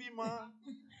 Shebo be man.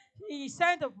 He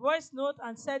sent a voice note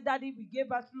and said, Daddy, we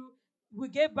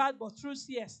gave back but through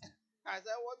CS. I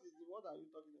said, what are you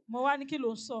talking about? Mo wá ní kí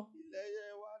ló ń sọ.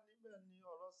 Ilẹ̀ wa níbẹ̀ ni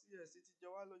ọ̀rọ̀ CS ti jẹ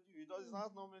wá lójú. It doesn't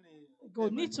have no many. Kò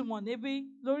ní ìtumọ̀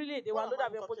níbí lórílẹ̀‐èdè wa ló What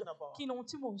am dàbí I ẹ̀kọ́ talking about? kí ni ohun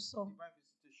tí mò ń sọ. Divine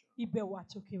visitation. Ìbẹ̀wò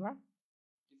àtòkè wá.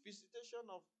 The visitation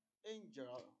of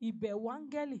angel Ìbẹ̀wò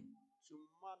áńgẹ́lì to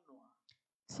Manoah.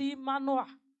 sí Manoah.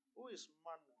 Who is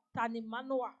Manoah? Ta ni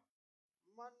Manoah?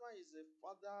 Manoah is the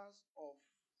father of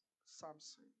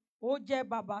Samson. Ó jẹ́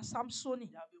bàbá Samsoni.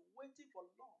 They have been waiting for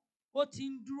long, Ó ti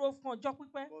ń dúró fún ọjọ́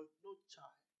pípẹ́. but no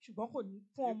child. ṣùgbọ́n kò ní You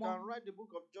fún ọmọ. can write the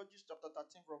book of Judges chapter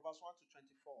 13 from verse 1 to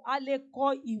 24. A lè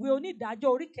kọ ìwé onídàájọ́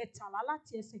orí 13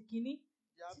 láti ẹsẹ̀ kínní.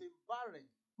 They have been barren,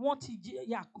 Wọ́n ti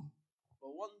yàkàn. but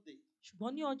one day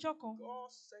Ṣùgbọ́n ní ọjọ́ kan,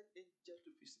 God sent angels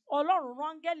to visit Ọlọ́run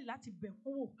rán áńgẹ́lì láti bẹ̀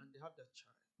wọ́n wò. and they have their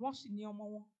child. Wọ́n sì ní ọmọ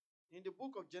wọn. In the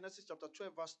book of Genesis chapter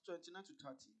 12 verse 29 to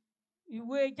 30.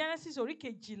 Ìwé Genesis orí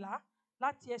 12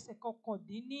 láti ẹsẹ̀ 29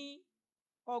 dé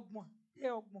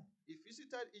 30. He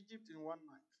visited Egypt in one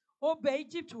night. Ó bẹ̀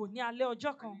Egypt wò ní alẹ́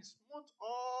ọjọ́ kan. And he smote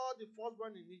all the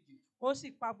firstborn in Egypt Ó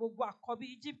sì pa gbogbo àkọ́bí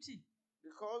Egypt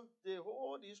because they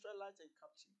hold the Israelites in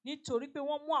captivity. nítorí pé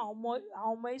wọ́n mú àwọn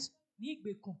ọmọ Ísírẹ́lì ní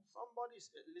ìgbèkùn. Somebody is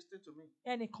listening to me.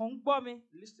 Ẹnìkan ń gbọ́ mi.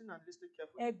 Listen and listen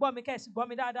carefully. Ẹ gbọ́ mi kẹ́ ẹ sì gbọ́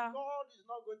mi dáadáa. God is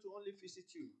not going to only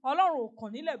visit you. Ọlọ́run ò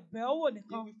kàn nílẹ̀ bẹ̀ ọ́ wò He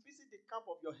nìkan. will visit the camp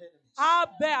of your enemies. Á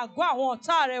bẹ̀ àgọ́ àwọn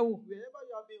ọ̀tá rẹ wò. Wherever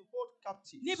you have been held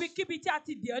captive, Níbikíbi tí a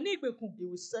ti dè ọ́ ní ìgbèkùn. He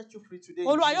will set you free today.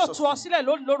 Olúwa In yóò Jesus' tú ọ name. sílẹ̀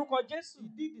lónìí lórúkọ Jésù. He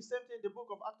did the same thing in the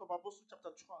book of Acts of Apostles chapter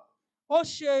 12. Ó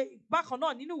ṣe bákan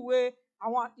náà nínú ìwé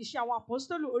àwọn ìṣe àwọn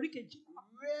àpọ́stélì orí 12.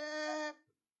 Where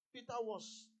Peter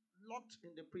was locked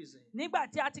in the prison. Nígbà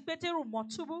tí a ti Pétérù mọ́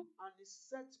túbú, And he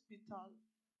set Peter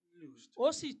loose.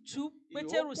 ó sì tú He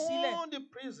Pétérù sílẹ̀. opened the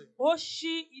prison Ó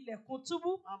ṣí ilẹ̀kùn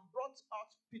túbú, and brought out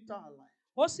Peter alive.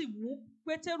 ó sì mú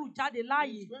Pétérù jáde He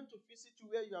láàyè. is going to visit you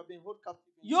where you have been held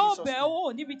captive. In Yóò Jesus' bẹ̀ name. ọ́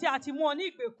wò níbi tí a ti mú ọ ní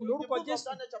ìgbèkùn In the lórúkọ book of Jésù.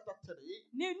 Daniel chapter 3,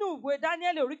 Nínú ìwé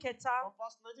Dáníẹ́lì orí 3 from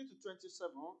verse 19 to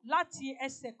 27, láti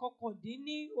ẹsẹ̀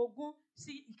 19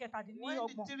 sí when the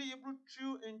 27. three Hebrew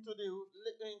threw into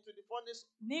the furnace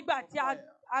Nígbà of tí fire,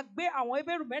 a gbé àwọn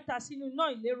Hébérù mẹ́ta sínú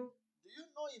iná ìléru, do you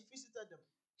know he visited them?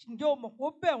 ǹjẹ́ o mọ̀ pé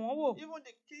ó bẹ̀ wọ́n wò? Even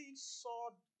the king saw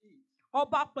it.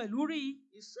 Ọba pẹ̀lú rí i.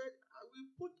 He said, I will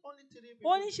put only three Ó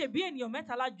people. ní ṣèbí ènìyàn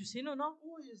mẹ́ta la jù sínú iná.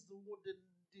 Who is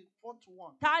the fourth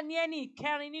one? Ta ni ẹni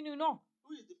ìkẹrin nínú iná?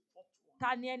 Who is the fourth one?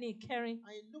 Ta ni ẹni ìkẹrin?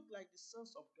 And he looked like the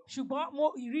sons of God.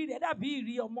 Ṣùgbọ́n ìrí rẹ̀ dàbí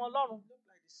ìrí ọmọ Ọlọ́run. He looked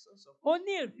like the sons of Ó God.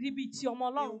 ní ìrí bíi ti ọmọ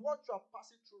In Ọlọ́run. what you are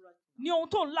passing through right now, Ní ohun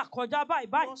tó ń là kọjá báyìí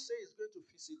báyìí. God says he's going to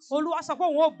visit you. Olúwa sọ pé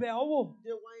òun ò bẹ̀ ọ́ wò.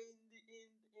 They were in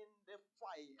the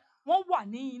fire Wọ́n wà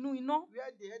ní inú iná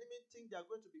where the enemy think they are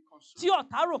going to be tí consumed.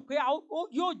 ọ̀tá rò pé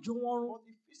yóò jó wọn run. But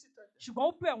he visited them. Ṣùgbọ́n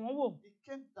ó bẹ̀ wọ́n wò. He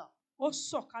came down. Ó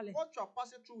sọ̀kalẹ̀. What you are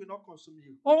passing through will not consume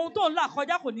you. Ohun tó ń là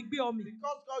kọjá kò ní gbé ọ mì.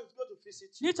 Because God is going to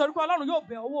visit you. Nítorí pé Ọlọ́run yóò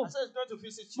bẹ̀ ọ́ wò. I said he's going to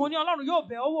visit Mo you. ní Ọlọ́run yóò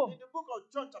bẹ̀ ọ́ wò. In the book of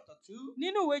John chapter 2,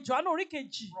 Nínú ìwé Jòhánù orí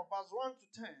 2 from verse 1 to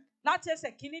 10, láti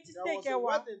ẹsẹ̀ 1 títí there dé was a 10.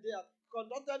 wedding there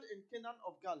conducted in Canaan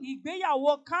of Galilee.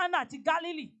 Ìgbéyàwó Kánà àti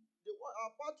Gálílì. They were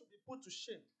about to be put to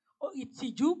shame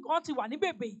Ìtìjú, wọ́n ti wà ní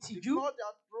bèbè ìtìjú. because they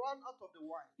had run out of the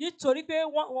wine. Nítorí pé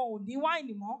wọn ò ní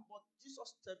wáìnì mọ́. But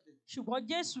Jesus stepped in. Ṣùgbọ́n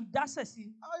Jésù dásẹ̀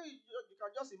sí. How you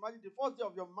can just imagine the first day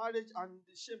of your marriage and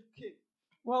the shame came.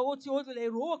 Wọ́n ó lè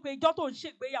rò ó pé ìjọ́ tó ń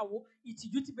ṣègbéyàwó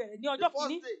ìtìjú ti bẹ̀rẹ̀ ní The ọjọ́ first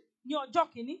kìíní. day. Ní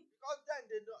ọjọ́ kìíní. Because then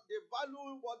they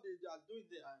value what they are doing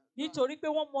there. Nítorí pé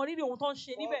wọ́n mọ rírì ohun tó ń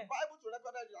ṣe For níbẹ̀. Bible to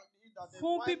record that the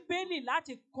Fún wine, Bíbélì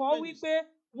láti kọ́ wípé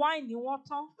wáìnì wọn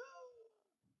tán.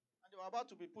 and they were about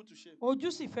to be put to shame.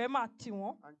 Ojú sì fẹ́ máa tì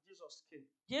wọ́n. And Jesus came.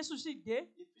 Jésù sì dé.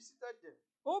 He visited them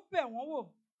Ó bẹ̀ wọ́n wò.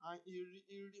 and he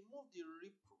removed the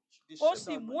reproach. The Ó shame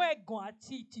sì that mú was- ẹ̀gàn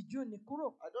àti ìtìjú nì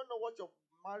kúrò. I don't know what your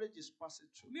marriage is passing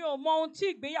through. Mi ò mọ ohun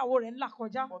tí ìgbéyàwó rẹ̀ ń là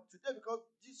kọjá. But today, because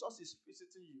Jesus is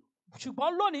visiting you,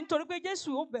 Ṣùgbọ́n lónìí nítorí pé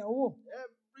Jésù ó bẹ̀ ọ́ wò.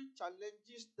 every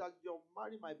challenges that your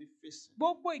marriage might be facing,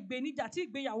 Gbogbo ìgbéníjà tí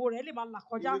ìgbéyàwó rẹ̀ lè máa là it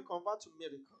kọjá. will convert to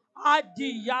miracle. Á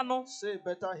di ìyanu. Say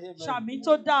better amen. Ṣàmì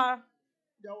tó dáa.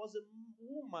 There was a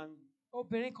woman,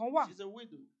 Obìnrin kan wà. she's a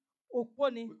widow.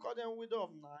 Òpó ni. We call them widow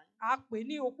of 9. A pè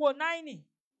ní òpó 9.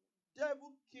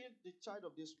 Devil killed the child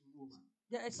of this woman.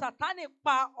 Sátánì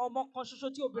pa ọmọ kan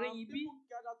ṣoṣo tí obìnrin And yìí bí. people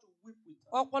gathered to weep with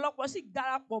her. Ọ̀pọ̀lọpọ̀ sì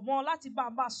darapọ̀ mọ́ láti bá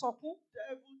a sọkún.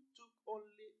 Devil took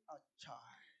only a child.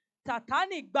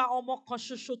 Sátánì gba ọmọ kan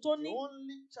ṣoṣo tó The ní.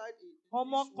 only child in this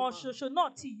Ọmọ kan woman. ṣoṣo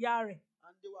náà ti ìyá rẹ̀.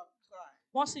 And they were crying.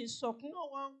 Wọ́n sì ń sọkún. No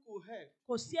one could help.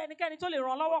 Kò sí ẹnikẹ́ni tó lè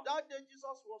ràn But lọ́wọ́. that day Jesus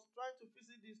was trying to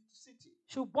visit this city.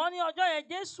 Ṣùgbọ́n ní ọjọ́ yẹn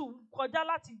Jésù kọjá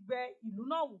láti gbẹ ìlú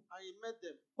náà wò. And he met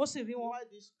them. Ó sì rí wọn. Why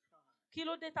this cry? Kí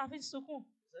ló dé tá a fi ń sunkún?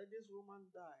 He said this woman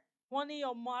died. Wọ́n ní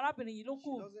ọmọ arábìnrin yìí ló She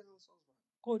kù. doesn't have husband.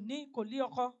 Kò ní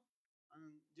ọkọ.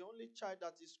 And the only child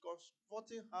that is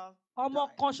comforting her Ọmọ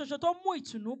died. kan ṣoṣo tó mú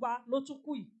ìtùnú bá ló tún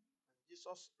kù yìí.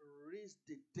 Jesus raised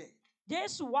the dead.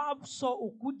 Jésù wá sọ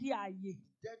òkú di ààyè.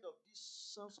 Dead of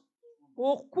these sons of women.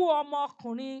 Òkú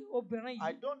ọmọkùnrin obìnrin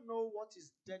I yìí. don't know what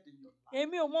is dead in your life.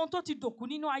 Èmi ò mọ ohun tó ti dòkú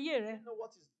nínú ayé I rẹ. don't know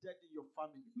what is dead in your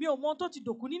family. Mi ò mọ ohun tó ti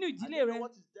dòkú nínú I ìdílé don't rẹ. know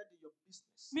what is dead in your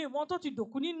business. Mi ò mọ ohun tó ti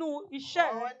dòkú nínú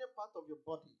iṣẹ́ Or rẹ. any part of your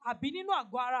body. Àbí nínú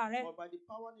àgọ́ ara rẹ. But by the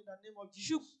power in the name of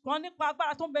Jesus. Ṣùgbọ́n nípa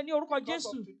agbára tó ń bẹ ní orúkọ Because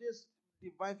Jésù. of today's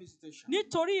divine visitation.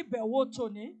 Nítorí ìbẹ̀wò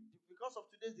tòní. Because of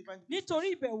today's divine Nítorí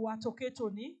visitation. ìbẹ̀wò àtòkè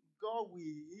tòní. God will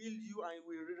heal you and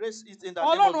will raise it in the name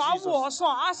of Ọlọ́run á wò ọ́ Jesus.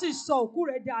 sàn, á sì sọ òkú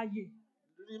rẹ̀ di ààyè.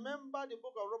 Remember the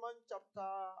book of Romans chapter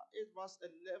 8 verse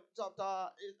 11,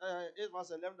 chapter 8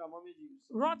 verse 11 that mommy used.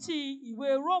 Rántí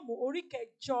ìwé Róòmù orí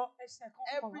kẹjọ ẹsẹ̀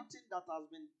kọkànlá. Everything that has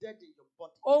been dead in your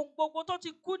body, Ohun gbogbo tó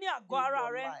ti kú ní àgọ́ in ara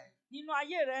your rẹ life, nínú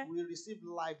ayé rẹ will receive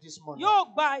life this morning.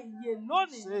 yóò gba ìyè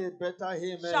lónìí. Say a better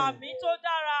amen. Ṣàmì tó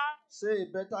dára. Say a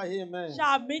better amen.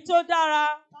 Ṣàmì tó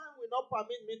dára. Time will not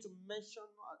permit me to mention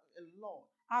a lot.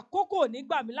 Àkókò ò ní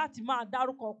gbà mí láti máa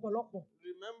dárúkọ ọ̀pọ̀lọpọ̀.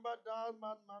 Remember that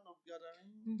madman of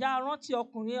Gadarene? Ǹjẹ́ a rántí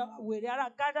ọkùnrin wèrè ará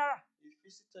Gádárà? He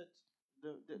visited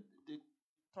the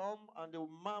tomb and the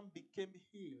man became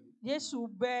healed. Jésù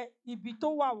bẹ ibi tó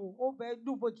wà wò, ó bẹ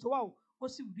dúbojì tó wà wò, ó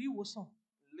sì rí ìwòsàn.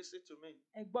 Listen to me.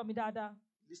 Ẹ gbọ́ mi dáadáa.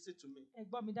 Listen to me. Ẹ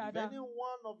gbọ́ mi If dáadáa. any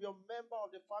one of your member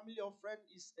of the family or friend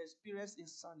is experiencing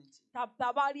insanity,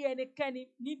 Tàbá rí ẹnikẹ́ni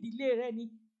nídìílé rẹ ni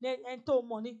ẹni tó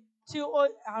mọ̀ ni tí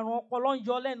àrùn ọpọlọ ń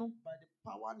yọ lẹ́nu. by the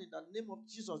power in the name of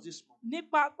Jesus this morning,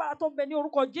 Nípa agbára tó ń bẹ ní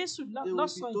orúkọ Jésù they will be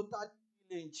lọ́sàn-án yìí. totally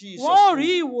healed in Jesus' Wọ́n ò name.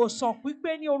 rí ìwòsàn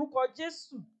pípé ní orúkọ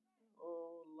Jésù.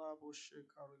 Oh, Laboshe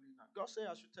Carolina. God say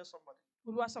I should tell somebody.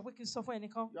 Olúwa sọ pé kí n sọ fún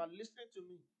ẹnìkan. You are listening to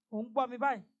me. Ò ń gbọ́ mi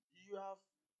báyìí.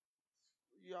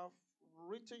 You have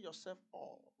written yourself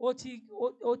all. O ti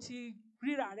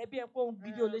ríra rẹ bí ẹ pé ohun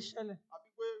gidi ò lè ṣẹlẹ̀. Àbí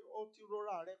pé ó ti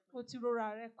rọra rẹ pin. O ti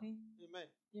rora rẹ pin. Amen.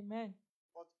 Amen.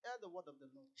 But hear the word of the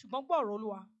Lord. Ṣùgbọ́n gbọ́ ọ̀rọ̀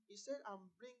Olúwa. He said, I'm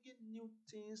bringing new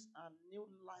things and new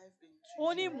life into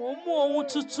Ó ní you. mò ń mú ohun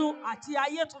tuntun àti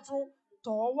ayé tuntun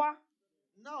tọ̀ ọ́ wá.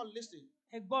 Now listen.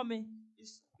 Ẹ gbọ́ mi.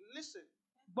 Listen.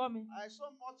 Ẹ gbọ́ mi. I so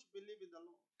much believe in the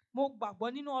Lord. Mo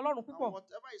gbàgbọ́ nínú Ọlọ́run And púpọ̀.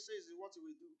 whatever he says is what he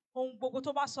will do. Ohun gbogbo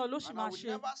tó bá sọ ló sì And I máa will ṣe.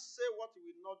 never say what he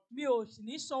will not do. Mi ò sì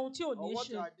ní sọ ohun tí ò Or ní what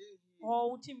ṣe. I didn't hear.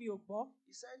 Ohun tí mi ò gbọ́.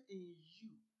 He said, in you,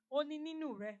 Ó ní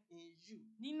nínú rẹ. in you,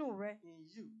 Nínú rẹ. in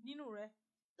you. Nínú rẹ.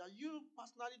 That you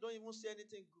personally don't even see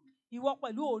anything good. Ìwọ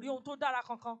pẹ̀lú ò rí ohun tó dára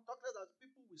kankan. Talk less that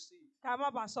people will see. Ká má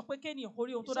bàa sọ pé kéèyàn kò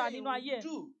rí ohun He tó dára said he nínú ayé ẹ̀.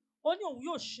 will do Ó ní òun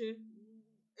yóò ṣe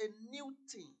a new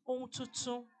thing ohun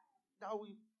tuntun that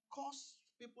will cause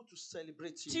people to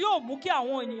celebrate tí you. yóò mú kí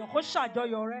àwọn ènìyàn kó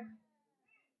ṣàjọyọ̀ rẹ.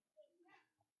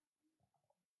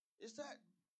 He said,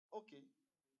 okay,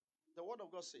 the word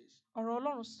of God says, Ọ̀rọ̀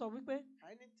Ọlọ́run sọ wípé can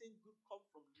anything good come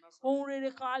from Nazareth? ohun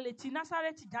rere kan a lè ti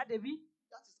Násárẹ́tì jáde bí?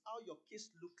 That is how your case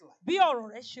look like. Bí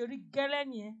ọ̀rọ̀ rẹ ṣe rí gẹ́lẹ́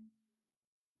nìyẹn.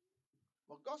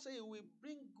 But God said he will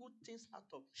bring good things out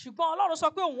of you Ṣùgbọ́n Ọlọ́run sọ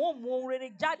pé òun ò mú ohun rere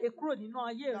jáde kúrò nínú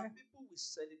ayé rẹ. that people will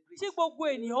celebrate. Tí gbogbo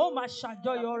ènìyàn ó máa That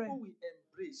ṣàjọyọ̀ rẹ̀. people will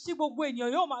embrace. Tí gbogbo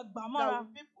ènìyàn yóò máa gbà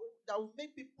mọ́ra. That will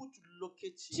make people to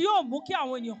locate Tí you. yóò mú kí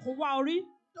àwọn ènìyàn kó wá orí.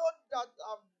 Those that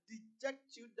have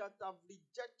rejected you, that have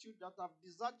rejected you, that have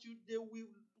deserted you, they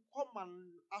will come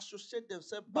and associate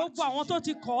themselves back Gbogbo àwọn tó to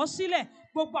ti kọ̀ ọ́ sílẹ̀,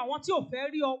 gbogbo àwọn tí ò fẹ́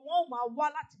rí ọ, wọ́n ó máa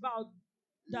wá láti bá ọ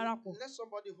you. darapọ̀. Let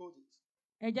somebody hold it.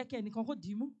 Ẹ jẹ́ kí ẹnìkan kó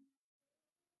dì í mú.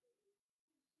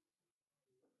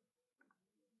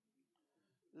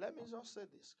 Let me just say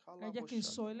this. Ẹ jẹ́ kí n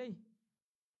sọ eléyìí.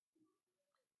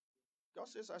 God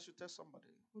says I should tell somebody.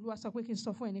 Olúwa sọ pé kí n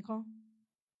sọ fún ẹnìkan.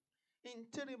 In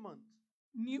 3 months,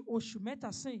 Ní oṣù mẹ́ta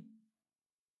sẹ́yìn,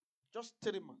 just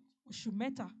 3 months, oṣù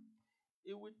mẹ́ta,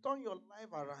 it will turn your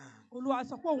life around. Olúwa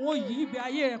sọ pé òun ò yí ìgbé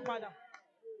ayé rẹ padà.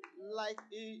 Like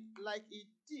he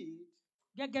did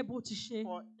Gẹ́gẹ́ bó ti ṣe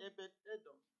for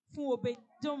Obed-Edom fún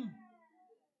Obed-Edom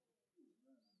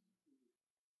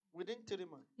within 3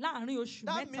 months. láàárín oṣù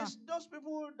That mẹ́ta. means those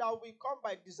people that will come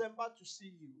by December to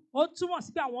see you, Ó túmọ̀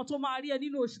sí pé àwọn tó máa rí ẹ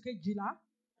nínú oṣù kejìlá.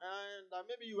 and that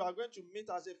maybe you are going to meet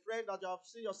as a friend that you have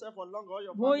seen yourself for long, or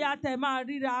your family. Bóyá tẹ máa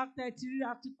ríra, tẹ ti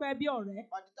ríra tipẹ́ bí ọ̀rẹ́.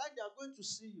 By the time they are going to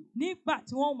see you, Nígbà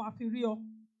tí wọ́n máa fi rí ọ,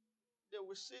 they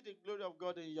will see the glory of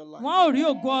God in your life. wọ́n ò rí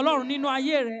ògo Ọlọ́run nínú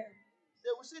ayé rẹ.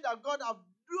 They will see that God have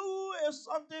do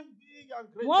something big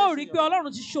and great. Wọ́n ò rí pé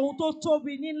Ọlọ́run ti ṣe ohun tó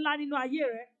tóbi ní ńlá nínú ayé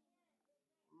rẹ.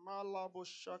 Malabo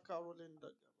Shaka Rolinda.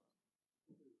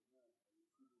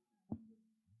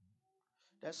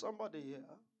 There's somebody here.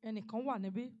 Ẹnìkan wà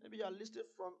níbí. Maybe you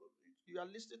are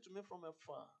listening to me from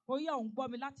afar. Bóyá òun gbọ́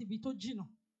mi láti ibi tó jìnnà.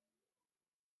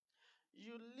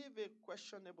 You live a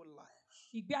questionable life.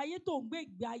 Ìgbé ayé tó ń gbé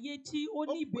ìgbé ayé tí ó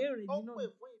ní ìbéèrè nínú.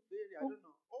 I don't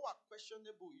know. Oh, are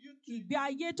questionable. You too. Ìgbé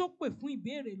ayé tó pè fún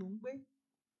ìbéèrè ló ń gbé.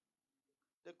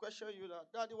 They question you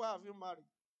that, Daddy, why have you married?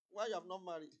 Why you have not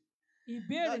married?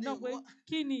 Ìbéèrè náà pé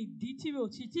kí ni ìdí tí mi ò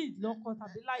ti tí lọ́kọ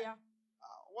tàbí láya?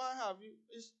 Why have you?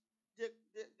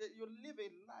 You live a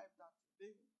life that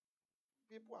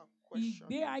people are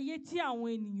questioning. Ìgbé ayé tí àwọn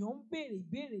ènìyàn ń béèrè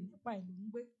ìbéèrè nípa ẹ̀ ló ń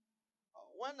gbé.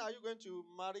 When are you going to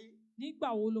marry?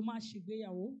 Nígbà wo lo máa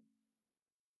ṣègbéyàwó?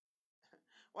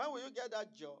 When will you get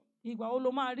that job? Ìgbà wo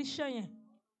ló máa ríṣẹ́ yẹn?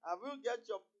 Have you get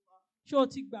your... Ṣé o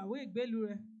ti gbàwé ìgbélú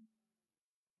rẹ?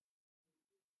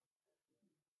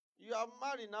 You are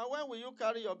married now. When will you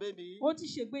carry your baby? Ó ti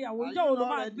ṣègbéyàwó, Are ìjọ́ wo you ló not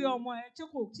máa ready? gbé ọmọ ẹ tí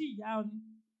kò tí ì yá ọ ni?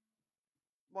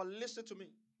 But listen to me.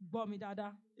 Gbọ́ mi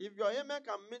dáadáa. If your amen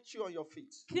can meet you on your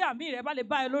feet, Kí àmì rẹ bá lè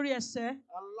bá ẹ lórí ẹsẹ̀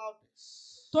allow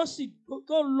this. tó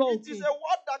lọ It òkè. is a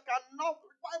word that cannot...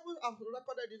 Bible has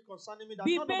recorded it concerning me that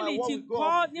none of my Bíbélì word ti will go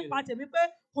kọ́ unfulfilled. nípa tèmi pé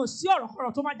kò sí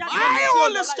ọ̀rọ̀ tó máa jáde My lẹ́nu tí ó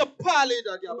Holy lọ láì. Spirit,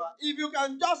 if you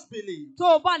can just believe,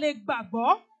 Tó o bá lè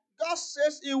gbàgbọ́, God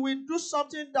says He will do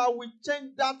something that will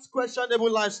change that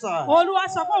questionable lifestyle. Olúwa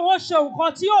sọ pé òun ó ṣe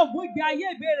nǹkan tí yóò mú ìgbé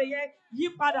ayé ìbéèrè yẹn yí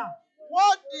padà.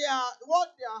 What they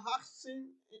are asking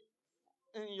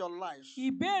in your life,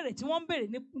 Ìbéèrè tí wọ́n ń béèrè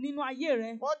nínú ayé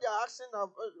rẹ. what they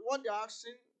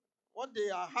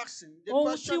are asking, the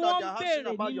Ohun tí question that wọ́n they ń are asking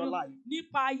béèrè about your life,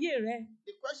 nípa ayé rẹ.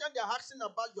 the question they are asking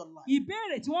about your life,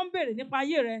 Ìbéèrè tí wọ́n ń béèrè nípa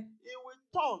ayé rẹ it will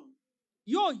turn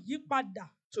yóò yí padà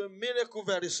to a miracle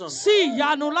very soon. sí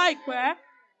ìyanu láìpẹ́.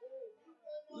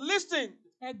 Listen,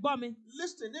 Ẹ gbọ́ mi.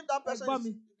 listen. If that person Ẹ̀gbọ́n mi.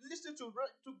 is listening to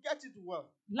get it well,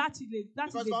 Láti lè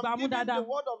because gbà I'm mú giving dáadáa. the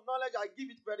word of knowledge, I give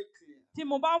it very clear. Tí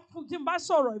mo bá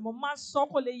sọ̀rọ̀ ìmọ̀ máa ń sọ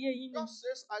kó lè yé yín ni. God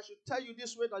says I should tell you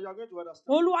this way that you are going to understand.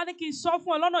 Olúwa ní kí n sọ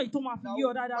fún ẹ lọ́nà yìí tó máa fi Now, yé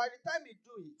ọ dáadáa. by the time you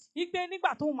do it, Wípé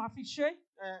nígbà tóun máa fi ṣe,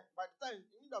 by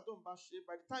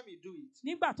the time you do it,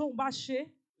 nígbà tóun bá ṣe,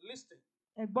 listen.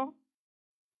 ẹ gbọ́.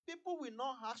 People will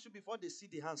not ask you before they see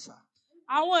the answer.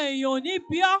 Àwọn èèyàn ò ní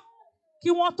bí ọ́ kí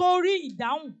wọ́n tó rí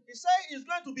ìdáhùn. He said it's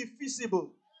going to be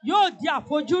feasible. Yóò di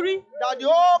àfojúrí. That the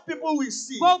whole people will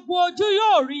see. Gbogbo ojú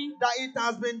yóò rí. That it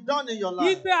has been done in your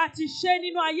life. Wípé a ti ṣe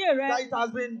nínú ayé rẹ. That it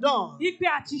has been done. Wípé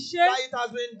a ti ṣe. That it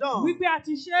has been done. Wípé a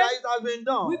ti ṣe. That it has been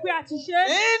done. Wípé a ti ṣe.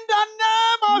 In the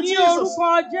name of Ní Jesus.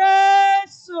 orúkọ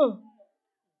Jésù.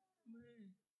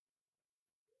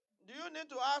 Do you need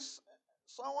to ask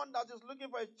someone that is looking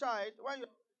for a child when your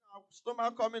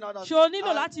stomach coming out? Ṣé o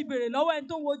nílò láti béèrè lọ́wọ́ ẹni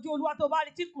tó ń wojú Olúwa tó bá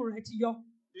rí tí ikùn rẹ̀ ti yọ?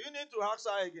 Do you need to ask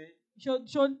her again?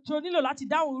 Ṣé o nílò láti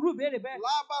dáhùn irú ìbéèrè bẹ́ẹ̀?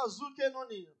 Laba zuke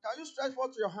noni. Can you stretch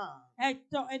forth your hand?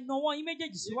 Ẹ̀nà wọn yín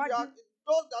méjèèjì If you are, síwájú.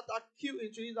 those that are queued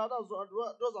into it,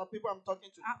 those are people I'm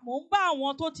talking to. Mò ń bá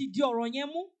àwọn tó ti di ọ̀rọ̀ yẹn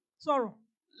mú sọ̀rọ̀.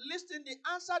 Listen, the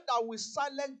answer that will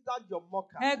silence that your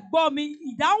mocker. Ẹ gbọ́ mi,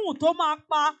 ìdáhùn tó máa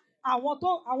pa àwọn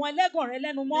ẹlẹ́gàn rẹ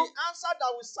lẹ́nu mọ́. The answer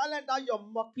that will silence that your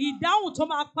mocker. Ìdáhùn tó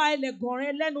máa pa ẹlẹ́gàn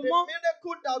rẹ lẹ́nu The mọ́.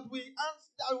 miracle that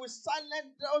will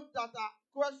silence those that are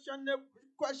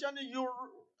questioning you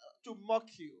to mock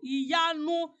you.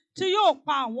 Ìyanu tí yóò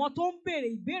pa àwọn tó ń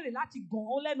béèrè ìbéèrè láti gàn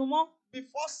ọ́ lẹ́nu mọ́.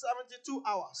 Before 72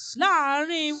 hours.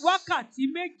 Láàárín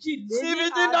wákàtí Receive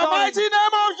it méjìléní in the mighty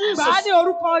name of Jesus. Gbà á ní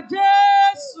orúkọ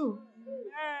Jésù.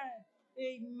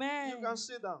 Amen. You can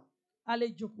sit down. A lè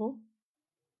jókòó.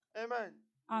 Amen.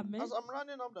 Amen. As I'm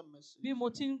running up the message. Bí mo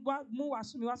ti ń mú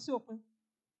wàásù mi wá sí òpin.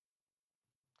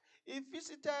 He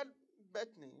visited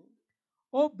Bethany.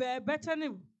 Ó bẹ̀ Bẹ́tánì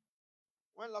wò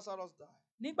When Lazarus died.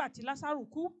 nígbà tí Lásárù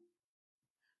kú.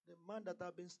 The man that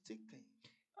had been stinking.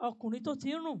 Ọkùnrin tó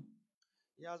ti ń rùn.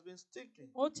 He has been stinking.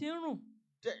 Ó ti ń rùn.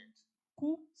 Dead.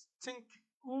 Kú. Stinking.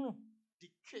 Ń rùn.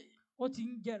 Decay. Ó ti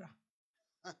ń jẹrà.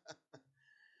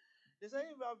 They say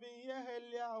if you have been here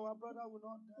earlier, our brother will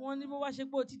not die. Wọ́n ní bó wá ṣe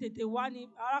pé ó ti tètè wá ni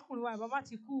arákùnrin wa bàbá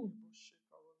ti kú.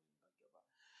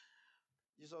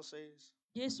 Jesus says,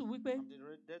 Jésù wípé I'm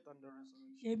the death and the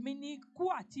resurrection. èmi ni ikú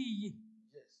àti ìyè.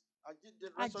 Yes. The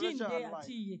resurrection Àjíǹde and life.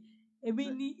 àti ìyè.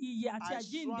 Èmi ni ìyè àti I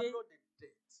àjíǹde. swallow the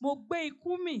death. Mo gbé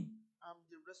ikú mì. I'm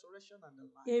the resurrection and the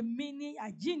life. Èmi ni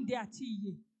àjíǹde àti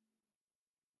ìyè.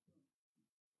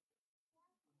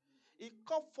 He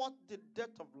called forth the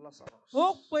death of Lazarus.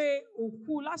 Ó pe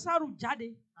òkú Lásárù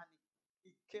jáde. And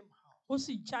he came out. Ó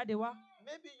sì jáde wá.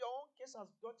 Maybe your own case has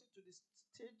gotten to the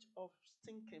stage of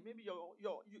stinking. Maybe your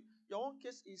own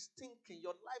case is stinking.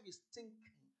 Your life is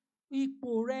stinking.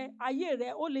 Ipò rẹ, ayé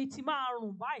rẹ, ó lè ti máa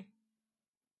rùn báyìí.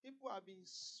 People have been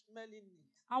smelling it.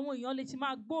 Àwọn èèyàn lè ti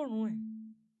máa gbóòórùn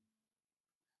ẹ̀.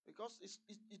 Because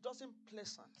it doesn't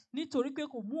pleasant. Nítorí pé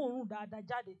kò mú òórùn dáadáa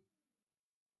jáde.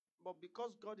 But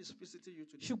because God is visiting you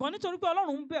today. Ṣùgbọ́n nítorí pé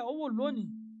Ọlọ́run ń bẹ̀ ọ́ wò lónìí.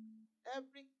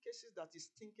 Every case that is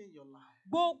stinking in your life.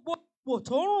 Gbogbo ipò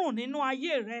tó ń rùn nínú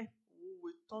ayé rẹ.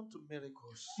 Will turn to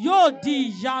miracles. Yóò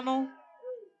di ìyanu.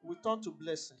 Will turn to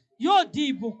blessing. Yóò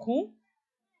di ìbùkún.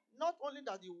 Not only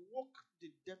that he woke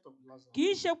the death of Lazarus.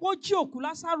 Kì í ṣe pé ó jí òkú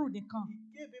Lásárù nìkan.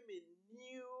 He gave him a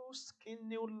new skin,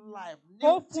 new life.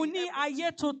 Ó fún ní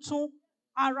ayé tuntun,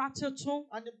 ara tuntun.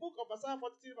 And the book of Isaiah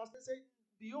 43 verse 10 says,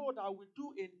 behold, I will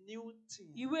do a new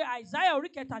thing. Ìwé Àìsáyà orí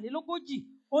kẹtàlélógójì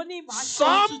ó ní màá ṣe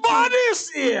tuntun. Somebody is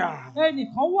here.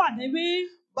 Ẹnìkan wà níbí.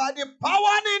 By the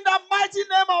power in the mighty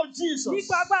name of Jesus.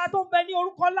 Nípa agbára tó ń bẹ ní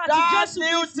orúkọ ńlá ti That Jésù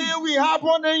new Kristi. thing will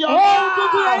happen in your Ohun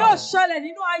tuntun yẹn yóò life. ṣẹlẹ̀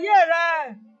nínú ayé rẹ.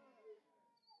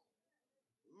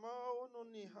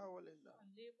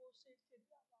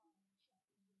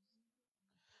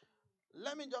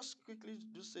 Let me just quickly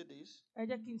say this. Ẹ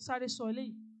jẹ́ kí n sáré sọ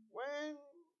eléyìí. When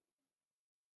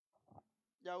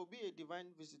there will be a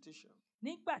divine visitation,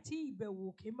 Nígbà tí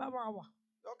ìbẹ̀wò òkè bá máa wà,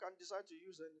 God can decide to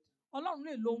use anything. Ọlọ́run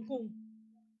lè lo ohunkóhun.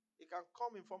 It can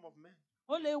come in form of men.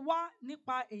 Ó lè wá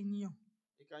nípa ènìyàn.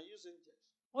 He can use angels.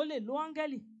 Ó lè lo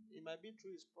áńgẹ́lì. It might be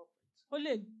through his prophet. Ó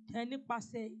lè jẹ́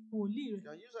nípasẹ̀ wòlíì He rẹ̀.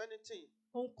 can use anything.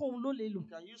 Ohunkóhun ló lè lò. He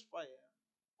can use fire.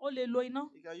 Ó lè lo iná.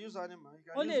 He can use animal. He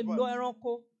can Ó lè use lo bird.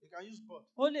 ẹranko. He can use bird.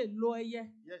 Ó lè lo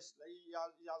ẹyẹ. Yes, he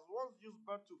has once used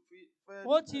bird to feed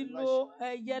Ó ti lo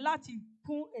ẹyẹ láti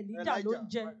fún Èlíjà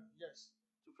lóúnjẹ. Yes,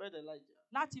 to feed Elijah.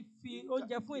 Láti fi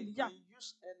oúnjẹ fún Èlíjà. He can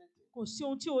use anything. Kò sí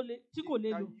ohun tí kò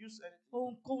lè lò. He can use anything.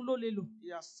 Ohunkóhun ló lè lò. He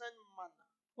has sent manna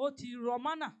Ó ti rọ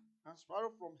mánà and sparrow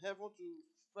from heaven to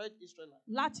feed Israelites.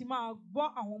 láti máa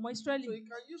gbọ́ àwọn ọmọ Ísírẹ́lì. So he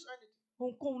can use anything.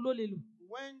 Ohunkóhun ló lè lò.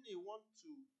 When he wants to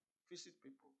visit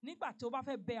people. Nígbà tí ó bá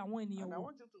fẹ́ bẹ àwọn ènìyàn And I wò,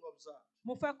 want you to observe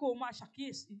mo fẹ́ kó o máa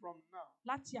ṣàkíyèsí from now.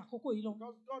 láti àkókò yìí lọ.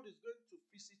 Because God is going to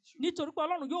visit you Nítorí pé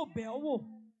Ọlọ́run yóò bẹ̀ ọ́ wò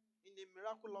in a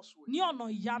miraculous way. ní ọ̀nà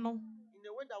ìyanu, In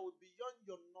a way that will be beyond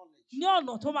your knowledge. ní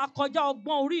ọ̀nà tó máa kọjá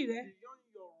ọgbọ́n orí rẹ, Beyond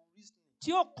your reasoning.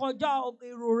 tí ó kọjá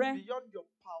èrò rẹ, Beyond your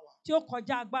power. tí ó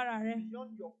kọjá agbára rẹ,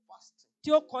 Beyond your fasting.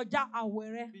 tí ó kọjá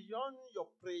àwẹ̀ rẹ, Beyond your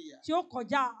prayer. tí ó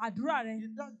kọjá àdúrà rẹ.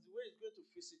 That's the way he's going to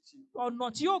visit you. Ọ̀nà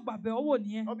tí yóò gbà bẹ̀ ọ́ wò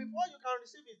nìyẹn. But before you can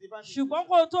receive his divine Ṣùgbọ́n visitation,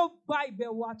 kó o tó gba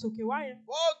ìbẹ̀wò àtòkè wá yẹn,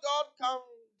 before God can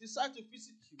decide to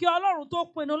visit you kí Ọlọ́run tó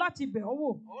pinnu láti bẹ̀ ọ́ wò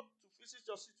or to visit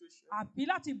your situation, àbí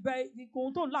láti bẹ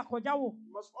ohun tó ń là kọjá wò,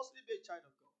 you must firstly be a child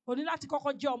of God. o ní láti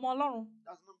kọ́kọ́ jẹ́ ọmọ Ọlọ́run.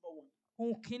 That's number one.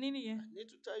 Ohun kìíní nìyẹn. I need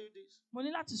to tell you this. Mo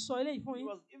ní láti sọ eléyìí fún You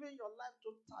yín. must give your life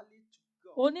totally to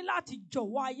God. O ní láti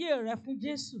jọ̀wọ́ ayé rẹ fún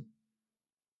Jésù.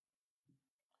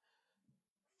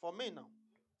 For me now,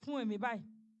 Fún èmi báyìí.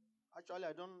 actually,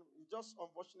 it's just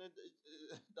unfortunate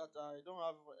that I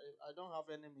don't have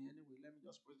enemy anyway. Let me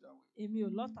just put it that way. Èmi ò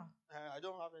lọ́tà. I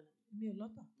don't have enemy. Èmi ò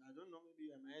lọ́tà. I don't know. Maybe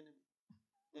I'm an enemy.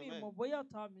 Mi Amen. mọ̀ bóyá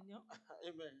ọ̀tá mi ni ọ́.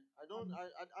 Amen. I don't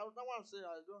want to say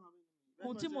I don't have enemy.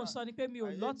 Ohun tí mo sọ ni pé mi ò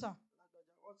lọ́tà.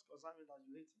 What's concerning that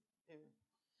you hate? Amen.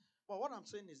 But what I'm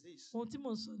saying is this: Ohun tí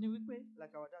mo sọ ni wípé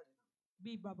like our daddy,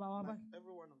 bí bàbá wa like báyìí,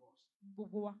 every one of us,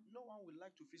 gbogbo wa, no one would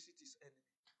like to visit his enemy.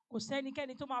 kò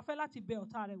sẹ́nikẹ́ni tó máa fẹ́ láti bẹ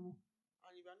ọ̀tá rẹ̀ wò.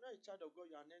 And if you're not a child of God,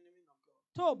 you're an enemy of God.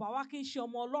 Tó o bá wá kí n ṣe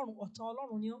ọmọ Ọlọ́run, ọ̀tá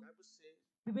Ọlọ́run ni ọ́. The Bible says,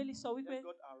 Bíbélì sọ wípé let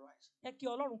God arise ẹ kí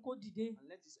Ọlọ́run kó dìde, and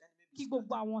let his enemy be kí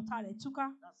gbogbo scattered. àwọn ọ̀tá rẹ̀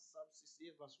túká. That's Psalm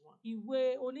 68 verse 1.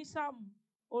 Ìwé onísáàmù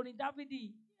orin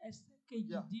Dáfídì ẹsẹ̀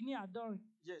kejìdínláàádọ́rin.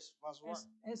 Yes, verse 1.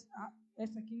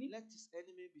 Ẹsẹ̀ kìíní. Let his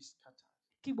enemy be scattered.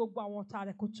 Kí gbogbo àwọn ọ̀tá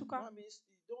rẹ̀ kó túká. That means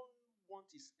he don't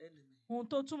want his enemy. Ohun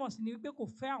tó túmọ̀ sí ni wípé kò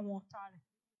fẹ́ àwọn ọ̀tá rẹ̀.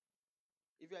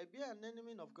 If you be an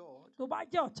enemy of God, Tó bá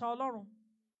jẹ́ ọ̀tá Ọlọ́run,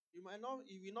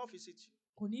 he will not visit you.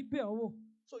 kò ní bẹ̀ ọ́ wò.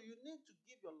 So you need to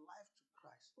give your life to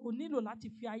Christ. O nílò láti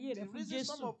fi ayé The rẹ̀ fún reason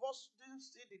some Jésù. of us didn't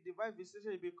see the divine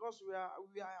visitation is because we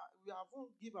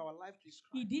haven't give our life to His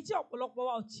Christ. Ìdí tí ọ̀pọ̀lọpọ̀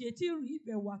wa ò tiẹ̀ tí rí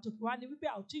ìbẹ̀wò àtòkè wa ni wípé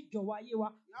a ò tí ì jọ̀wọ́ ayé wa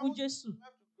We fún haven't Jésù. given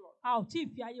life to God. A ò tí ì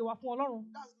fi ayé wa fún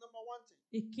Ọlọ́run. That's number one thing.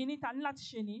 Ìkíní ta ní láti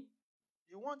ṣe ní.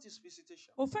 You want His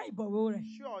visitation. O fẹ́ ìbọ̀wọ̀ rẹ̀.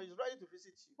 Sure, He's ready to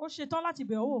visit you, Ó ṣetán láti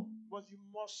bẹ̀ ọ́ wò. but you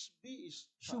must be His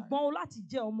child. Ṣùgbọ́n o láti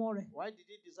jẹ́ ọmọ rẹ̀. Why did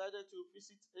He decide to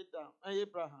visit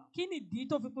Abraham? Kí ni ìdí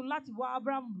tó fi pinnu láti wá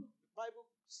Ábúráhámù? The Bible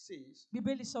says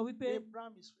Bíbélì sọ wípé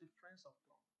Abraham is a friend of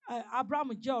God.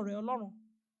 Ábúráhámù jẹ́ ọ̀rẹ́ Ọlọ́run.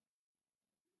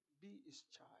 Be His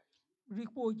child. Rí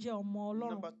pé o jẹ́ ọmọ Ọlọ́run.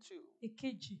 Number two,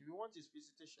 Èkejì, if you want His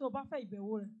visitation, tó o bá fẹ́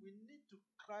ìbẹ̀wò rẹ̀, we need to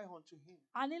cry unto Him.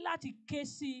 a ní láti ké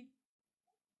sí i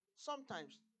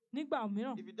Sometimes, nígbà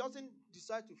mìíràn. if He doesn't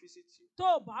decide to visit you,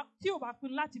 Tí o bá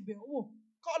pinnu láti bẹ̀ ọ́ wò,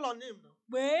 call on Him now.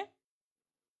 pé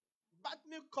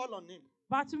Bartimaeus call on Him,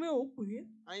 Bátíméù ó pè é,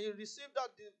 and he received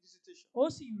that visitation. ó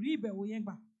sì rí ìbẹ̀wò yẹn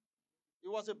gbà. He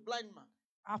was a blind man.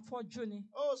 Afọ́jú ni.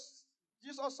 Oh,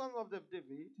 Jesus, son of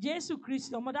David, Jésù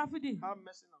Kristi ọmọ Dáfídì, have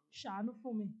mercy on me. ṣàánú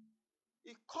fún mi.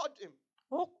 He called him,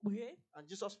 Ó pè é, and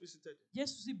Jesus visited him.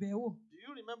 Jésù sì bẹ̀ ẹ́ wò. Do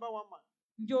you remember one man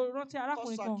Ǹjẹ́ o rántí called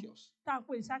arákùnrin kan Zacchaeus? tá à ń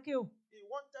pè ní Sákéò? He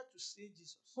wanted to see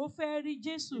Jesus. Ó fẹ́ rí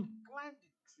Jésù. He climbed the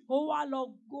tree. Ó wá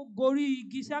lọ gorí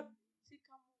igi.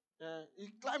 He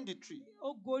climbed the tree,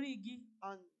 Ó gorí igi.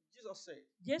 and Jesus said,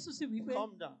 Jésù sì wí pé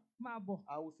 "Come down. máa bọ̀,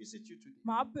 I will visit you today."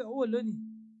 màá bẹ̀ ọ́ wò lónìí.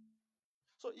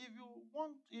 So if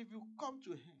you come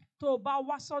to Him, Tó o bá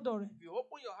wá sọ́dọ̀ rẹ̀, if you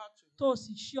open your heart to Him, tó o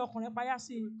sì ṣí ọkàn rẹ̀ payá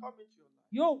sí He i, will come into your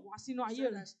life. yóò wá sínú He ayé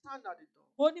said, rẹ̀. I stand at the door.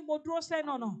 Ó ní mo dúró sẹ́nu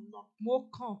ọ̀nà, I'm knocking. mo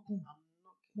kàn kùn, I'm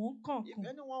knocking. Mò ń If kànkùn.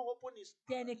 anyone open his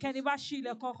Tí ẹnikẹ́ni bá ṣí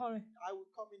ilẹ̀kùn ọkàn rẹ̀, I will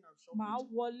come in and shop màá with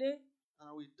him, wọlé, and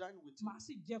I will dine with him. màá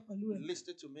sì jẹ pẹ̀lú rẹ̀.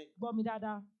 Listen to me. Gbọ́ mi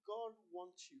dáadáa. God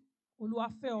wants you. Olúwa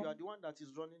fẹ́ You ọ. are the one that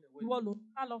is running away. Ìwọ ló ń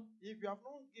sá lọ. If you have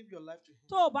not given your life to him,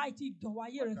 Tó o bá ti jọ̀wọ́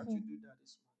ayé why rẹ̀ can't fún you un? do that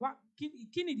this morning? Wá,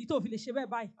 kí nìdí tó fi lè ṣe bẹ́ẹ̀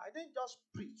báyìí? I didn't just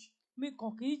preach. Mi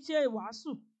kàn kì í ṣe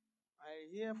ìwàásù. I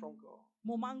hear from God.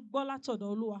 Mo máa ń gbọ́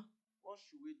látọ̀dọ̀ Olúwa. What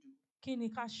should we do? Kí ni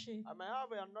ká ṣe? I might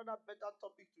have another better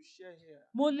topic to share here.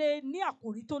 Mo lè ní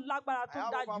àkòrí tó lágbára I tó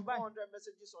have dáa over jù báyìí. 400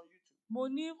 messages on YouTube. Mo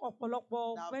ní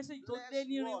ọ̀pọ̀lọpọ̀ That mẹ́sẹ̀jì tó bless lé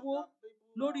ní word irinwó that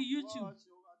people lórí have YouTube. watched,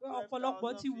 Pé over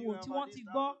ọ̀pọ̀lọpọ̀ 12,000 ti wò views, tí over wọ́n ti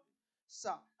 10,000. gbọ́.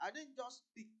 Sir, I didn't just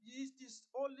speak. It's this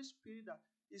Holy Spirit that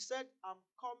He said, I'm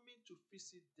coming to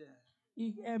visit them.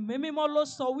 Ẹ̀mí mímọ́ ló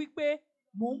sọ wípé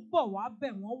mò ń bọ̀ wá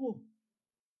bẹ̀ wọ́n wò.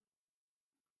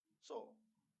 So,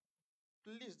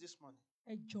 please this morning,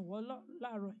 Ẹ jọ̀wọ́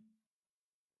láàárọ̀ yìí.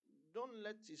 don't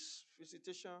let His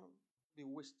visitation be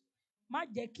wasted. Má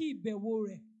jẹ́ kí ìbẹ̀wò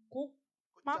rẹ̀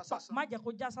má jẹ́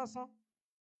kó já sásán.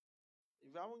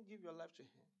 If you haven't given your life to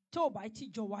Him, Tó o bá ti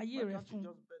jọ̀wọ́ ayé why rẹ̀ can't fún you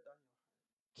un? just bend down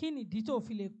Kí nìdí tó o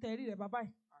fi lè tẹrí rẹ̀ bàbá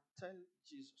yìí? and tell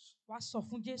Jesus, Wá sọ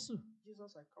fún Jésù.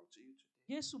 Jesus, I come to you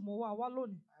today. Jésù, mo wá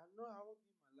lónìí. I know I won't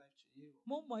give my life to you.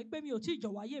 Mo mọ̀ pé mi ò tí ì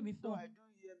jọ̀wọ́ ayé mi fún Though ọ. I do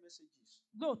hear messages.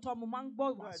 Lóòótọ́ mo máa ń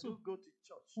gbọ́ Though I ìwàásù. do go to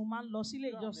church. Mo máa ń lọ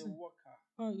sílé Though I'm a ìjọsìn. worker.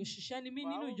 Òṣìṣẹ́ ni mí But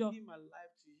I nínú won't ìjọ. give my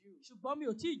life to you. Ṣùgbọ́n mi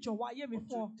ò tí ì jọ̀wọ́ ayé mi But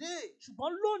fún ọ. today,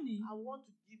 Ṣùgbọ́n lónìí, I want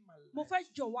to give my mo life fẹ́ to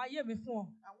you. jọ̀wọ́ ayé mi fún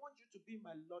ọ. I want you to be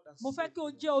my Lord and Mo fẹ́ kí o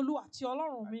Savior. jẹ́ Olúwa àti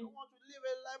Ọlọ́run I mi. don't want to live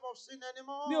a life of sin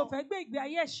anymore. Mi ò fẹ́ gbé ìgbé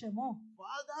ayé ẹ̀ṣẹ̀ mọ́.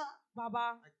 Father,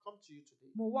 Bàbá, I come to you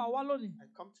today. mo wá lónìí. I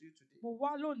come to you today. Mo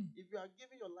wá lónìí. If you are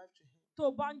giving your life to Him, Tó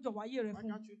o bá ń jọ̀wọ́ ayé rẹ why fún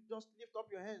un, can't you just lift up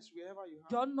your hands wherever you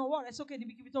jọ̀ọ́ are? nawọ́ rẹ sókè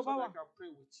níbikíbi tó So bá that wà. I can pray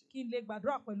with you. Kí n lè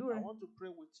gbàdúrà pẹ̀lú I rẹ. want to pray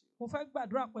with you. Mo fẹ́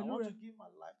gbàdúrà I pẹ̀lú want rẹ. to give my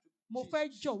life to Mo fẹ́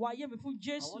Jesus. jọ̀wọ́ ayé mi fún I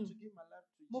Jésù. want to give my life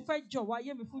to Mo Jesus. fẹ́ jọ̀wọ́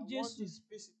ayé mi fún I want Jésù. His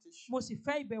visitation. Mo sì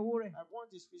fẹ́ ìbẹ̀wò rẹ̀. I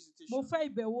want His Mo visitation. fẹ́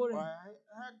ìbẹ̀wò But rẹ̀.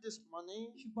 I heard this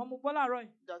morning Ṣùgbọ́n mo gbọ́ láàárọ̀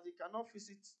yìí that He cannot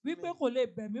visit me wípé kò lè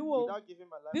bẹ̀ mí wò without giving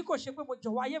my life. bí kò ṣe pé mo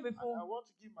jọ̀wọ́ ayé mi And fún I un. want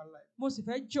to give my life. Mo sì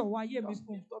fẹ́ jọ̀wọ́ ayé mi Just fún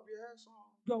un. lift up your hands up.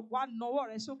 Jọ̀ọ́ wá nawọ́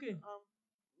rẹ sókè.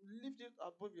 Lift it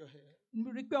above your head.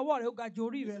 Rí i pé ọwọ́ rẹ ó ga ju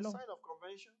orí It's rẹ a lọ. sign of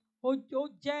convention. Ó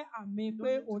jẹ́ àmì You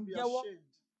pé don't ò ń need to be jẹ́wọ́. ashamed.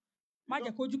 Má You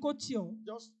jẹ́ kójú kó tì ọ́. don't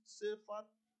just say, Father,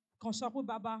 Kàn sọ pé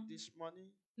bàbá this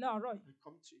morning láàárọ̀ yìí I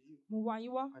come to you. mo wá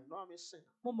yín wá. I know I'm a sinner.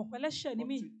 Mo mọ̀ pé ẹlẹ́ṣẹ̀ ni But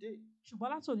mí. today, Ṣùgbọ́n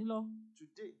látòní lọ,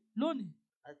 today, lónìí,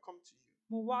 I come to you.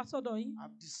 mo wá sọ́dọ̀ yín.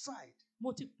 I've decided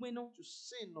Mo ti pinnu to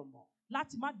sin no more.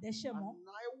 láti má dẹ́ṣẹ̀ mọ́. And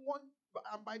I want,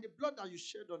 and by the blood that you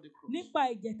shed on the cross, Nípa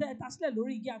ẹ̀jẹ̀ tẹ́ ẹ ta sílẹ̀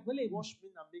lórí igi àgbélébùú. wash me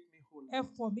and make me whole. Ẹ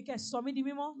fọ̀ mí kẹ́ sọ mí di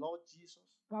mímọ́. Lord Jesus,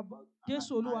 Bàbá I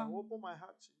Jésù Olúwa, open my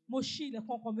heart to you. mo ṣí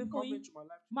ilẹ̀kùn ọkàn mi fún Come yín. into my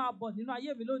life. Máa today. bọ̀ nínú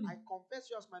ayé mi lónìí. I confess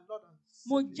you as my Lord and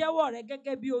Mo Savior. jẹ́wọ́ rẹ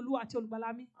gẹ́gẹ́ bí Olúwa àti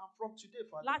olùgbàlà mi. And from today,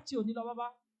 Father, Láti òní lọ bàbá.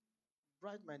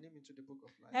 write my name into the book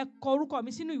of life. Ẹ kọ orúkọ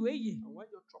mi sínú ìwé ìyè. And when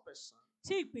your trumpet sound,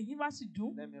 Tí ìpè yín bá sì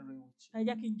dún, let me reign with ẹ you.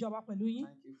 jẹ́ kí n jọba pẹ̀lú yín.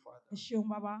 Thank you, Father. Ẹ ṣeun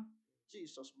bàbá.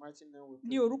 Jesus' mighty name we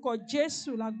Ní pray. orúkọ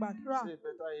Jésù la gbàdúrà. Say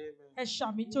better amen. Ẹ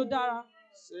ṣàmì tó dára.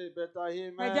 Say better Ẹ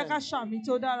amen. jẹ́ ká ṣàmì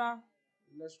tó dára.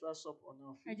 Let's rise up on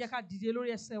our Ẹ feet. jẹ́ ká dìde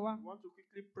lórí ẹsẹ̀ wa. We want to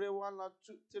quickly pray 1 or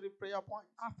 2, 3 prayer points.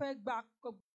 A fẹ́ gba.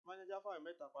 Manager for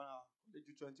meta para they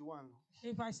do 21.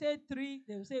 If I say 3,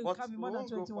 they will say it But can't we be more than won't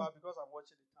go 21. far because I'm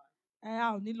watching the time. Ẹ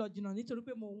a ò ní lọ jìnnà nítorí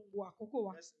pé mo ń wo àkókò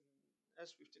wa.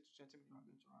 Next 15 to 20 minutes, I'm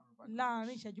going to run back.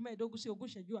 Láàárín ìṣẹ́jú mẹ́ẹ̀ẹ́dógún sí ogún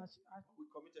ìṣẹ́jú We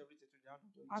commit everything to the hand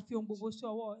of the a Holy fi ohun Spirit. gbogbo sí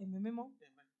ọwọ́ ẹ̀mí mímọ́.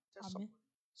 Amen. Tell Àmín. somebody,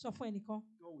 Sọ fún ẹnìkan.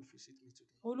 God will visit me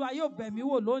today. Olúwa yóò bẹ̀ mí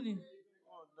wò lónìí.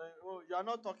 Oh, you are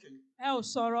not talking. Ẹ ò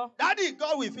sọ̀rọ̀. Daddy,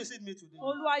 God will visit me today.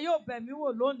 Olúwa yóò bẹ̀ mí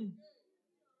wò lónìí.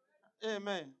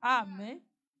 Amen. Àmín.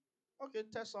 Okay,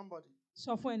 tell somebody.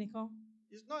 Sọ fún ẹnìkan.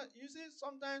 It's not, you see,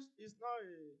 sometimes it's not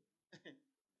a,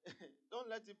 don't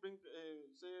let it bring,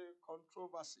 say,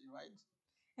 controversy, right?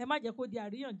 Ẹ má jẹ́ kó di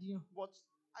àríyànjiyàn. But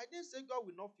I didn't say God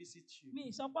will not visit you. Mi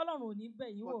ìsọ pọ́lọ́run ò ní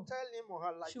bẹ̀ yín wò. But tell him or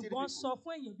her like 3 Ṣùgbọ́n people. sọ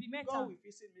fún èèyàn bíi mẹ́ta. God will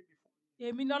visit me before.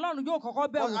 Èmi ni Ọlọ́run yóò kọ́kọ́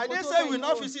bẹ̀ But wò I kó didn't tó say bẹ̀ we will yín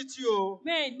not wò. visit you. Oh.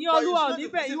 Bẹ́ẹ̀ ni But he's Olúwa ò going ní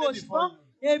to bẹ̀ visit yín me wò before ṣùgbọ́n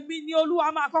èmi ni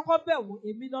Olúwa máa kọ́kọ́ bẹ̀ wò.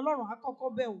 Èmi ni Ọlọ́run á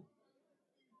kọ́kọ́ bẹ̀ wò.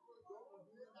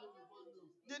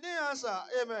 Did he answer?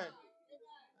 Amen.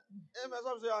 Amen.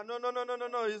 Some say,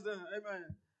 no. He's there. Amen.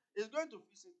 He's going to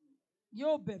visit me.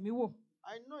 Yóò bẹ̀ mí wò.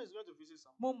 I know he's going to visit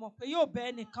someone. Mo mọ̀ pé yóò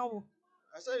bẹ̀ ẹnìkan wò.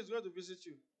 I said he's going to visit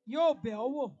you. Yóò bẹ̀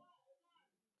ọ́ wò.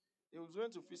 He was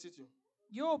going to visit you.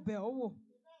 Yóò bẹ̀ ọ́ wò.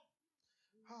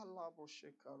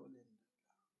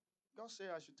 God said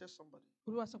I should tell somebody.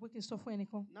 Olúwa sọ pé kí n sọ fún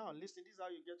ẹnìkan. Now listen, this is how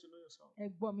you get to know yourself. Ẹ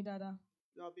gbọ́ mi dáadáa.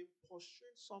 You have been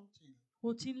pursuing something.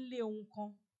 O ti ń lé ohun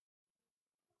kan.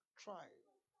 Try.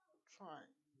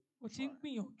 O ti ń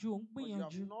gbìyànjú, ò ń But you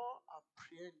have gbìyànjú. not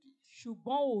apprehend it.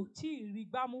 ṣùgbọ́n ò tí ì rí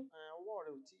gbámú. Ọwọ́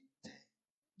rẹ̀ ò tí ì tẹ̀.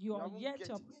 You're haven't yet get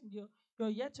to it. you're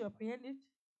yet to apprehend it.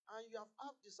 And you have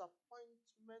had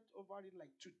disappointment over it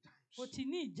like 2 times. O ti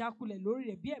ní ìjákulẹ̀ lórí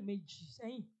rẹ̀ bí ẹ̀ẹ̀mejì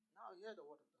sẹ́yìn. Now hear the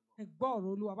word of the Lord. Ẹ gbọ́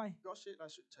ọ̀rọ̀ Olúwa báyìí. God said I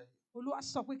should tell you Olúwa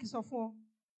sọ pé kí n sọ fún ọ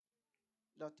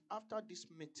that after this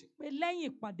meeting, pé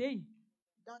lẹ́yìn ìpàdé yìí,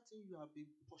 that thing you have been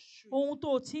pursuing, ohun tó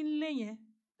o ti ń lé yẹn,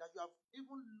 that you have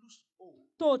even lost hope.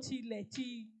 tó o tilẹ̀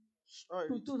ti Sorry.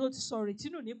 tó ti sọ ìrètí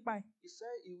nù nípa ẹ̀. He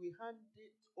said he will hand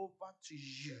it over to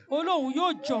you. Olóhun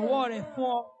yóò jọ̀wọ́ rẹ̀ fún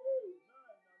ọ.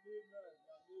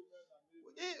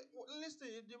 Listen,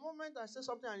 the moment I say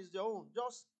something and it's your own,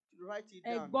 just write it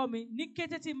Ẹ down. gbọ́ mi, ní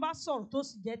kété tí n bá sọ̀rọ̀ tó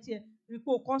sì jẹ́ tiẹ̀, rí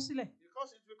pé o kọ sílẹ̀.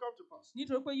 Because it will come to pass.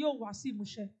 Nítorí pé yóò wá sí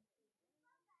ìmúṣẹ.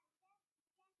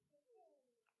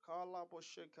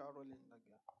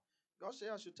 God said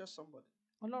I should tell somebody.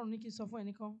 Ọlọ́run ní kí n sọ fún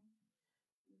ẹnìkan.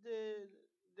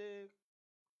 They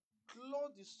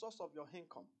close the source of your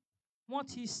income. Wọ́n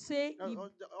ti ṣe Let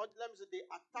me say they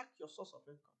attack your source of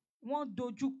income. wọ́n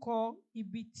dojú kọ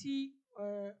ibi tí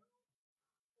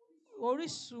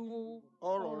orísun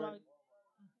ọrọ̀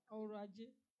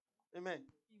ajé. Amen.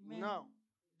 Amen. Now,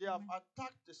 they have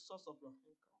attacked the source of your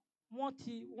income.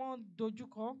 Wọ́n dojú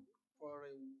kọ. For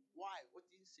a while, what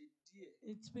did he say, dear?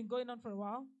 It's been going on for a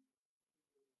while.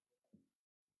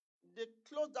 They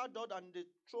close that door and they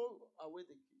throw away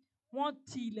the key. Wọ́n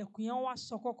ti ilẹ̀kùn yẹn wá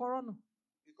sọ kọ́kọ́rọ́ nù.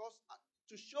 Because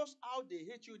to show how they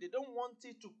hate you, they don't want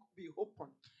it to be open.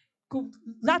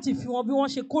 Láti fi wọn bí wọ́n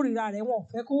ṣe kórìíra rẹ̀, wọn ò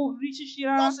fẹ́ kó rí ṣíṣí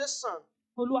rárá. God says, son,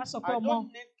 Olúwa sọ pé I ọmọ,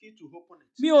 don't need key to open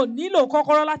it. mi ò nílò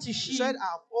kọ́kọ́rọ́ láti He ṣí. said,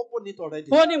 I've opened it already.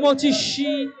 Ó ní mo ti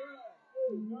ṣí.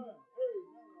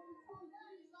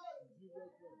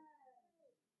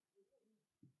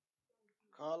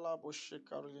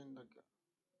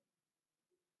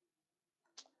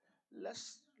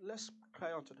 Let's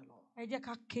cry unto the Lord. Ẹ jẹ́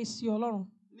ká ké sí Ọlọ́run.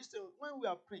 Listen, when we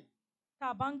are praying, Tá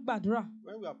a bá ń gbàdúrà,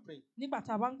 nígbà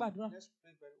tá a bá ń gbàdúrà, let's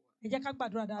pray very well. ẹ jẹ́ ká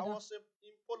gbàdúrà I dáadáa. was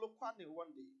in Polokwane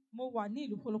one day. Mo wà ní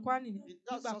ìlú Polokwane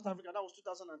That's nígbà South kan, Africa. That was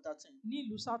 2013. ní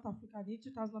ìlú South Africa ní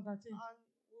 2013. And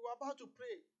we were about to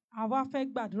pray. Àwa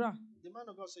fẹ́ gbàdúrà. The man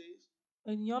of God says,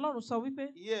 Ènìyàn Ọlọ́run sọ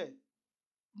wípé yeah,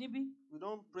 níbí we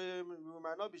don't pray. We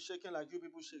might not be shaking like you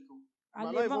people shake. We a might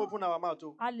lè not even má open our mouth.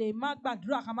 a lè má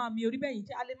gbàdúrà ká máa mi orí bẹ́yìn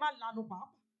tí a lè má lanu pàápàá.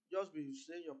 Just be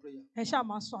saying your prayer. Ẹ ṣáà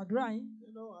máa sọ àdúrà yín.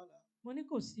 You know, Allah. Mo ní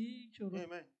kò sí ìṣòro.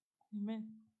 Amen. Amen.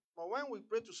 But when we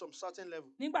pray to some certain level,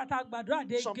 Nígbà tá a gbàdúrà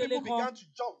dé some gélé people kan, began to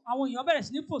jump. àwọn èèyàn bẹ̀rẹ̀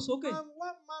sí ní fò sókè. And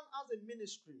one man has a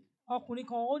ministry. Ọkùnrin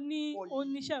kan ó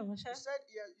níṣẹ́ He ìránṣẹ́. said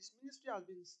his ministry has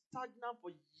been stagnant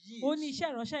for years. Ó ní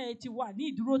iṣẹ́ ìránṣẹ́ yẹn ti wà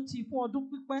ní ìdúró ti fún ọdún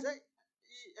He pípẹ́. said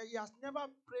he has never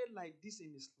prayed like this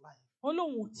in his life. Ó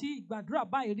lóun ò tí gbàdúrà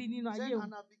báyìí rí nínú He said, ayé òun.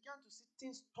 and I began to see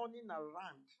things turning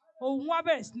around. Òun wá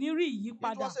bẹ̀rẹ̀ sí ní rí It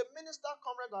ìyípadà. was a minister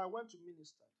conference that I went to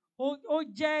minister. Ó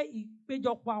jẹ́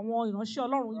ìpéjọpọ̀ àwọn ìránṣẹ́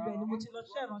Ọlọ́run, ibẹ̀ ni mo ti lọ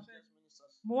ṣiṣẹ́ ìránṣẹ́.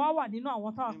 Mo wá wà nínú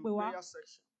àwọn táwọn In pè wá prayer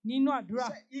section. nínú àdúrà.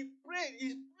 He said he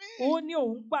prayed. Ó ní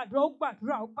òun gbàdúrà, ó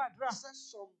gbàdúrà. He said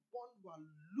some bonds were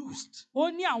loosed.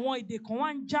 Ó ní àwọn ìdè kan wá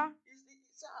ń já.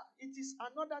 It is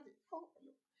another thing.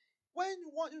 When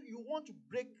you want to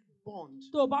break bonds,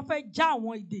 Tó o bá fẹ́ já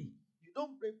àwọn ìdè, you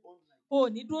don't break bonds like o ò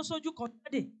ní dúró sójú kan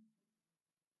jáde.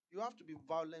 you have to be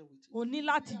violent with it. O ní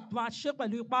láti máa ṣe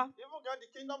pẹ̀lú ipá. Even God, the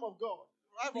kingdom of God.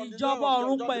 Right from the day Ìjọba of ọ̀run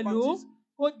John the pẹ̀lú Baptist.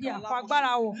 ó di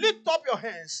àfagbára wọ̀. Lift up your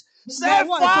hands. Gbé Say,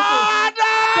 ọwọ́ ẹ̀ sókè.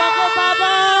 Father, Sọ fún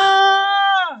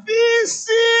Bàbá.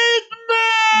 visit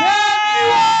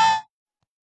me.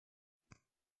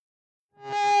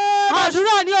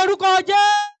 Àdúrà ní orúkọ Jésù.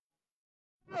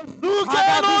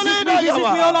 Father, visit me,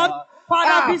 O Lord.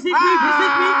 Father, visit me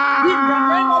in the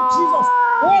name of Jesus.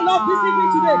 Oh Lord, visit me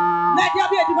today. Let there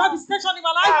be a divine visitation in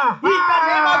my life in the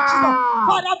name of Jesus.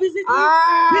 Father, visit me.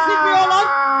 Visit me, O Lord.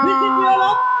 Visit me, O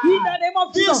Lord, in the name of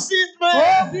Jesus. Visit me.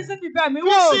 Oh, visit me, bẹ̀ mí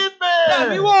wò. Visit me. Bẹ̀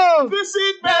mí wò.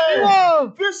 Visit me. Bẹ̀ mí wò.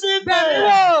 Visit me. Bẹ̀ mí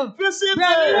wò. Visit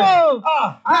Bẹ̀ mí me. wò.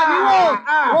 Bẹ̀ mí wò.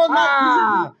 Oh Lord, visit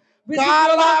me. Visit me,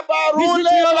 O Lord. Visit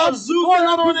me, O Lord. Oh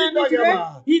Lord, visit me today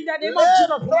in the name of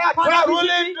Jesus. Father,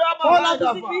 visit me. Oh Lord,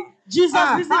 visit me. Jesus,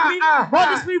 visit me.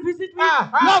 Holy Spirit, visit me.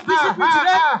 Lord, visit me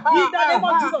today in the name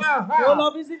of Jesus. Oh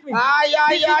Lord, visit me.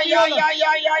 Visit me, O Lord.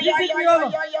 Visit me, O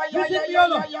Lord.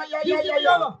 Visit me,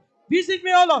 O Lord. Visit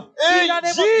me, O Lord. In the In name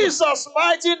of Jesus. Jesus'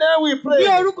 mighty name we Ní pray.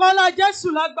 orúkọ ńlá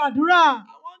Jésù la gbàdúrà.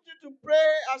 I want you to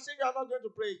pray as if you are not going to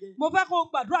pray again. Mo fẹ́ kó o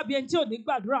gbàdúrà bí ẹni tí ò ní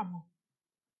gbàdúrà mọ́.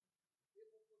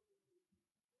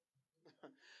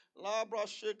 Labra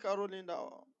Shekarolinda.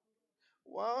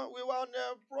 Well, we were on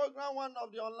the program, one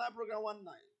of the online program one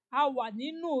night. A wà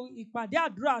nínú ìpàdé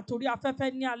àdúrà torí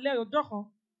afẹ́fẹ́ ní alẹ́ ọjọ́ kan.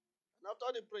 And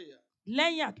after the prayer,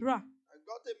 Lẹ́yìn àdúrà, I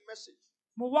got a message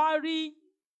Mo wá rí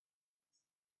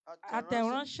àtẹ̀ránṣẹ́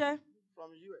àtẹ̀ránṣẹ́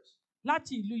from US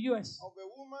láti ìlú US. of a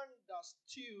woman that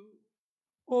steal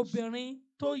Obìnrin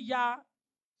tó ya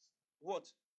what?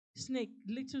 snake,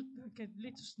 little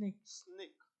snake.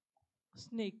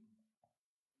 Snake.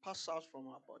 Pass out from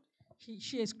her body.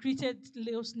 She has created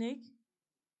little snake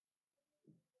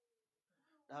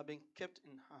That have been kept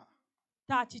in her.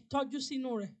 tá a ti tọ́jú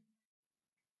sínú rẹ̀.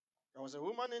 There was a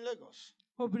woman in Lagos.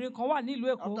 Obìnrin kan wà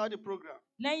nílùú Èkó. After the program,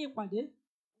 Lẹ́yìn ìpàdé.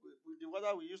 with the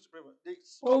water we used to pray for, the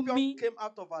scorpion came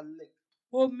out of her leg.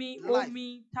 Omi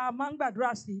tá a máa ń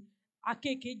gbàdúrà sí.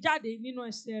 Àkekèé jáde nínú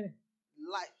ẹsẹ̀ rẹ̀.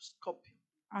 Life scorpion.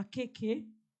 Àkekèé.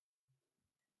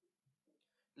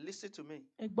 Listen to me.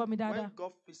 Ẹ gbọ́ mi dáadáa. When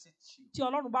God visits you, tí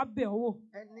Ọlọ́run bá bẹ̀ ọ́ wò.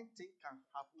 anything can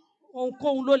happen.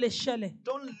 Ohunkóhun ló lè ṣẹlẹ̀.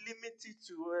 Don't limit it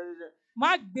to.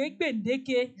 Má gbé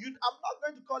gbèǹdéke. I'm not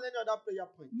going to call any other prayer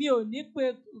point. Mi ò ní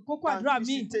pe kókó àdúrà mi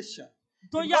Visitation.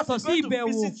 tó yàtọ̀ sí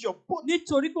ìbẹ̀wò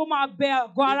nítorí pé ó máa bẹ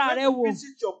àgọ́ ara rẹ wò.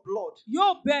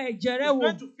 Yóò bẹ ẹ̀jẹ̀ rẹ wò.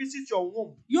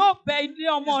 Yóò bẹ ilé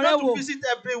ọmọ rẹ wò.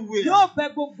 Yóò bẹ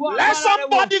gbogbo àgọ́ ara rẹ wò. Let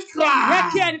somebody cry. Yẹ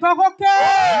kí ẹnìkan kó ké.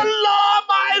 Oh Lord,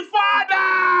 my Father.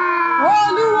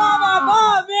 Olúwa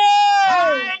bàbá mi.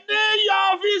 I need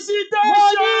your visitation. Mo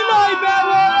nílò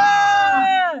ìbẹ̀wò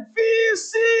rẹ.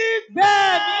 Visit me.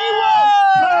 Bẹ́ẹ̀ ni wò.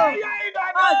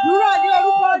 Àdúrà ní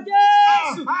orúkọ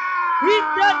Jésù. In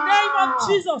the name of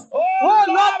Jesus. Oh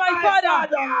Lord, my Father.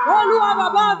 Olúwa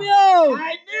bàbá mi o.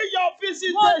 I need your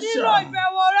visitation. Mo nílò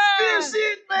ìbẹ̀wò rẹ.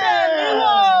 Visit me. Bẹ́ẹ̀ ni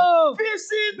wò.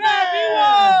 Visit me. Bẹ́ẹ̀ ni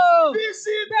wò.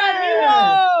 Visit me. Bẹ́ẹ̀ ni wò.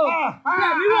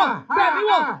 Bẹ́ẹ̀ ni wò. Bẹ́ẹ̀ ni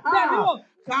wò. Bẹ́ẹ̀ ni wò.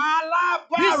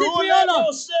 Visit me, O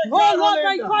Lord. Oh Lord,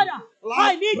 my Father.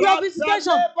 I need your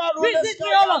visitation. Visit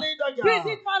me, O Lord.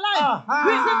 Visit my life.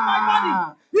 Visit my body.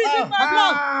 Visit my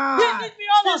blood. Visit me,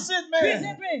 O Lord. Visit me.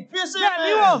 Visit me. Visit Bẹ́ẹ̀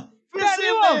ni me. wò. Visit Bẹ́ẹ̀ ni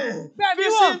wò. me. Bẹ́ẹ̀ ni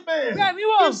wò. Visit me. Bẹ́ẹ̀ ni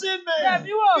wò. Visit me. Bẹ́ẹ̀ ni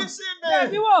wò. Visit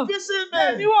me.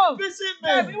 Bẹ́ẹ̀ ni wò. Visit me.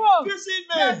 Bẹ́ẹ̀ ni wò. Visit me.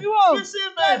 Bẹ́ẹ̀ ni wò.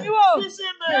 Visit me. Bẹ́ẹ̀ ni wò. Visit me. Bẹ́ẹ̀ ni wò.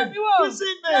 Visit me. Bẹ́ẹ̀ ni wò.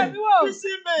 Visit me. Bẹ́ẹ̀ ni wò.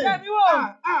 Visit me. Bẹ́ẹ̀ ni wò.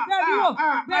 Bẹ́ẹ̀ ni wò.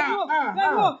 Bẹ́ẹ̀ ni wò. Bẹ́ẹ̀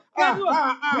ni wò. Bẹ́ẹ̀ ni wò.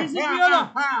 Visit me, O Lord.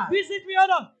 Visit me, O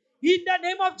Lord. In the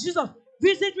name of Jesus.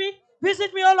 Visit me.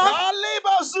 Visit me, O Lord.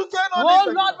 Oh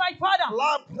Lord, my Father.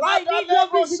 I need your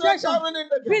visitation.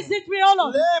 Visit me, O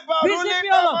Lord. Visit me,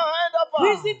 O Lord.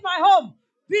 Visit my home.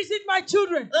 Visit my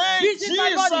children. Visit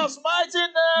my body. Jesus' mighty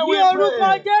name we Ní orúkọ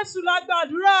pray. Jésù la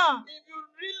gbàdúrà. If you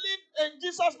really, in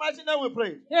Jesus' mighty name we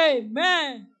pray.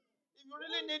 Amen. If you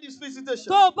really need this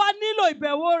visitation, Tó o bá nílò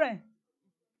ìbẹ̀wò rẹ̀,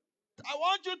 I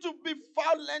want you to be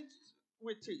violent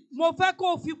with it. mo fẹ́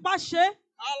kó o fipá ṣe é.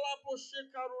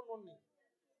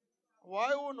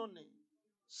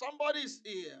 Somebody is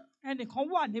here. Ẹnìkan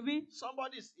wà níbí.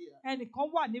 Somebody is here.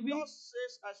 Ẹnìkan wà níbí. God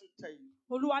says I should tell you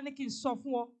Olúwa ní kí n sọ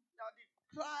fún ọ. that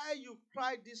the cry you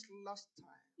cried this last time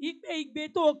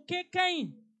Ìgbé tó o ké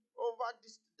kẹ́yìn. over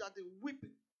this, that the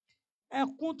weeping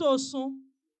Ẹkún tó o sun.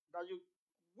 that you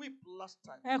weep last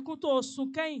time Ẹkún tó o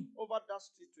sun kẹ́yìn. over that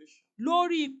situation.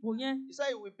 Lórí ipò yẹn. He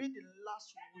said it will be the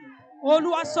last weep.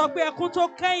 Olúwa sọ pé ẹkún tó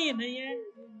kẹ́yìn nìyẹn.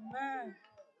 Amen.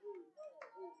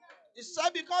 He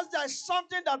said because there is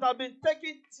something that has been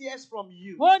taking tears from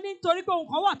you. Ó ní nítorí pé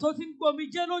nǹkan wà tó ti ń gba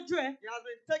omijé lójú ẹ. He has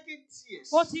been taking tears.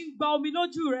 Ó ti ń gba omi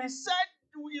lójú rẹ. He said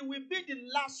it will be the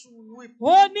last weep.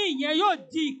 Ó ní ìyẹn yóò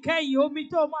di ìkẹyìn omi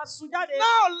tó máa sun jáde.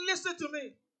 Now listen to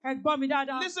me. Ẹ gbọ́ mi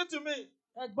dáadáa. Listen to me.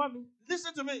 Ẹ gbọ́ mi.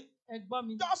 Listen to me. Ẹ gbọ́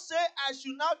mi. Just say I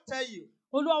should now tell you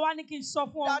Olúwa wá ní kí n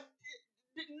sọ fún ọ. that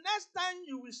the next time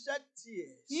you will shed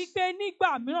tears, Ìpè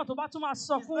nígbà mìíràn tó bá tún máa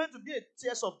sọ it's fún. going to be a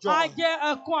tears of joy. Á jẹ́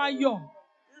ẹkún ayọ̀.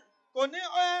 Kò ní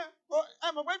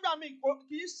ẹ mọ̀ pé gbà mí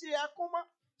kì í ṣe ẹkún mọ́.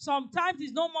 Sometimes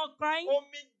it's no more crying.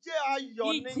 Omijé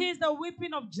ayọ̀ It ni. is the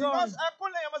weeping of joy. Because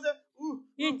ẹkún lèyàn máa ṣe.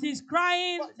 It is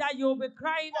crying that you will be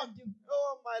crying.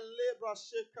 Oh my labor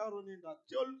shake in that.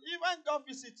 Even God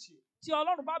visits you, Tí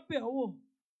Ọlọ́run bá bẹ̀ ọ́ wò,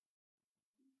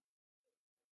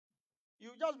 you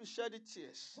just be shedding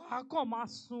tears. wàá kàn máa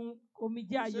sun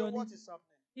omijé You say, ayọ̀ what ni. is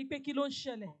happening? Ìpè kí ló ń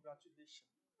ṣẹlẹ̀? Congratulations.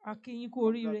 A kí yín kú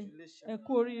oríire. Ẹ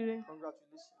kú oríire.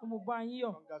 Congratulations. Mo bá yín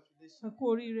yọ̀. Congratulations. Ẹ kú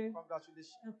oríire.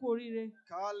 Congratulations. Ẹ kú oríire.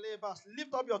 Kalebas,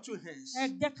 lift up your two hands.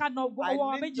 Ẹ jẹ́ ká na ọwọ́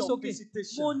wa I need méjì your sókè.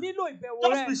 visitation. Mo nílò ìbẹ̀wò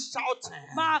Just rẹ. be shouting.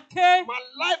 Máa ké. My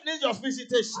life needs your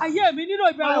visitation. Ayé mi nílò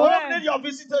My ìbẹ̀wò home rẹ. needs your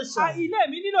visitation. Ilé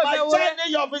mi nílò My ìbẹ̀wò child rẹ.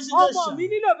 needs your Ọmọ mi visitation.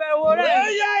 nílò ìbẹ̀wò rẹ.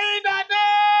 Prayer in the name.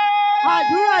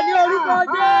 Àdúrà ní orúkọ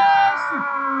Jésù.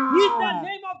 In the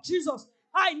name of Jesus.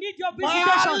 I need your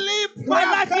visitation. My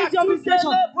life needs your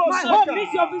visitation. My home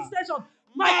needs your visitation.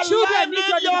 My children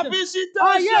need your visitation.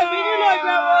 Ayé mi nílò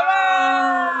ìbẹ̀wò rẹ.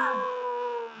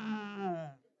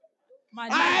 My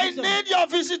life I needs your need your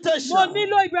visitation. Mo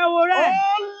nílò ìbẹ̀wò rẹ.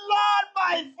 Oh Lord, my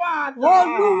my Father.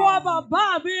 Olúwa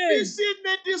bàbá mi. Visit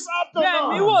me this Bẹ̀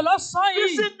mí wò afternoon. lọ́sàn-án yìí.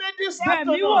 Visit me this Bẹ̀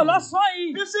mí wò afternoon. lọ́sàn-án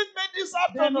yìí. Visit me this Bẹ̀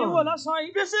mí wò afternoon. lọ́sàn-án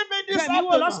yìí. Visit me this Bẹ̀ mí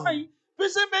wò lọ́sàn-án afternoon. yìí.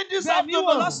 Visit me this Bẹ̀ mí wò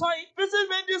afternoon. lọ́sàn-án yìí. Visit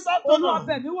me this Olúwa afternoon.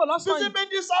 bẹ̀ mí wò lọ́sàn-án Visit yìí. me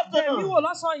this Bẹ̀ mí wò afternoon.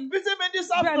 lọ́sàn-án yìí. Visit me this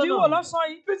Bẹ̀ mí wò afternoon. lọ́sàn-án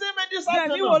yìí. Visit me this Bẹ̀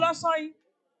mí wò afternoon. lọ́sàn-án yìí.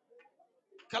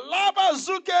 Kalaba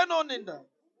zuke noninda.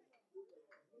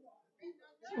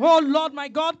 Oh Lord, my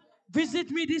God, visit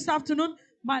me this afternoon.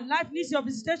 My life needs your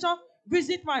visitation.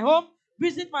 Visit my home.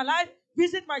 Visit my life.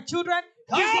 Visit my children.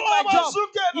 Visit my job.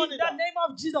 In the name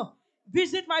of Jesus.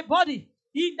 Visit my body.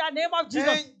 In the name of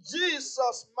Jesus. In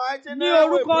Jesus' mighty Ní name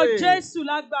we orúkọ pray. Jésù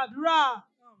la gbàdúrà.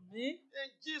 Àmín.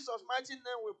 In Jesus' mighty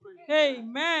name we pray.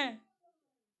 Amen.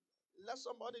 Let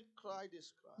somebody cry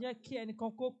this cry. Jẹ́ kí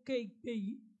ẹnìkan kó ké ìpè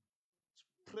yìí.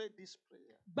 Pray this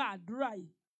prayer. Gbàdúrà yìí.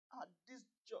 At this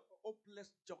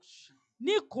hopeless junction,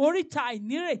 Ní kòríta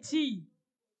àìnírètí yìí.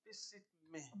 visit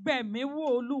me. Bẹ̀ mí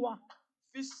wò Olúwa.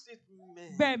 Visit me.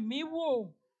 Bẹ̀ mí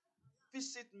wò.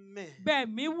 Visit me. Bẹ̀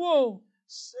mí wò.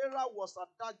 Sarah was at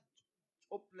that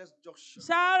hopeless junction.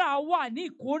 Sára wà ní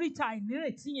ìkóríta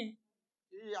àìnírètí yẹn.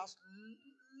 He has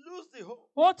lost the hope.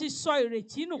 Ó ti sọ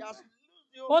ìrètí nù. He has lost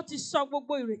the Ó hope. ti sọ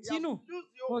gbogbo He ìrètí has nù. lost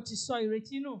the Ó hope. ti sọ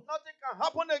ìrètí nù. Nothing can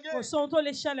happen Kò again. sóhun tó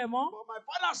lè ṣẹlẹ̀ mọ́. But my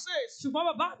father says, Ṣùgbọ́n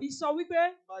bàbá mi sọ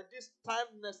wípé by this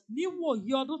time next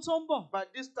níwòyí ọdún tó ń bọ̀. by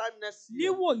this time next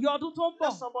year, Níwòyí ọdún tó ń bọ̀.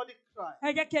 let somebody cry.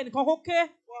 Ẹ jẹ́ kí ẹnìkan kó ké.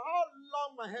 For how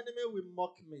long my enemy will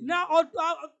mock me?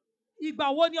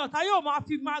 Ìgbà wo ni ọ̀tá yóò máa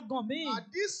fi máa gàn mí?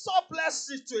 At this hopeless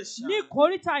situation, Ní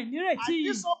kòríta at àìnírètí yìí.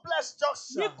 this hopeless Ní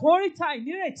junction, kòríta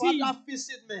àìnírètí yìí. Father,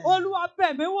 visit me. Olúwa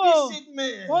bẹ̀ mí wò. Visit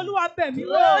me. Olúwa bẹ̀ mí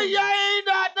wò. Prayer in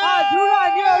the name. Àdúrà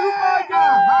ní orúkọ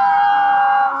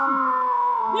Jésù.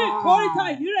 Ní ìkóríta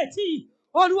ìnírètí yìí,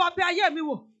 Olúwa bẹ̀ ayé mi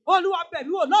wò. Olúwa bẹ̀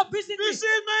mí wò. Lord visit me.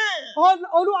 Visit me.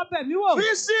 Olúwa bẹ̀ mí wò.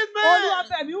 Visit me. Olúwa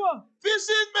bẹ̀ mí wò.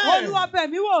 Visit me. Olúwa bẹ̀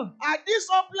mí wò. At this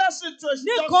hopeless situation,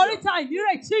 Ní ìkóríta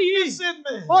ìnírètí yìí, visit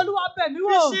me. Olúwa bẹ̀ mí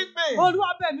wò. Visit me. Olúwa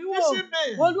bẹ̀ mí wò. Visit me.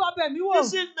 Olúwa bẹ̀ mí wò.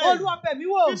 Visit me. Olúwa bẹ̀ mí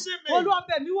wò. Visit me. Olúwa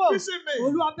bẹ̀ mí wò. Visit me.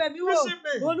 Olúwa bẹ̀ mí wò. Visit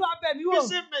me. Olúwa bẹ̀ mí wò.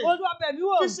 Visit me. Olúwa bẹ̀ mí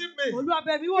wò. Visit me. Olúwa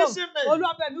bẹ̀ mí wò. Visit me. Olúwa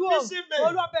bẹ̀ mí wò. Visit me.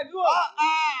 Olúwa bẹ̀ mí wò.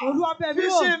 Olúwa bẹ̀ mí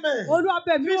wò. Visit me. Olúwa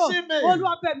bẹ̀ mí wò. Visit me.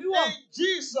 Olúwa bẹ̀ mí wò. In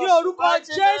Jesus' Ní orúkọ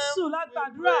mighty Jésù name, la we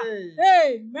gbàdúrà.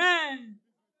 pray. Amen.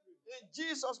 In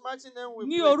Jesus' mighty name, we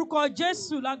Ní pray. orúkọ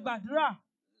Jésù la gbàdúrà.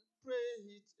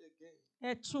 Pray it again.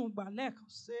 Ẹ tún gbà lẹ́ẹ̀kan.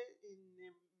 Say in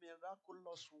a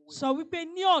miraculous way. Sọ wípé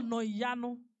ní ọ̀nà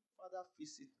ìyanu, Father,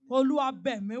 visit me. Olúwa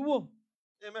bẹ̀ mí wò.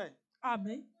 Amen.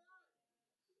 Àmín.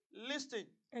 Listen,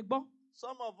 Ẹ gbọ́.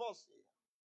 some of us,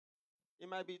 it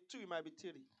might be 2, it might be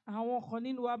 3. Àwọn kan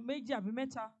nínú wa méjì àbí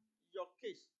mẹ́ta. Your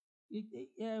case,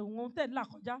 Wọ́n tẹ̀ là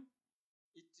kọjá.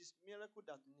 it is miracle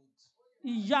that needs.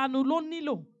 Ìyanu ló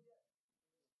nílò.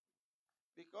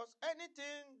 Because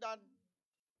anything that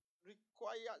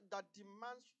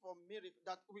demands for miracle,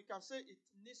 that we can say it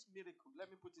needs miracle. Let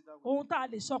me put it that way. Ohun tá a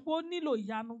lè sọ pé ó nílò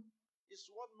ìyanu. It's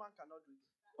what man cannot do.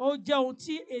 Ó jẹ́ ohun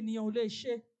tí ènìyàn ò lè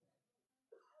ṣe.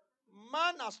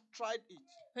 Man has tried it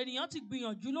Ènìyàn ti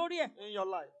gbìyànjú lórí ẹ̀ in your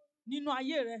life. nínú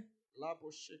ayé rẹ̀.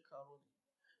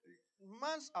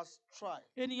 Man has tried,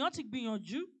 Ènìyàn ti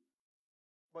gbìyànjú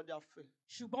but they have failed.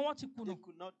 ṣùgbọ́n wọ́n ti They kùnà.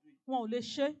 could not do it. Wọn ò lè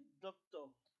ṣe. Doctor,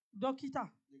 Dókítà,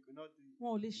 they could not do it.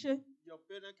 wọn ò lè ṣe. Your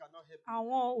parent cannot help you.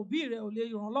 Àwọn òbí rẹ̀ ò lè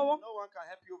ràn án lọ́wọ́. No one can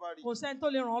help you over it. Kò sẹ́ni tó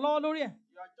lè ràn án lọ́wọ́ lórí ẹ̀.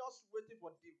 You are just waiting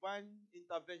for divine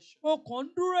intervention. O kàn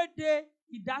ń dúró de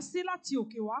ìdásí láti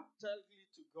òkè wá. Tell it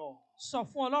to God. Sọ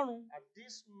fún Ọlọ́run. At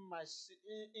this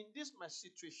in this my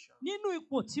situation, Nínú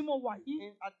ipò tí mo wà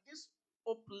yìí, at this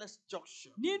hopeless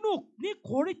junction, ní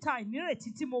kòríta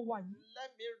ìnírètí tí mo wà yìí,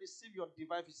 let me receive your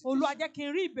divine Olúwa visitation. jẹ́ kí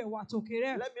n rí ìbẹ̀wò àtòkè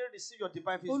rẹ̀. Let me receive your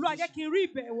divine Olúwa jẹ́ visitation. kí n rí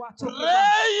ìbẹ̀wò àtòkè rẹ̀.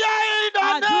 Prayer in the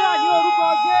Àdúrà ní orúkọ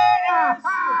Jésù.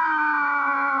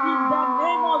 In the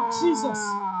name of Jesus.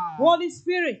 Holy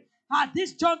Spirit, at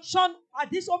this junction, at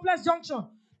this hopeless junction,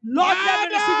 Lord, let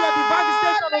me receive your divine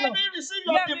visitation, O Let Lord. me receive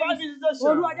your Let me divine visitation.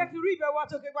 Olúwa jẹ́ kí n rí ìbẹ̀wò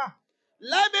àtòkè gbà.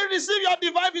 Let me receive your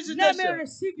divine Let me visitation.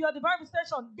 receive your divine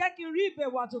visitation. Jẹ́ kí n rí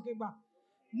ìbẹ̀wò àtòkè gbà.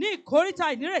 Ní ìkóríta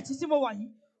ìnírètí tí mo wà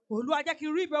yìí, Olúwa jẹ́ kí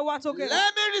n rí ìbẹ̀wò àtòkè.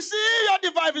 Let me receive your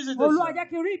divine visitation. Olúwa jẹ́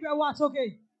kí n rí ìbẹ̀wò àtòkè.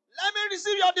 Let me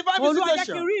receive your divine Olúwa jẹ́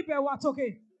kí n visitation. rí ìbẹ̀wò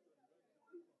àtòkè.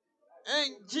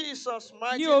 In Jesus'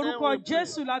 mighty Ní name orúkọ we pray.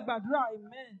 Jésù la gbàdúrà.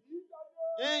 Amen.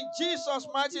 In Jesus'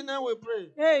 mighty name we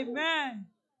pray. Amen.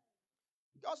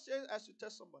 God says I should tell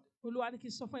somebody. Olúwa ní kí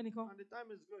n sọ fún ẹnìkan. And the time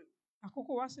is going.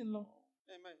 Àkókò wa sì ń lọ.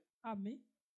 Amen. Àmín.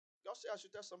 God says I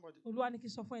should tell somebody. Olúwa ní kí n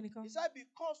sọ fún ẹnìkan. He said,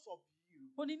 because of you,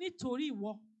 Ó ní nítorí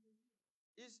ìwọ,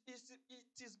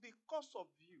 It is because of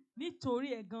you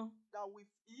nítorí ẹ̀ gan. that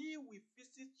he will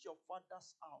visit your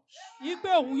father's house. Wípé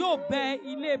òun yóò bẹ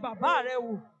ilé bàbá rẹ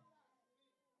wò.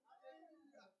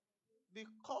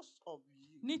 Because of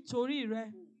you. Nítorí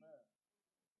rẹ.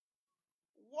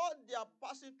 What they are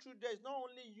passing through there is not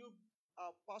only you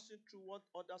are passing through what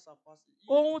others are passing.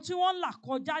 Ohun tí wọ́n ń là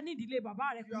kọjá ní ìdílé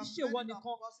bàbá rẹ kì í ṣe ìwọ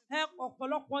nìkan.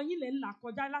 Ọ̀pọ̀lọpọ̀ yín lè ń là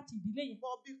kọjá láti ìdílé yẹn.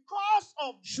 But because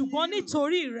of ṣùgbọ́n you,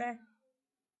 nítorí rẹ.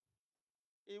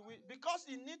 because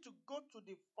he need to go to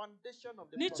the foundation of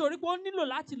the nítorí pé ó nílò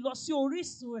láti lọ sí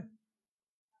orísun ẹ̀.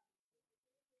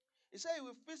 He said he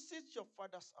will visit your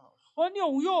father's house. Ó ní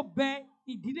òun yóò bẹ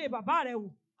ìdílé bàbá rẹ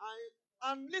wò.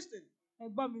 And listen. Ẹ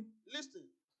gbọ́ mi. Listen.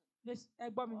 Ẹ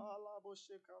gbọ́ mi.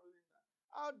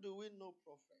 How do we know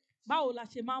prophet? Báwo la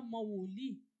ṣe máa ń mọ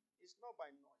wòlíì? It's not by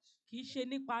noise. Kì í ṣe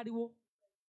ní pariwo.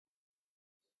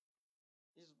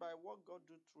 It's by what God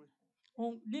do through him.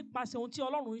 Nípasẹ̀ ohun tí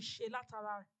Ọlọ́run ń ṣe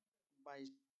látara rẹ̀.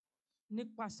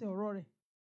 Nípasẹ̀ ọ̀rọ̀ rẹ̀.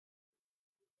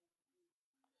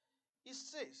 He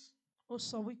says. Ó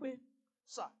sọ wípé.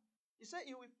 Sir, he said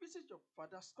he will visit your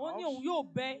father's house. Ó ní òun yóò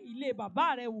bẹ ilé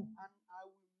bàbá rẹ wò. And I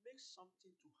will make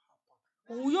something to happen.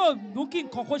 Òun yóò mú kí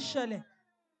nǹkan kó ṣẹlẹ̀.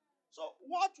 So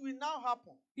what will now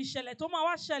happen? Ìṣẹ̀lẹ̀ tó máa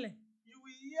wá ṣẹlẹ̀. You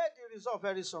will hear the result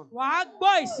very soon. Wàá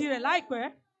gbọ́ èsì rẹ̀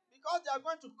láìpẹ́. Because they are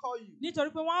going to call you.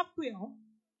 Nítorí pé wọ́n á pè ọ́.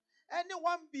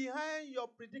 Anyone behind your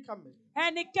predicament.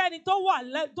 Ẹnikẹ́ni tó wà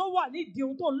nídìí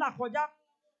ohun tó ń là kọjá.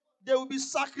 They will be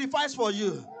sacrificed for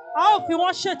you. A ó fi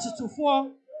wọ́n ṣètùtù fún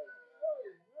ọ.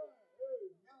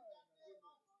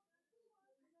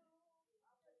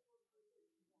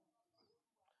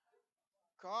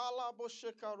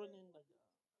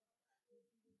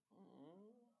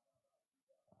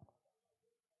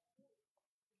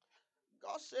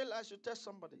 God said I should tell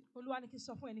somebody. Olúwa ní kí n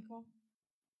sọ fún ẹnìkan.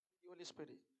 The Holy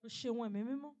Spirit. Ó ṣeun ẹ̀mí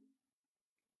mímọ́.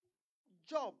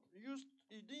 Job you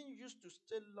didn't used to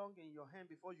stay long in your hand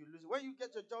before you lose it. When you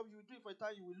get your job, you will do it for a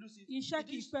time, you will lose it. Iṣẹ́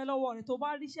kì í pẹ́ lọ́wọ́ rẹ̀ tó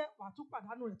bá ríṣẹ́ wà tún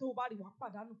pàdánù rẹ̀ tó bá rí wà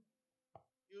pàdánù.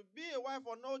 You be a wife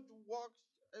or not to work,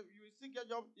 you will still get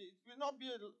job. It will not be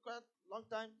a quite long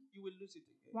time, you will lose it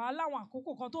again. Wà á láwọn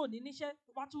àkókò kan tó ní níṣẹ́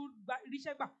tó bá tún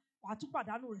ríṣẹ́ gbà wà tún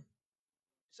pàdánù rẹ̀.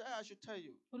 Say I should tell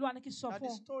you. Olúwa ní kí n sọ fún ọ. That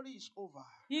the story is over.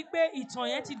 Wípé ìtàn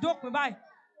yẹn ti dópin báyìí.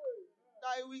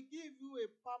 That he will give you a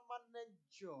permanent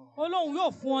job. Ọlọ́run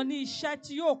yóò fún ọ ní iṣẹ́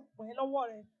tí yóò pẹ́ lọ́wọ́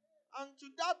rẹ. And to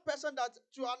another person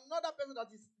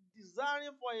that is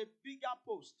desiring for a bigger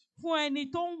post. Fún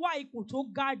ẹni tó ń wá ipò tó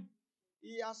ga.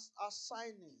 He has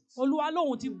assigned it. Olúwa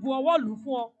lóhùn ti bu ọwọ́ lù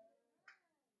fún ọ.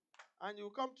 And you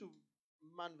come to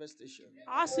manifestation.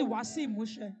 A sì wá sí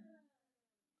ìmúṣẹ.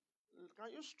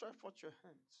 Can you stretch forth your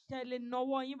hands? Kẹ́ lè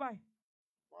nawọ́ yín báyìí.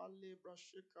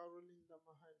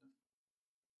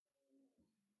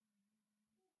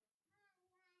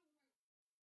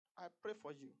 I pray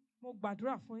for you. Mo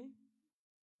gbàdúrà fún yín.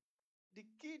 The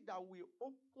key that will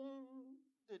open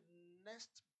the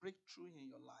next breakthrough in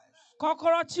your life.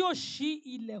 Kọ́kọ́rọ́ tí ó ṣí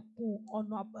ilẹ̀kùn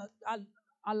ọ̀nà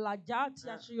àlàjá àti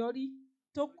àṣeyọrí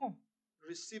tó kàn.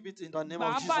 Receive it in the name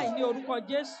of Jesus. Bàbá yìí ní orúkọ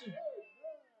Jésù.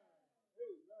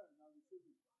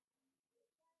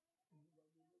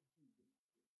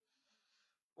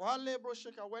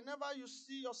 Whenever you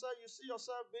see yourself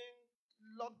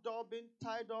being locked up, being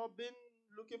tied up, being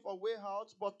looking for way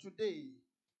out, but today.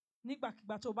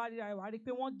 Nígbàkigbà tó bá ríra ẹ wá rí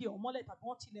pé wọ́n dè ọ́ mọ́lẹ̀ tàbí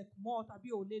wọ́n tilẹ̀kùn mọ́ ọ tàbí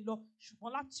ò lè lọ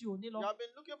ṣùgbọ́n láti òní lọ. You have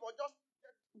been looking for just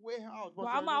way out.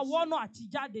 Wàá máa wọ́nà àti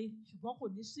jáde ṣùgbọ́n kò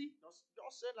ní sí. Just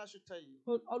say I should tell you.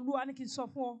 Olúwa ní kí n sọ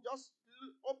fún ọ. Just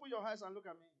open your eyes and look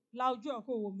at me. La ojú ẹ̀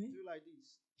kó wò mí. Do like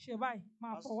this. Ṣe báyìí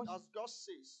máa fọwọ́ sí. As God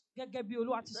says. Gẹ́gẹ́ bí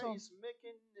Olúwa ti sọ. He's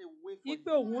making a way for you.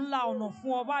 Wípé òun ń la ọ̀nà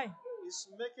fún ọ báyìí. He's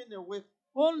making a way.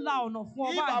 Ó ń la ọ̀nà fún ọ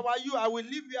báyìí. If I were you, I will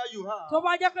leave where you are. Tó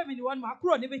bá jẹ́ pé mi nìwọ ni màá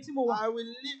kúrò níbi tí mo wà. I will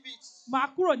leave it. Màá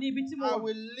kúrò ní ibi tí mo wà. I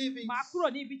will leave it. Màá kúrò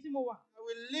ní ibi tí mo wà. I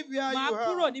will leave where you Màá are.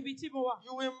 kúrò níbi tí mo wà.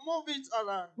 You will move it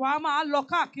around. Wàá máa lọ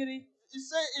káàkiri. He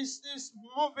said it's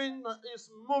moving.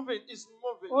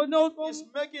 Oh no! He's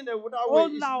making a that way.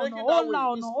 He's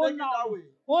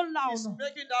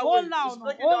making that way. He's making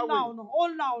that way. Ó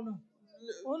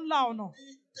ń la ọ̀nà.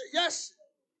 Yes.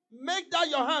 Make that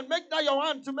your hand. Make that your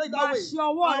hand to make that way. And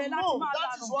move.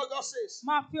 That is what God says. He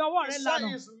said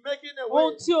he's making a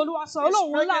way. He's making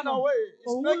a way.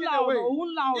 He's making a way.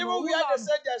 Even where they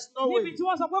said there's no way. Níbi tí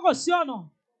wọ́n sọ pé kò sí ọ̀nà.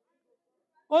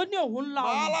 Ó ní òun la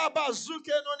ọ̀nà.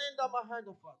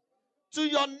 To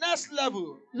your next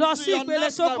level. Lọ sí ìpele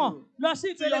tó kàn. Lọ sí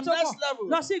ìpele tó kàn.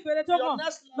 Lọ sí ìpele tó kàn.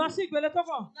 Lọ sí ìpele tó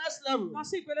kàn. Next level. Lọ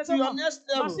sí ìpele tó To your kàn. next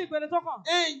Lọ level. sí ìpele tó kàn.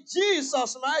 In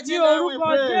Jesus' mighty Ní name we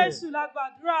orúkọ pray. Jésù la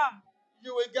gbàdúrà.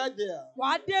 You will get there.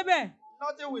 Wàá débẹ̀.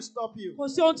 Nothing will stop you. Kò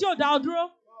sí ohun tí ò dá ọ dúró.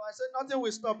 Oh, I said nothing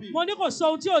will stop you. Mo ní kò sí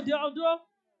ohun tí ò dá ọ dúró.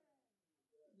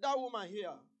 That woman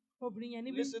here. Obìnrin yẹn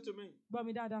níbí. Listen to me. Gbọ́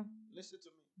mi dáadáa. Listen to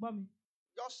me. Gbọ́ mi.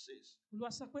 God says. Olúwa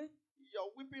sọ pé.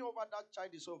 Your weeping over that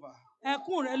child is over.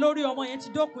 Ẹkún rẹ lórí ọmọ yẹn ti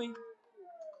dópin.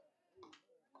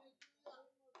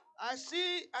 I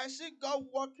see God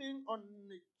working on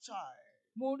a child.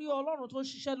 Mo rí Ọlọ́run tó ń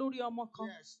ṣiṣẹ́ lórí ọmọ kan.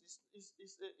 Yes,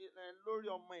 it's lórí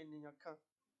ọmọ ènìyàn kan.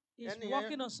 He's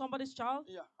working on somebody's child.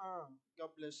 Yeah,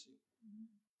 God bless you.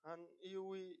 And he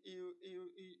will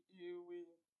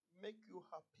make you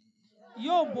happy.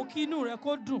 Yóò mú kí inú rẹ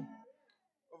kó dùn.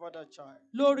 Over that child.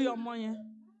 Lórí ọmọ yẹn.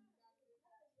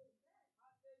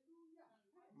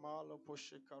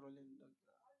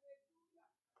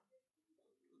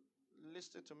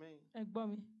 Listen to me. Ẹ gbọ́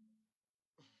mi.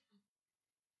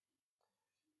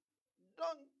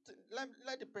 Don't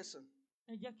let the person.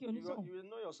 Ẹ jẹ́ kí onítọ̀hún. You will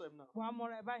know yourself now. Wà á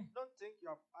mọ̀ra ẹ báyìí. Don't think you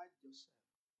have hide yourself.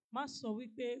 Má sọ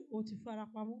wípé o ti fara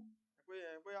pamọ́.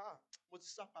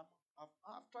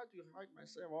 I've tried to hide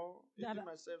myself or hidden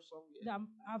myself somewhere.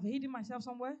 I've hidden myself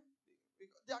somewhere.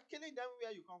 Because they are killing them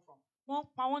where you come from. Wọ́n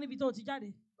pa wọ́n níbi tó o ti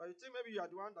jáde. But you think maybe you are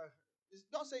the one that.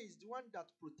 God say he's the one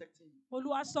that's protecting you.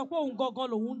 Olúwa sọ pé òun gangan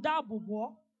lòun dáàbò bò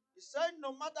ọ́. He said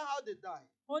no matter how they die.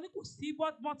 Ó ní kò sí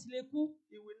bọ́n ti lè kú.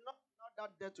 He will not allow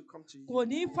that death to come to you. Kò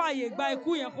ní fààyè gba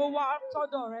ikú yẹn kó wá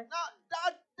sọ́dọ̀ rẹ. Now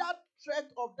that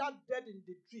threat of that death in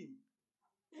the dream.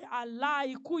 Àlá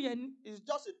ikú yẹn. Is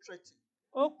just a threat.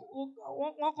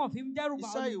 Wọ́n kàn fi ń dẹ́rù bá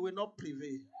He said he will not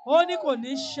prevail. Ó ní kò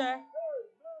ní ṣẹ.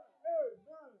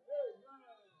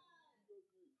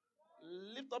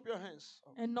 Lift up your hands.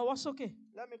 Ẹ nawọ́ sókè.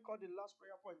 Let me call the last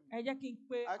prayer point. Ẹ jẹ́ kí n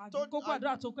pe kókó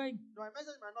àdúrà tó kẹ́yìn. My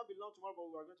message might not be long tomorrow, but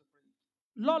we are going to pray.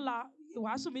 Lọ́la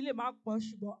ìwàásù mi lè máa pọ̀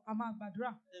ṣùgbọ́n a máa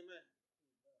gbàdúrà. Amen.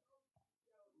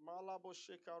 Malabo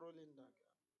Sheka Rolinda.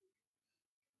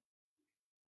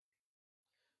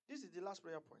 This is the last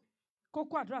prayer point.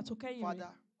 Kókó àdúrà tó kẹ́yìn rẹ̀.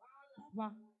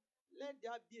 Father, let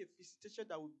there be a visitation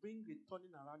that will bring a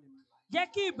turning around in my life.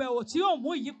 Jẹ́ kí ìbẹ̀wò tí yóò mú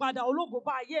ìyípadà ológo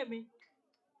bá ayé mi.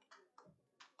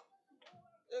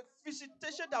 A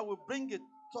visitation that will bring a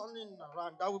turning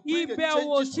around, that will bring a change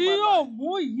ìbẹ̀wò to my tí life. yóò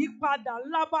mú ìyípadà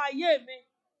ńlá bá ayé mi.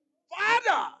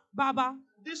 Father, Bàbá.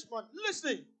 This month,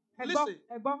 listen. Ẹ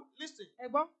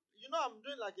gbọ́. You know I'm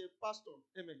doing like a pastor.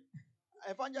 Amen.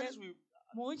 Evangelist will.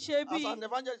 Mò ń ṣe bí As an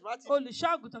evangelist,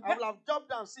 olùṣọ́àgùtàn. I will have jumped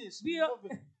down since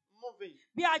moving.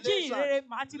 Bí ajíhìnrere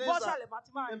màá ti bọ́ sàlẹ̀ màá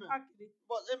ti máa rìn káàkiri.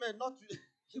 But amen, not today.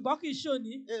 Ṣùgbọ́n kì í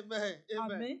ṣòní. Amen.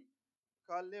 Àmín.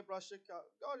 God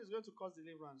is going to cause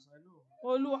deliverance. I know.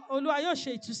 Olúwa yóò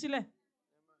ṣe ìtúsílẹ̀.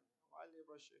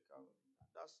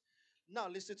 Now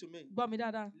listen to me. Gbọ́ mi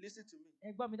dáadáa. Listen to me.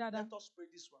 Ẹ gbọ́ mi dáadáa. Let us pray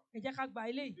this one. Ẹ jẹ́ ká gba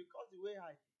eléyìí. Because the way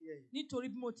I hear it. Nítorí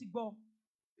bí mo ti gbọ́.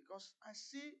 Because I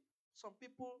see some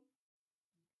people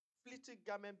fleeting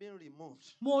garment being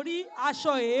removed. Mo rí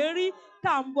aṣọ èérí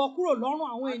tá à ń bọ́ kúrò lọ́rùn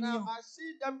àwọn ènìyàn. And I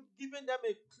see them giving them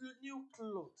a new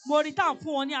clothes. Mo rí tá à ń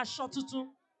fún wọn ní aṣọ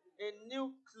tuntun. A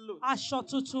new clothes. Aṣọ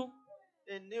tuntun.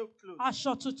 A new clothes.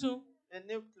 Aṣọ tuntun. A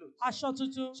new clothes. Aṣọ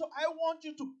tuntun. So I want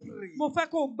you to pray. Mo fẹ́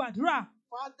kó o gbàdúrà.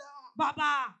 Father.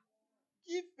 Bàbá.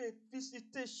 Give a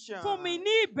visitation. Fún mi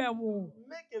ní ìbẹ̀wò.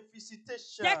 Make a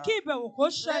visitation. Jẹ́ kí ìbẹ̀wò kó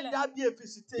ṣẹlẹ̀. Let that be a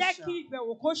visitation. Jẹ́ kí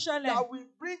ìbẹ̀wò kó ṣẹlẹ̀. That will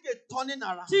bring a turning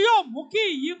around. Tí yóò mú kí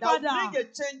ìyípadà. That will bring a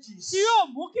changes. Tí yóò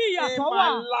mú kí ìyàtọ̀ wà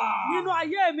nínú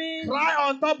ayé mi. Cry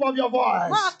on top of your voice.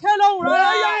 Máa ké lóhùn rẹ̀.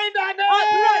 Prayer in the name.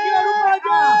 Àdúrà ní orúkọ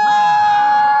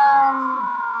Jésù.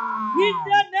 In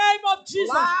the name of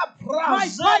Jesus. My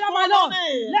Father, my Lord,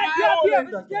 let there be a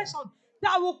visitation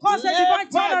that will cause a divine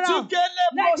turnaround.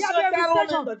 Let there be a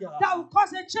visitation that will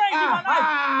cause a change in my life.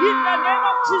 In the name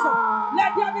of Jesus.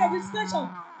 Let there be a visitation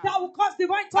that will cause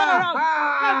divine turnaround.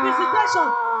 A visitation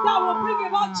that will bring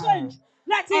about change.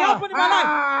 Let it happen in my life.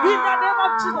 In the name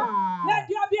of Jesus. Let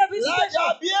there be a visitation. Let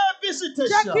there be a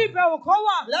visitation. Jẹ́ kí ìbẹ̀wò kó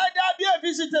wà. Let there be a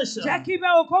visitation. Jẹ́ kí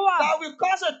ìbẹ̀wò kó wà. That will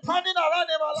cause a turning around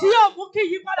in my life. Tí yóò mú kí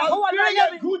ìyípadà kó wà ní ayé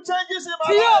mi. Good changes in my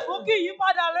Tí life. yóò mú kí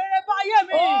ìyípadà rere bá ayé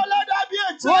mi. Oh, let there be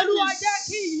a change. Olúwa jẹ́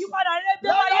kí ìyípadà rere dé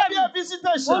bá Let ayé there mi. be a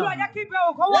visitation. Olúwa jẹ́ kí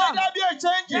ìbẹ̀wò kó wà. Let there be a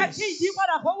changes. Jẹ́ kí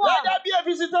ìyípadà kó wà. Let there be a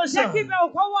visitation. Jẹ́ kí ìbẹ̀wò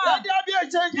kó wà. Let there be a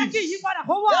changes. Jẹ́ kí ìyípadà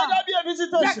kó wà. Let there be a Jẹ́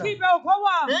visitation. kí ìbẹ̀wò kó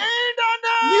wà. In the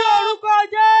Ní name. orúkọ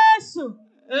Jésù.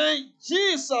 In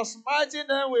Jesus' mighty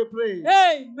name we pray.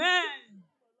 Amen.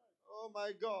 Oh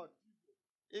my God.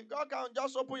 If God can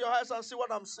just open your eyes and see what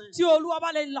I'm saying. Tí Olúwa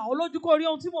bá lè là ọ́ lójú kó rí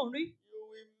ohun tí mò ń rí. You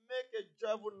will make a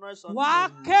joyful noise unto Wà á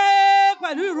Him. ké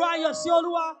pẹ̀lú ìró ayọ̀ sí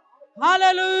Olúwa.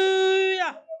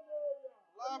 Hallelujah.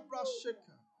 Labra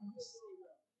shaker.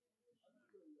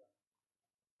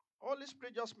 Holy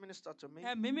Spirit just minister to me.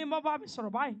 Ẹ̀mí mímọ́ bá mi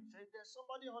sọ̀rọ̀ báyìí. Say, there's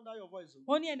somebody under your voice.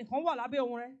 Ó ní ẹnìkan wà lábẹ́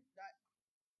ohùn rẹ̀.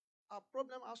 Our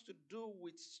problem has to do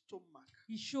with stomach.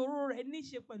 Ìṣòro rẹ̀ ní í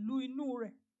ṣe pẹ̀lú inú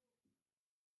rẹ̀.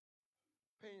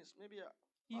 Pains, maybe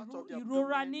out of the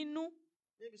ìrora abdomen, nínú,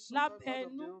 maybe sometimes lábẹ́ out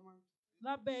of the ẹnu, abdomen.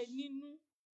 lábẹ́ nínú.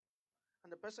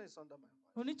 And the person is under my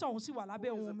voice. Onítọ̀hún sì wà lábẹ́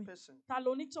Who is ohùn mi. the person? Ta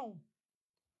ló onítọ̀hún?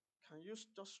 Can you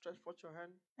just stretch forth your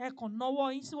hand? Ẹ kàn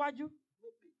nawọ́ yín síwájú.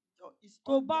 Maybe it's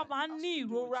Tó under, bá máa ń has ní to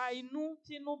do ìrora with- inú,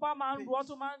 tí inú bá máa ń ro ọ́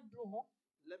tó máa ń dùn ọ́.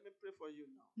 Let me pray for you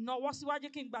now. Nawọ́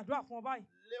síwájú kí n gbàdúrà fún ọ báyìí.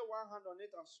 Lay one hand on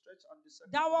it and stretch on the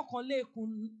second. Dáwọ́ kan lé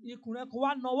ikùn rẹ kó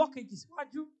wá nawọ́ kejì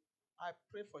síwájú. I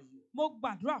pray for you. Mo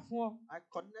gbàdúrà fún ọ. I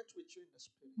connect with you in the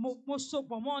spirit. Mo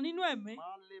sopọ̀ mọ́ ọ nínú ẹ̀mí.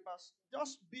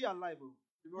 Just be alive.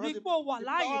 Nípò wà The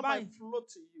láàyè power báyìí. might flow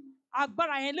to you.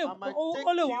 Agbára yẹn lè I might ó take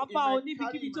lè you, wá it bá ọ might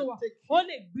níbikíbi carry, it tó wà. might take Ó you.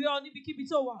 lè gbé ọ níbikíbi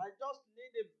tó wà. I just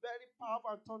need a very powerful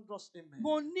and thunderous amen.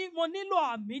 Mo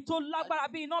nílò àmì tó lágbára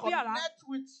bí iná bí àrá. Connect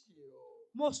with you.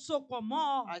 Mo sopọ̀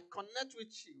mọ́ ọ. I connect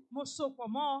with you. Mo sopọ̀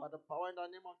mọ́ ọ. By the power in the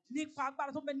name of Jesus. Nípa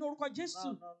agbára tó bẹ ní orúkọ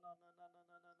Jésù.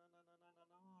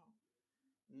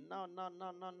 No.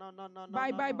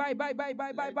 Bye.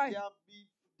 Let there be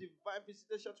divine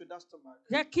visitation to that stomach.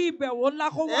 Jẹ́ kí ìbẹ̀wò ńlá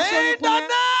kó wọ́n In sórí the kúrẹ́.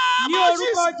 Ní name of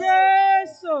orúkọ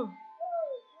Jesus. Jésù.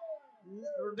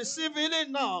 Receive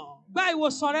healing now. Gba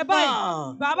ìwòsàn rẹ báyìí.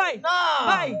 Now. Gbà báyìí. Now.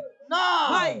 Báyìí.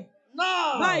 Now. Báyìí.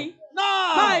 Now. Báyìí.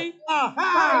 Now. Báyìí.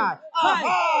 Aha.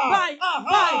 Báyìí.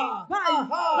 Aha.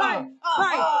 Báyìí.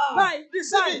 Aha. Báyìí.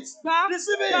 Receive it. Gbà.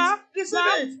 Receive it. Gbà.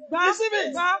 Receive it. Gbà. Receive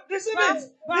it. Gbà. Receive Gbà. it.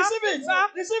 Gbà. Receive it. Gbà.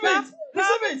 Receive Gbà. it.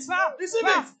 Receive it. Gbà. Receive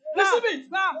Gbà. it. Receive it.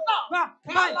 Gbà. Now. Gbà.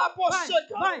 Kalabo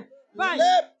sheka. Báyìí.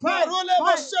 Le parole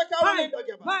bo sheka wole Báyìí.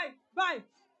 dogeba. Báyìí.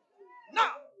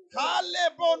 Now,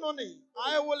 Kalebononi.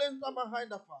 I will enter behind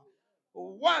the fire.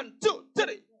 1, 2,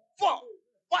 3, 4,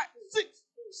 5, 6,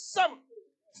 7.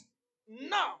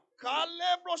 Now,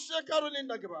 Kalebro Shekarulin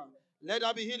Dagaba. Let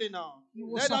there be healing now.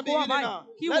 Let there be healing now.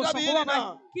 Let there be healing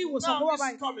now. Now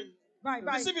it's coming.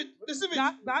 Receive it. Receive it.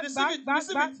 Receive it.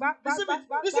 Receive it. Receive it.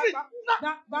 Receive it.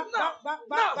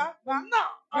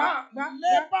 Now.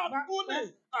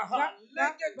 Lebakune. Aha.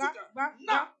 Legetika.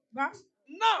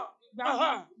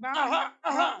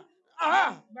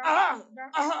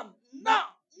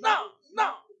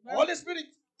 Now. Holy Spirit,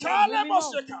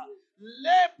 Kalebosheka,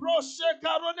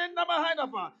 Lebrosheka Rolinda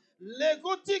Mahinapa,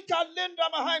 Legutika Linda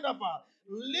Mahinapa,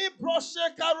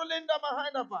 Librosheka Rolinda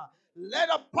Mahinapa. Let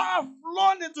the power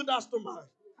flow into that stomach.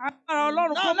 Agbára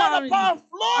Ọlọ́run kó Now máa let the rìn. power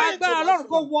flow into Agbára that Ọlọ́run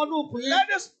kó stomach. wọnú òkun yẹn. Let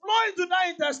it flow into that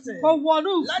intestine. Kó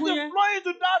wọnú Let ìfun it yẹn. flow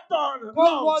into that tongue. Kó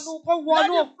Lungs. wọnú Let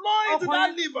it flow into ọkàn that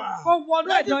yẹn. liver. Kó wọnú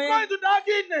Let it ẹ̀dọ̀ flow yẹn. into that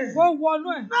kidney. Kó wọnú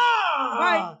ẹ̀.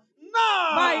 Now.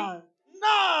 Now. Bye.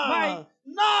 Now. Bye.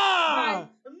 Now. Bye.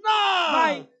 Now.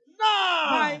 Bye.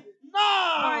 Now. Bye.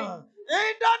 Now. Bye.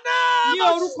 In the name Ní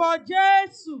of orúkọ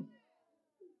Jésù.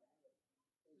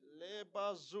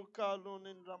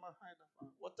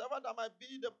 whatever that might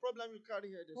be the problem you carry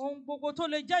here this Ohun gbogbo tó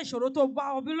lè jẹ́ ìṣòro tó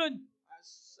bá ọ bí lónìí. I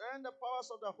send the powers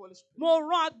of the Holy Spirit Mo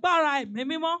rán agbára ẹ̀mí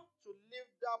mímọ́ to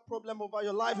lift that problem over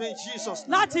your life in Jesus'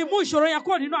 name. láti mú ìṣòro yẹn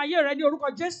kúrò nínú ayé rẹ ní orúkọ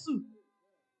Jésù.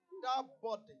 That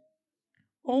body,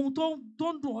 Ohun tó ń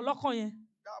dùn ọ́ lọ́kàn yẹn.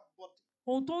 that body,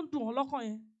 Ohun tó ń dùn ọ́ lọ́kàn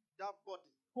yẹn. that body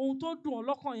Ohun tó ń dùn ọ́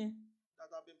lọ́kàn yẹn. that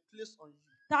have been placed on you.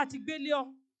 Tá a ti gbé lé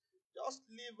ọ. Just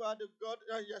leave her the God.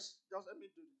 Yes, just let me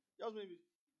do it. Just maybe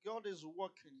God is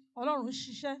working. Ọlọ́run ń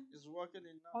ṣiṣẹ́. Is working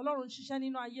in now. Ọlọ́run ń ṣiṣẹ́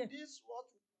nínú ayé. This what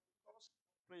cause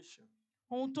operation.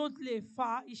 Ohun tó lè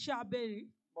fa iṣẹ́ abẹ rèé.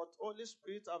 But Holy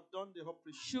Spirit have done the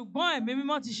operation. Ṣùgbọ́n ẹ̀mí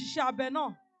mímọ́ ti ṣiṣẹ́ abẹ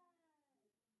náà.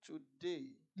 Today,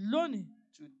 Lónìí.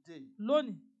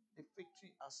 the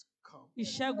victory has come.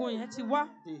 Ìṣẹ́gun yẹn ti wá.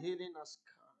 The healing has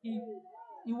come.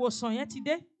 Ìwòsàn yẹn ti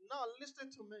dé. Now listen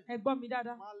to me. Ẹ gbọ́ mi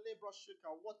dáadáa.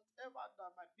 Whatever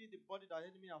that might be the body that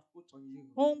enemy have put on you.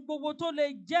 Ohun gbogbo tó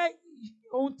lè jẹ́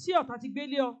ohun tí ọ̀tá ti gbé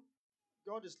lé ọ.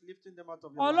 God is lifting them out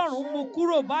of your life. Ọlọ́run mú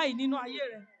kúrò báyìí nínú ayé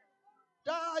rẹ.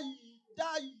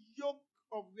 That yoke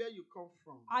of where you come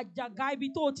from Àjàgà ibi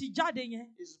tó o ti jáde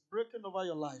yẹn. is breaking over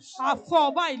your lives. A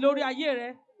fọ́ báyìí lórí ayé rẹ.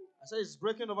 I say it's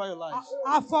breaking over your lives.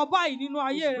 A fọ́ báyìí nínú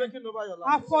ayé It's rẹ. breaking over your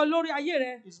A life. fọ́ lórí ayé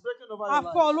rẹ. It's breaking over A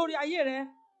your fọ́ life. lórí ayé rẹ.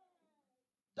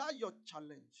 That your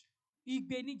challenge.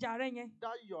 Ìgbéníjà rẹ yẹn.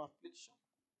 That your affliction.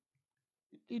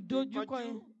 Ìdojúkọ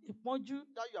yẹn. Ìpọ́njú.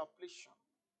 That your affliction.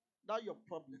 That your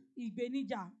problem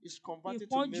Ìgbéníjà. is converted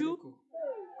to Ìpọ́njú. miracle.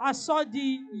 A sọ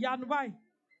di ìyanu báyìí.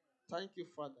 Thank you,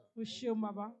 Father. O ṣeun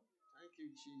bàbá. Thank you,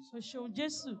 Jesus. O ṣeun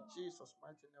Jésù. Jesus'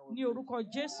 mighty name. Ní orúkọ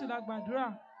Jésù la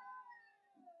gbàdúrà.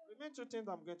 Remain 2 things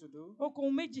I'm going to do. Ó kù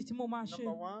ohun méjì tí mo máa ṣe.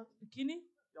 Number 1, Ìkíní,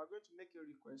 you are going to make a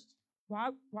request.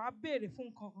 Wàá béèrè fún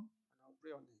nǹkan kan. And I'll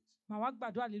pray on it. Màá wá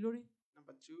gbàdúrà lé lórí.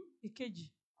 Number 2.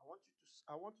 Ìkejì.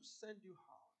 I want to send you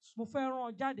out. Mo fẹ́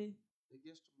rán ọ jáde.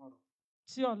 Against tomorrow.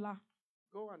 Sí ọ̀la.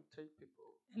 Go and tell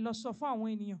people. Ẹ lọ sọ fún àwọn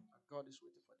ènìyàn. That God is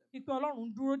waiting for them. Ìpè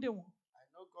Ọlọ́run dúró dè wọ́n. I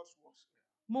know God's works here.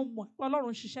 Mo mọ̀ pé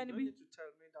Ọlọ́run ṣiṣẹ́ níbí. You don't need to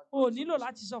tell me that. O nílò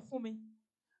láti sọ fún mi.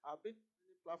 I've been in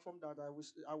the platform that I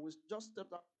was just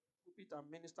step up pulpit and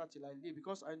minister till I leave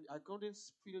because I couldn't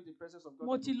feel the presence of God.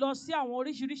 Mo ti lọ sí àwọn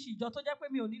oríṣiríṣi ìjọ tó jẹ́ pé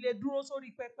mi ò ní lè dúró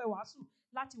sórí pẹpẹ wàásù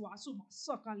láti wàásù mọ́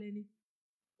sọ̀kalẹ̀ ni.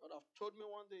 God have told me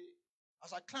one day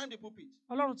as I climbed the pulpit.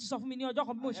 Ọlọ́run ti sọ fún mi ní ọjọ́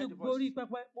kan bí mo ṣe gorí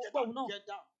pẹpẹ mo gbọ́ òun náà. Get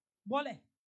down. Bọ́lẹ̀.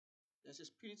 There's a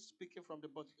spirit speaking from the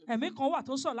bottom. Ẹ̀mí kan wà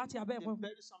tó sọ láti abẹ́ ẹ̀pọ̀. They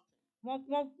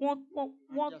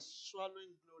are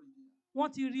swallowing glory.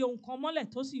 Wọ́n ti rí ohun kan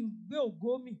mọ́lẹ̀ tó sì ń gbé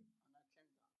ògo mi.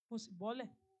 Mo sì bọ́lẹ̀.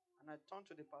 And I turned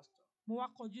to the pastor. Mo wá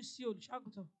kọjú sí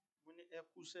olùṣàgùtàn. Mo ní ẹ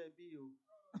kú iṣẹ́ bí o.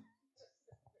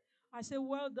 I say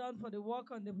well done for the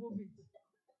work on the pulpit.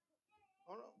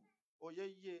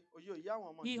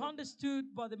 He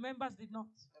understood, but the members did not.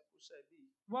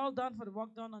 Well done for the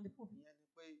work done on the pulpit.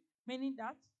 Meaning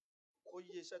that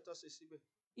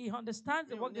he understands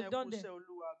the work they've done there.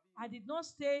 I did not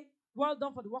say, well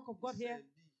done for the work of God here,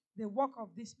 the work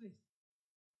of this place.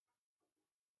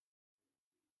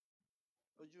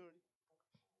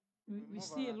 We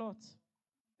see a lot.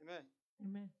 Amen.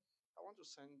 Amen. I want to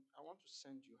send you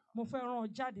out. Mo fẹ́ rán ọ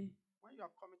jáde. When you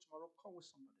are coming tomorrow, come with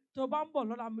somebody. Tó bá ń bọ̀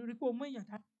lọ́la mi rí pé o mú èèyàn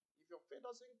dání. If your faith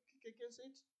doesn't kick against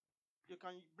it, you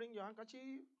can bring your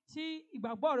handkerchief. Tí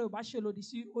ìgbàgbọ́ rẹ ò bá ṣe lòdì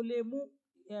sí, o lè mú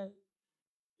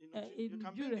you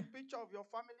can bring a picture of your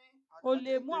family. O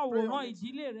lè mú àwòrán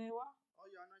ìdílé rẹ wá.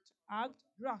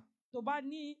 Àdúrà tó bá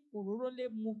ní òróró lè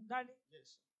mú dání.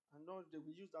 Yes, I know they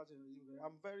will use that in the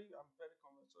I'm very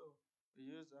convinced. So we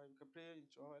use you can pray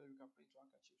into oil, you can pray into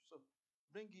handkerchief. So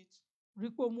bring it. Rí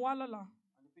pé o mú wá lọ́la.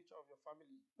 And the picture of your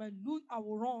family. Pẹ̀lú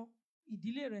àwòrán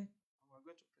ìdílé rẹ. And we're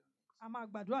going to pray on it. A máa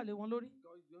gbàdúrà lé wọn lórí.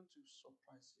 God is going to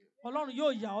surprise you. Ọlọ́run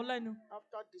yóò yà ọ́ lẹ́nu.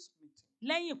 After this meeting.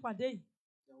 Lẹ́yìn ìpàdé yìí.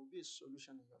 There will be a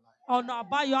solution in your life. Ọ̀nà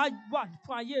àbáyọ á wà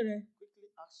fún ayé rẹ. Quickly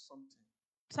ask something.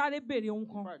 Sáré béèrè ohun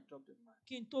kan. Before I drop the mic.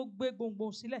 Kí n tó gbé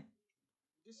gbòǹgbò sílẹ̀.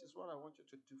 This is what I want you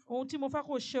to do for me. Ohun tí mo fẹ́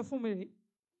kó ṣe fún mi rèé.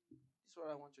 This is what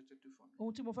I want you to do for me.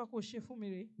 Ohun tí mo fẹ́ kó ṣe fún mi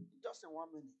rèé. Just in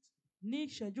 1 minute. Ní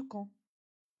ìṣẹ́jú kan.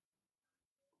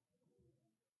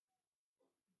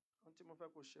 Ohun tí mo fẹ́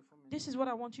kó ṣe fún mi. This is what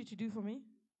I want you to do for me.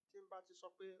 Tí n bá ti sọ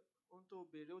pé ohun tó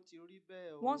béèrè ó ti rí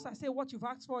bẹ́ẹ̀ o. Once I say what you've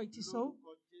asked for, it is so.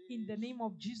 In the name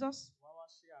of Jesus.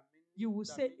 You will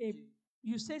say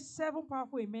you say 7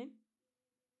 powerful amen.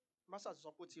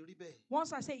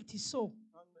 Once I say it is so,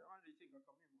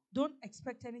 don't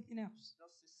expect anything else.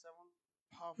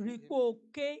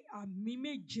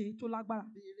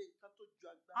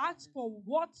 Ask for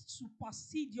what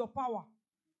supersedes your power.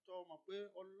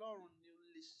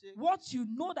 What you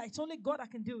know that it's only God that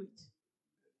can do it.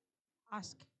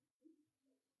 Ask.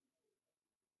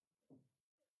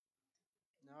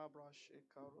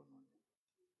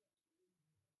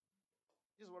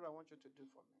 This is what I want you to do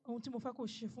for me. Ohun tí mo fẹ́ kó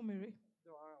ṣe fún mi rèé.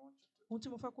 Ohun tí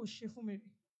mo fẹ́ kó ṣe fún mi rèé.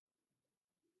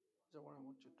 This is what I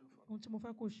want you to do for me. Ohun tí mo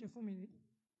fẹ́ kó ṣe fún mi rèé.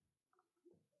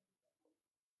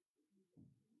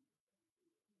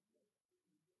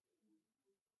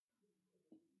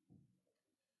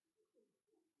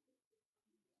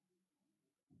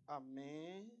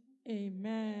 Amen.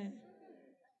 Amen.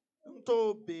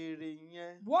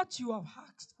 What you have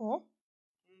asked for.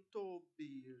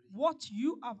 What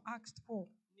you have asked for.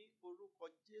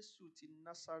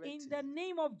 In the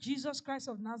name of Jesus Christ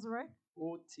of Nazareth.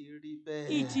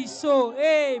 It is so.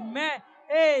 Amen.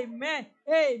 Amen.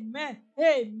 Amen.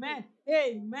 Amen.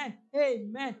 Amen.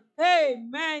 Amen.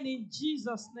 Amen. In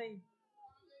Jesus' name.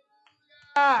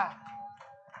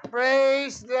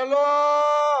 Praise the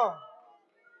Lord.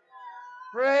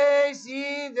 Praise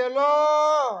ye the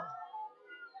Lord.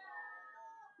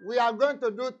 We are going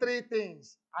to do 3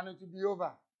 things and it will be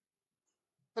over.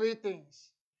 3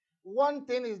 things. One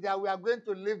thing is that we are going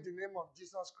to lift the name of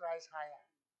Jesus Christ higher.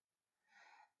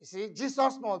 You see,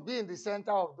 Jesus must be in the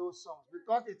center of those songs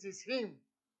because it is Him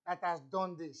that has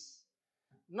done this.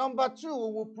 Number 2,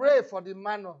 we will pray for the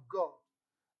man of God.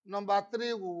 Number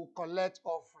 3, we will collect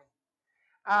offering.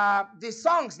 The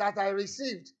songs that I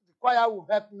received, the choir will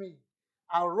help me.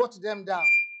 I wrote them down.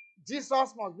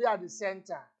 Jesus must be at the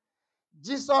center.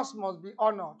 Jesus must be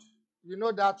honored. You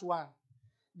know that one.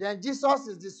 Then Jesus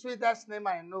is the sweetest name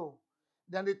I know.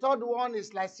 Then the third one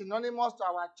is like synonymous to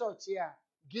our church here.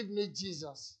 Give me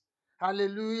Jesus.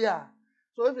 Hallelujah.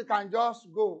 So if you can just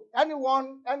go. Any of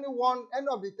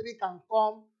the 3 can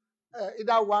come,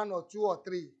 either 1 or 2 or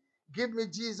 3. Give me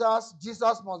Jesus.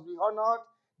 Jesus must be honored.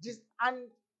 And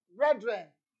brethren,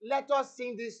 let us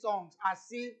sing these songs and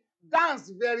see, dance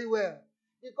very well.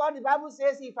 Because the Bible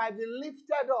says, if I be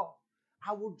lifted up,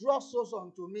 I will draw souls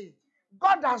unto me.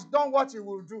 God has done what he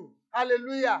will do.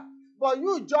 Hallelujah. But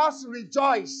you just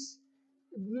rejoice.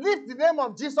 Lift the name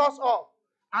of Jesus up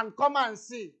and come and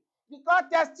see. Because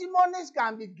testimonies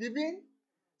can be given.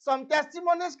 Some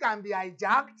testimonies can be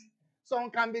hijacked. Some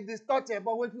can be distorted.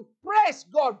 But when you praise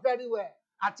God very well,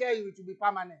 I tell you it will be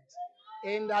permanent.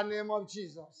 In the name of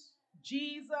Jesus.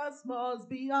 Jesus must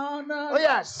be honored. Oh,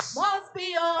 yes. Must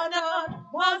be honored,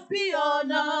 must be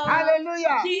honored.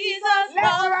 Hallelujah. Jesus Let's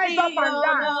must rise up be and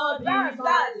honored dance. in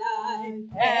my life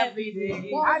every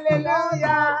day.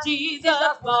 Hallelujah.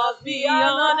 Jesus must be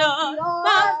honored,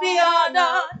 must be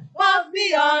honored, must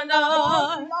be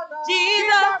honored.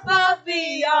 Jesus must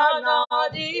be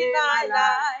honored in my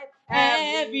life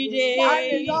every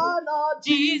day.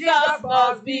 Jesus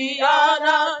must be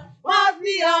honored, must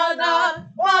be honored,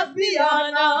 must be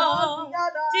honored.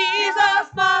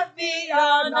 Jesus must be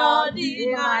honored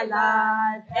in my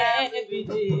life every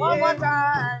day. One more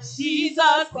time.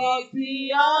 Jesus must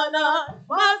be honored,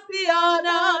 must be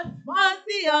honored, must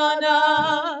be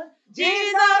honored.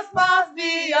 Jesus must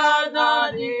be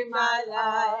honored in my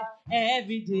life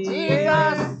every day.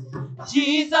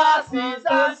 Jesus is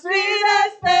the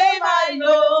sweetest name I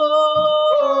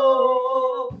know.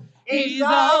 He's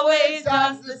always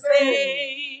just the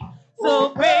same. So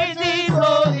praise his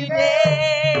holy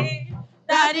name.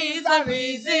 That is the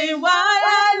reason why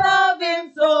I love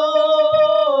him so.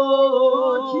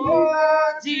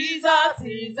 Jesus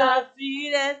is the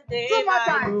sweetest name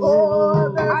I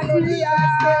know.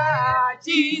 Hallelujah.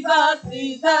 Jesus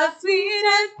is the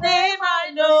sweetest name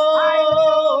I know.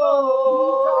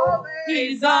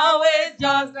 He's always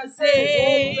just the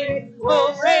same.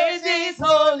 Oh, praise his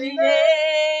holy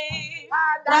name.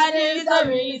 That is the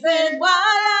reason why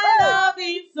I love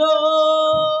him so.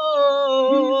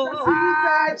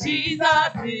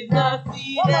 Jesus is the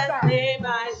sweetest name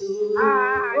I know.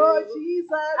 Oh, Jesus.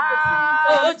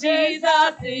 Oh,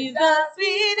 Jesus is the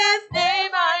sweetest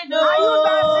name I know. Are you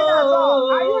dancing at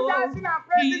all? Are you dancing and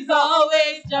praising He's God?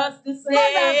 always just the God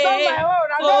has done my same. own.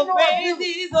 I So don't know of praise you.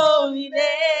 his holy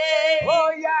name. Oh,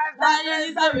 yes. That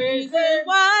is the reason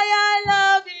why I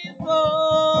love him so.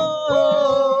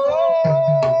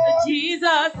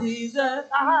 Jesus is the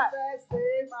sweetest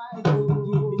name I know.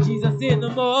 Give me Jesus in the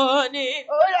morning.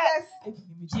 Oh, yes. And give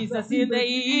me Jesus in the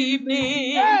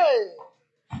evening. Hey.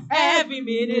 Every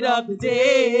minute of the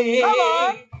day. Come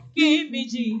on. Give me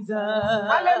Jesus.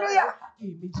 Hallelujah.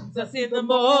 Give me Jesus in the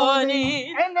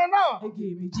morning. And then no. And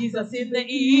give me Jesus in the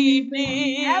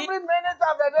evening. Every minute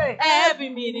of the day. Every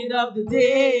minute of the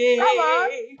day. Come on.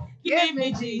 Give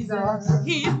me Jesus.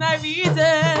 He's my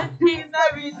reason. He's my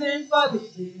reason for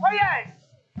living. Oh, yes.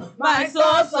 My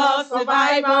source of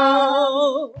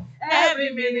survival.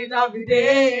 Every minute of the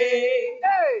day.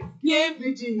 Hey. Give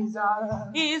me Jesus.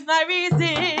 He's my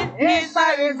reason. He's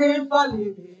my reason for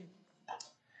living.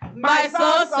 My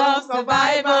source of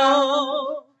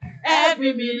survival.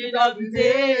 Every minute of the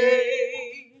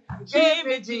day. Give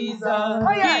me Jesus.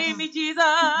 Oh, yes. Give me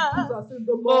Jesus in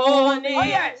the morning. Oh,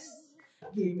 yes.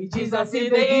 Give me Jesus in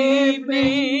the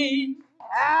evening.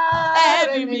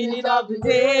 Every minute of the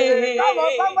day. Come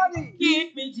on, somebody.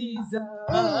 Give me Jesus.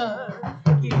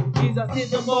 Give me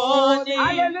Jesus in the morning.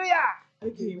 Hallelujah.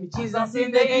 Give me Jesus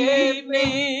in the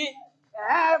evening.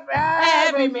 Every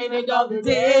Every minute of the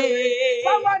day.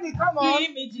 Somebody, come on.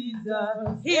 Give me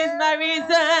Jesus. He's my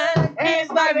reason. He's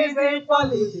my reason for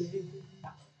living.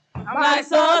 My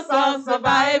source of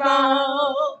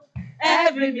survival.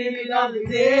 Every minute of the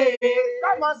day.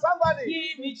 Come on, somebody.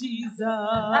 Give me Jesus.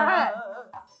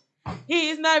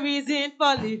 He's my reason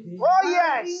for living. Oh,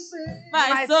 yes.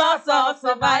 My source of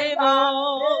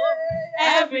survival.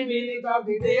 Every minute of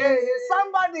the day.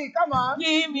 Somebody, come on.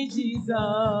 Give me Jesus.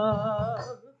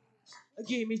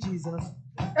 Give me Jesus.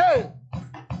 Hey,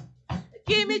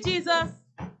 Give me Jesus.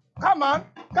 come on.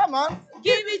 Come on.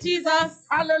 Give me Jesus.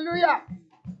 Hallelujah.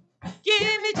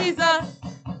 Give me Jesus.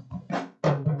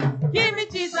 Give me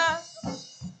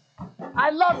Jesus. I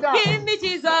love that. Give me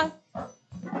Jesus.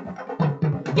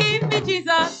 Give me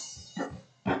Jesus.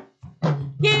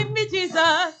 Give me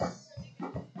Jesus.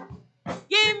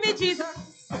 Give me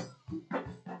Jesus.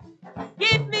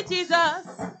 Give me Jesus.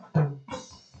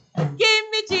 Give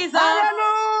me Jesus.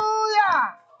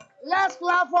 Hallelujah. Let's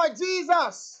clap for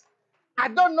Jesus. I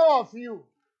don't know of you.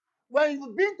 When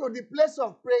you've been to the place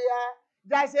of prayer,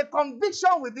 there's a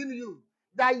conviction within you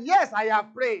that yes, I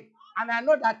have prayed, and I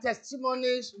know that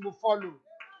testimonies will follow.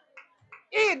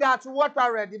 He that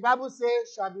watereth, the Bible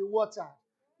says, shall be watered.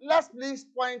 Let's please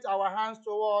point our hands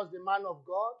towards the man of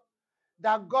God,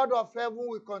 that God of heaven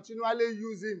will continually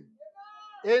use him.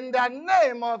 In the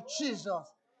name of Jesus,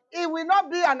 he will not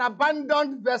be an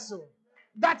abandoned vessel.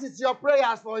 That is your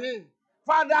prayers for him.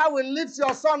 Father, we lift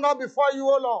your son up before you,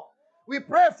 O Lord. We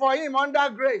pray for him under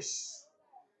grace,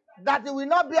 that he will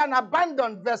not be an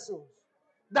abandoned vessel,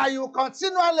 that you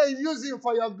continually use him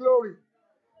for your glory.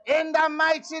 In the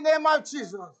mighty name of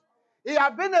Jesus, he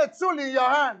has been a tool in your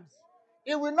hands.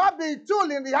 It will not be a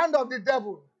tool in the hand of the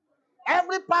devil.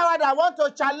 Every power that wants to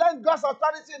challenge God's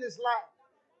authority in his life,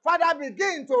 Father,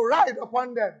 begin to ride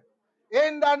upon them.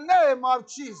 In the name of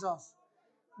Jesus.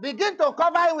 Begin to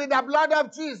cover him with the blood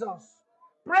of Jesus.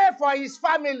 Pray for his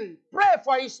family. Pray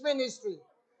for his ministry.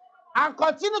 And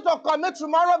continue to commit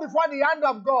tomorrow before the hand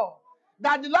of God,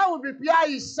 that the Lord will prepare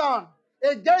his son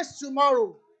against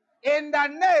tomorrow. In the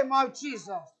name of Jesus.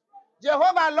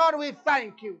 Jehovah, Lord, we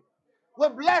thank you. We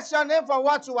bless your name for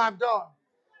what you have done.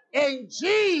 In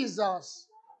Jesus'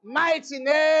 mighty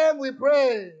name we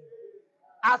pray.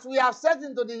 As we have said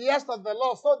into the ears of the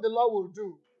Lord, so the Lord will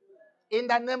do. In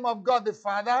the name of God the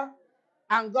Father,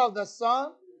 and God the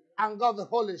Son, and God the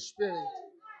Holy Spirit.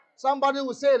 Somebody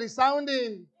will say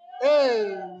resounding,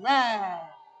 Amen.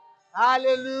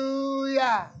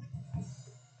 Hallelujah.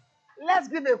 Let's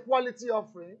give a quality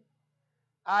offering.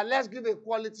 Let's give a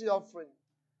quality offering.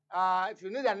 If you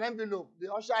need an envelope,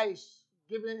 the usher is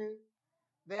giving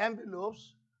the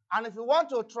envelopes. And if you want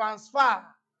to transfer,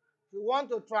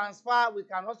 we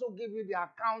can also give you the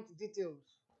account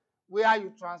details where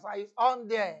you transfer. It's on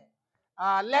there.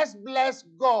 Let's bless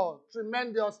God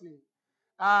tremendously.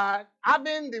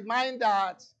 Having the mind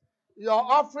that your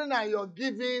offering and your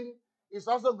giving is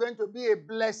also going to be a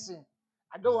blessing.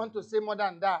 I don't want to say more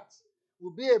than that. It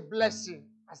will be a blessing.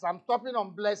 As I'm stopping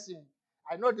on blessing,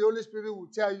 I know the Holy Spirit will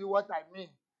tell you what I mean.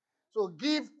 So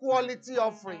give quality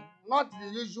offering, not the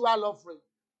usual offering.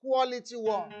 Quality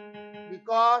one.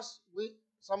 Because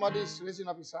somebody is raising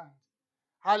up his hand.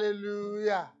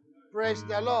 Hallelujah. Praise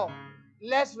the Lord.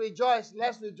 Let's rejoice.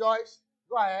 Let's rejoice.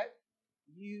 Go ahead.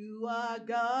 You are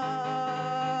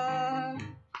God.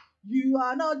 You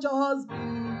are not just big.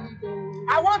 Oh.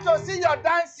 I want to see your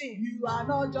dancing. You are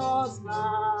not just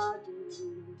large.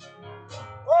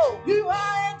 Oh. You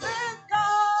are a great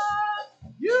God.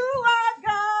 You are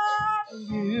God.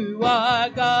 You are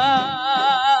God.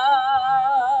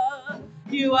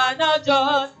 You are not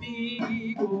just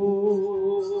big.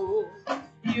 Oh.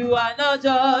 You are not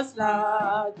just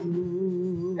large.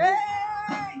 Oh. Hey.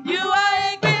 You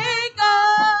are a great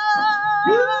God.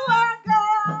 You are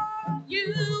God.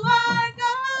 You are God.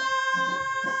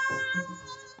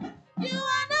 You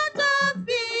are not just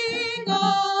big.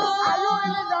 Oh. Are you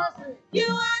really dancing? You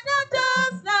are not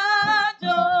just large.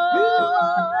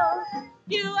 Oh.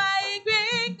 You are a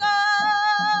great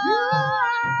God. You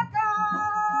are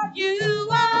God. You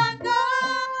are God.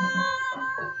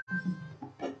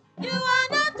 You are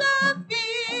not just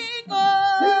big.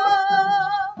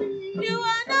 Oh. You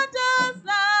are not just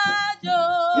large.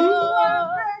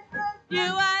 Oh. You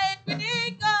are a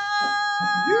great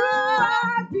God. You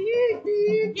are big,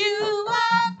 big. You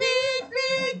are big,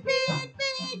 big, big, big,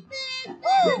 big, big,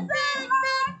 big, big,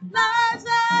 large, large,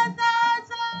 large,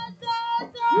 large,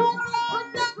 large,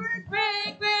 large, great,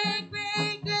 great, great,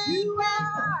 great.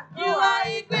 You are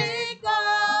a great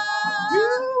God.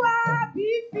 You are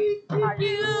big, big, big.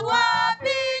 You are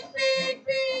big, big,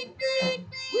 big, big, big,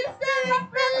 big,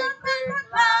 big, big,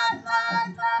 large,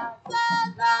 large, large,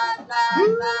 large, large, large,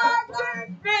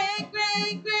 large, great,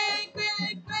 great, great,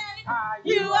 great, great.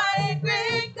 You are a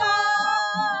great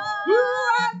God. You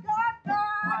are God,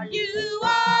 God. You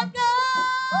are God.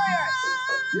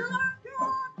 You are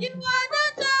God. You are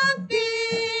not just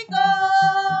big,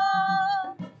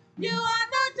 oh. You are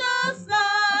not just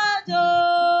large,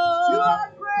 oh. You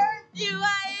are great. You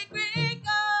are a great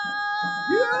God.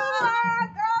 You are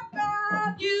God,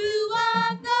 God. You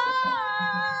are God.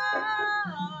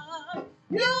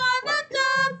 You are not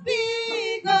just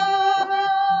big,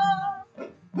 oh.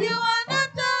 You are not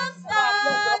just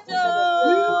large,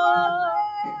 oh.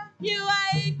 You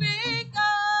are a great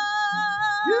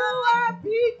God. You are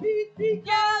big, big, big.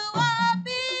 You are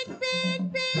big,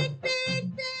 big, big, big, big,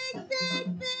 big,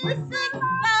 big, big.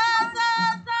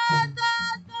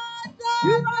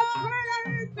 You are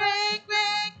great. Great,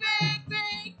 great, great,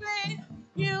 great, great.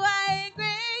 You are a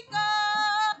great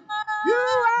God. You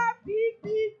are big,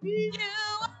 big, big. You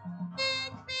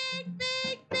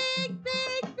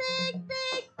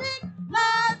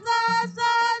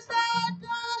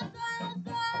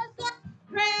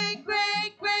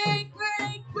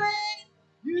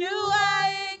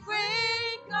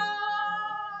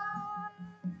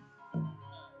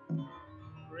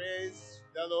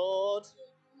the Lord.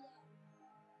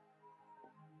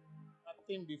 I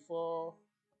think before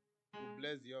we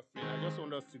bless the offering, I just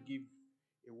want us to give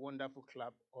a wonderful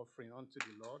clap offering unto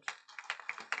the Lord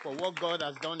for what God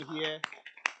has done here.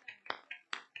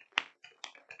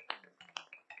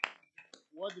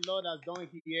 What the Lord has done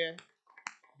here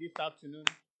this afternoon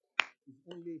is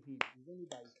only Him. It's only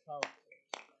by His power.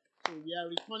 So we are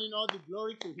returning all the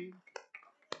glory to Him.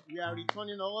 We are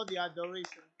returning all the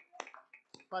adoration.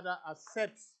 Father,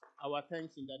 accept our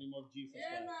thanks in the name of Jesus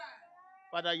Christ.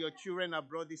 Father, your children have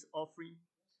brought this offering.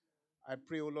 I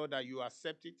pray, O Lord, that you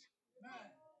accept it.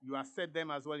 You accept them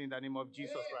as well in the name of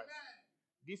Jesus Christ.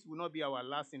 This will not be our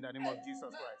last in the name of Jesus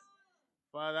Christ.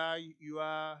 Father, you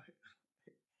are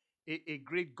a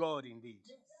great God indeed.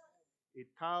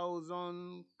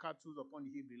 1,000 cattle upon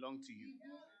the hill belong to you.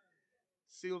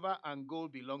 Silver and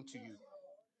gold belong to you.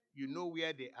 You know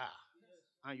where they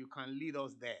are, and you can lead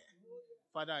us there.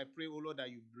 Father, I pray, O Lord, that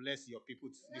you bless your people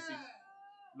this evening.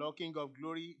 Lord, King of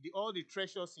glory, all the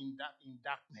treasures in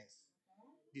darkness,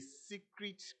 the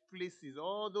secret places,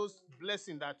 all those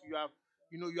blessings that you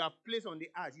have placed on the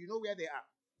earth, you know where they are.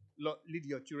 Lord, lead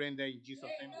your children there in Jesus'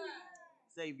 name.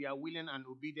 Say, if you are willing and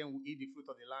obedient, we'll eat the fruit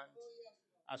of the land.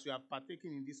 As you are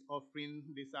partaking in this offering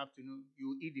this afternoon, you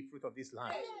will eat the fruit of this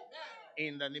land.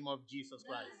 In the name of Jesus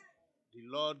Christ, the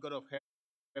Lord God of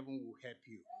heaven will help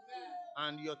you.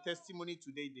 And your testimony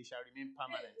today, they shall remain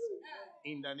permanent.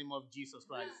 In the name of Jesus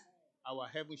Christ, our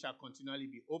heaven shall continually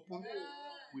be open.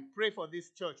 We pray for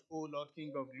this church, O Lord,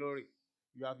 King of glory.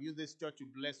 You have used this church to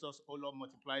bless us, O Lord,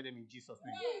 multiply them in Jesus'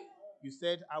 name. You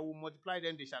said, I will multiply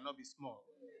them, they shall not be small.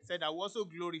 Said, I will also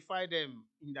glorify them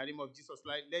in the name of Jesus.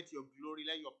 Let your glory,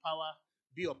 let your power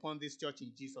be upon this church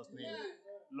in Jesus' name.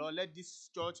 Lord, let this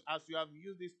church, as you have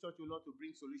used this church, O Lord, to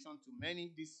bring solution to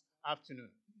many this afternoon.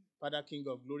 Father, King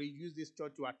of glory, use this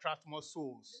church to attract more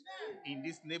souls in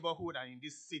this neighborhood and in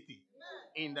this city.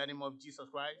 In the name of Jesus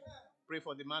Christ. Pray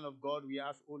for the man of God. We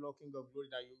ask, O Lord, King of glory,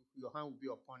 that your hand will be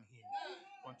upon him.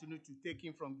 Continue to take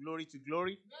him from glory to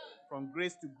glory, from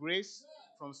grace to grace,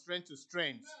 from strength to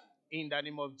strength. In the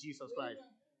name of Jesus Christ.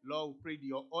 Lord, we pray that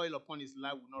your oil upon his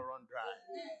life will not run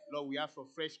dry. Lord, we ask for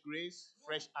fresh grace,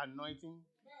 fresh anointing,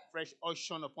 fresh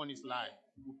unction upon his life.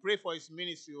 We pray for his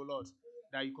ministry, O Lord,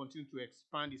 that you continue to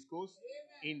expand his coast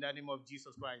in the name of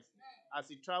Jesus Christ. As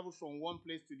he travels from one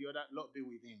place to the other, Lord, be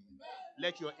with him.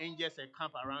 Let your angels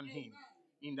encamp around him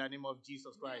in the name of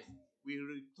Jesus Christ. We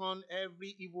return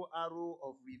every evil arrow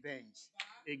of revenge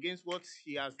against what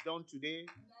he has done today.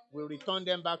 We return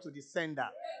them back to the sender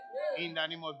in the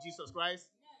name of Jesus Christ.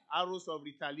 Arrows of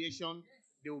retaliation,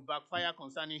 they will backfire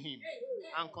concerning him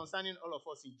and concerning all of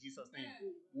us in Jesus' name.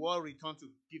 We'll return to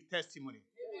give testimony.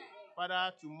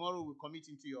 Father, tomorrow we commit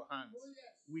into your hands.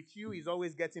 With you is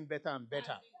always getting better and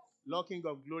better. Lord, King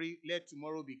of glory, let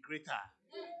tomorrow be greater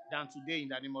than today in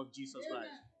the name of Jesus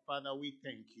Christ. Father, we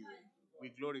thank you. We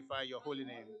glorify your holy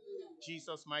name.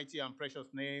 Jesus' mighty and precious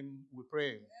name, we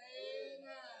pray.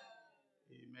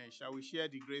 Amen. Shall we share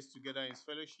the grace together in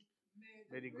fellowship?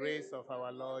 May the grace of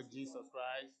our Lord Jesus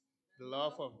Christ, the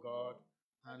love of God,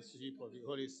 and sweet of the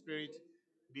Holy Spirit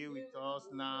be with us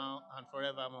now and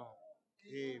forevermore.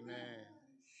 Amen.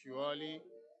 Surely,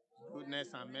 goodness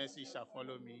and mercy shall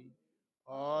follow me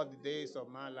all the days of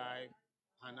my life,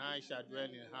 and I shall dwell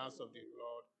in the house of the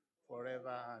Lord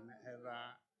forever and ever.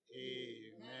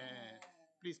 Amen.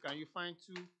 Please, can you find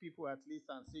two people at least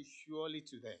and say surely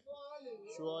to them?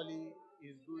 Surely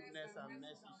his goodness and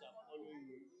mercy shall follow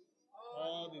you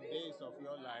all the days of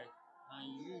your life,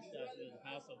 and you shall be in the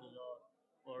house of the Lord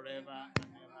forever and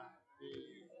ever.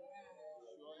 Amen.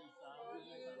 Surely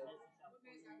his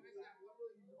goodness and mercy shall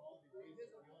follow you all the days of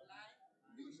your life.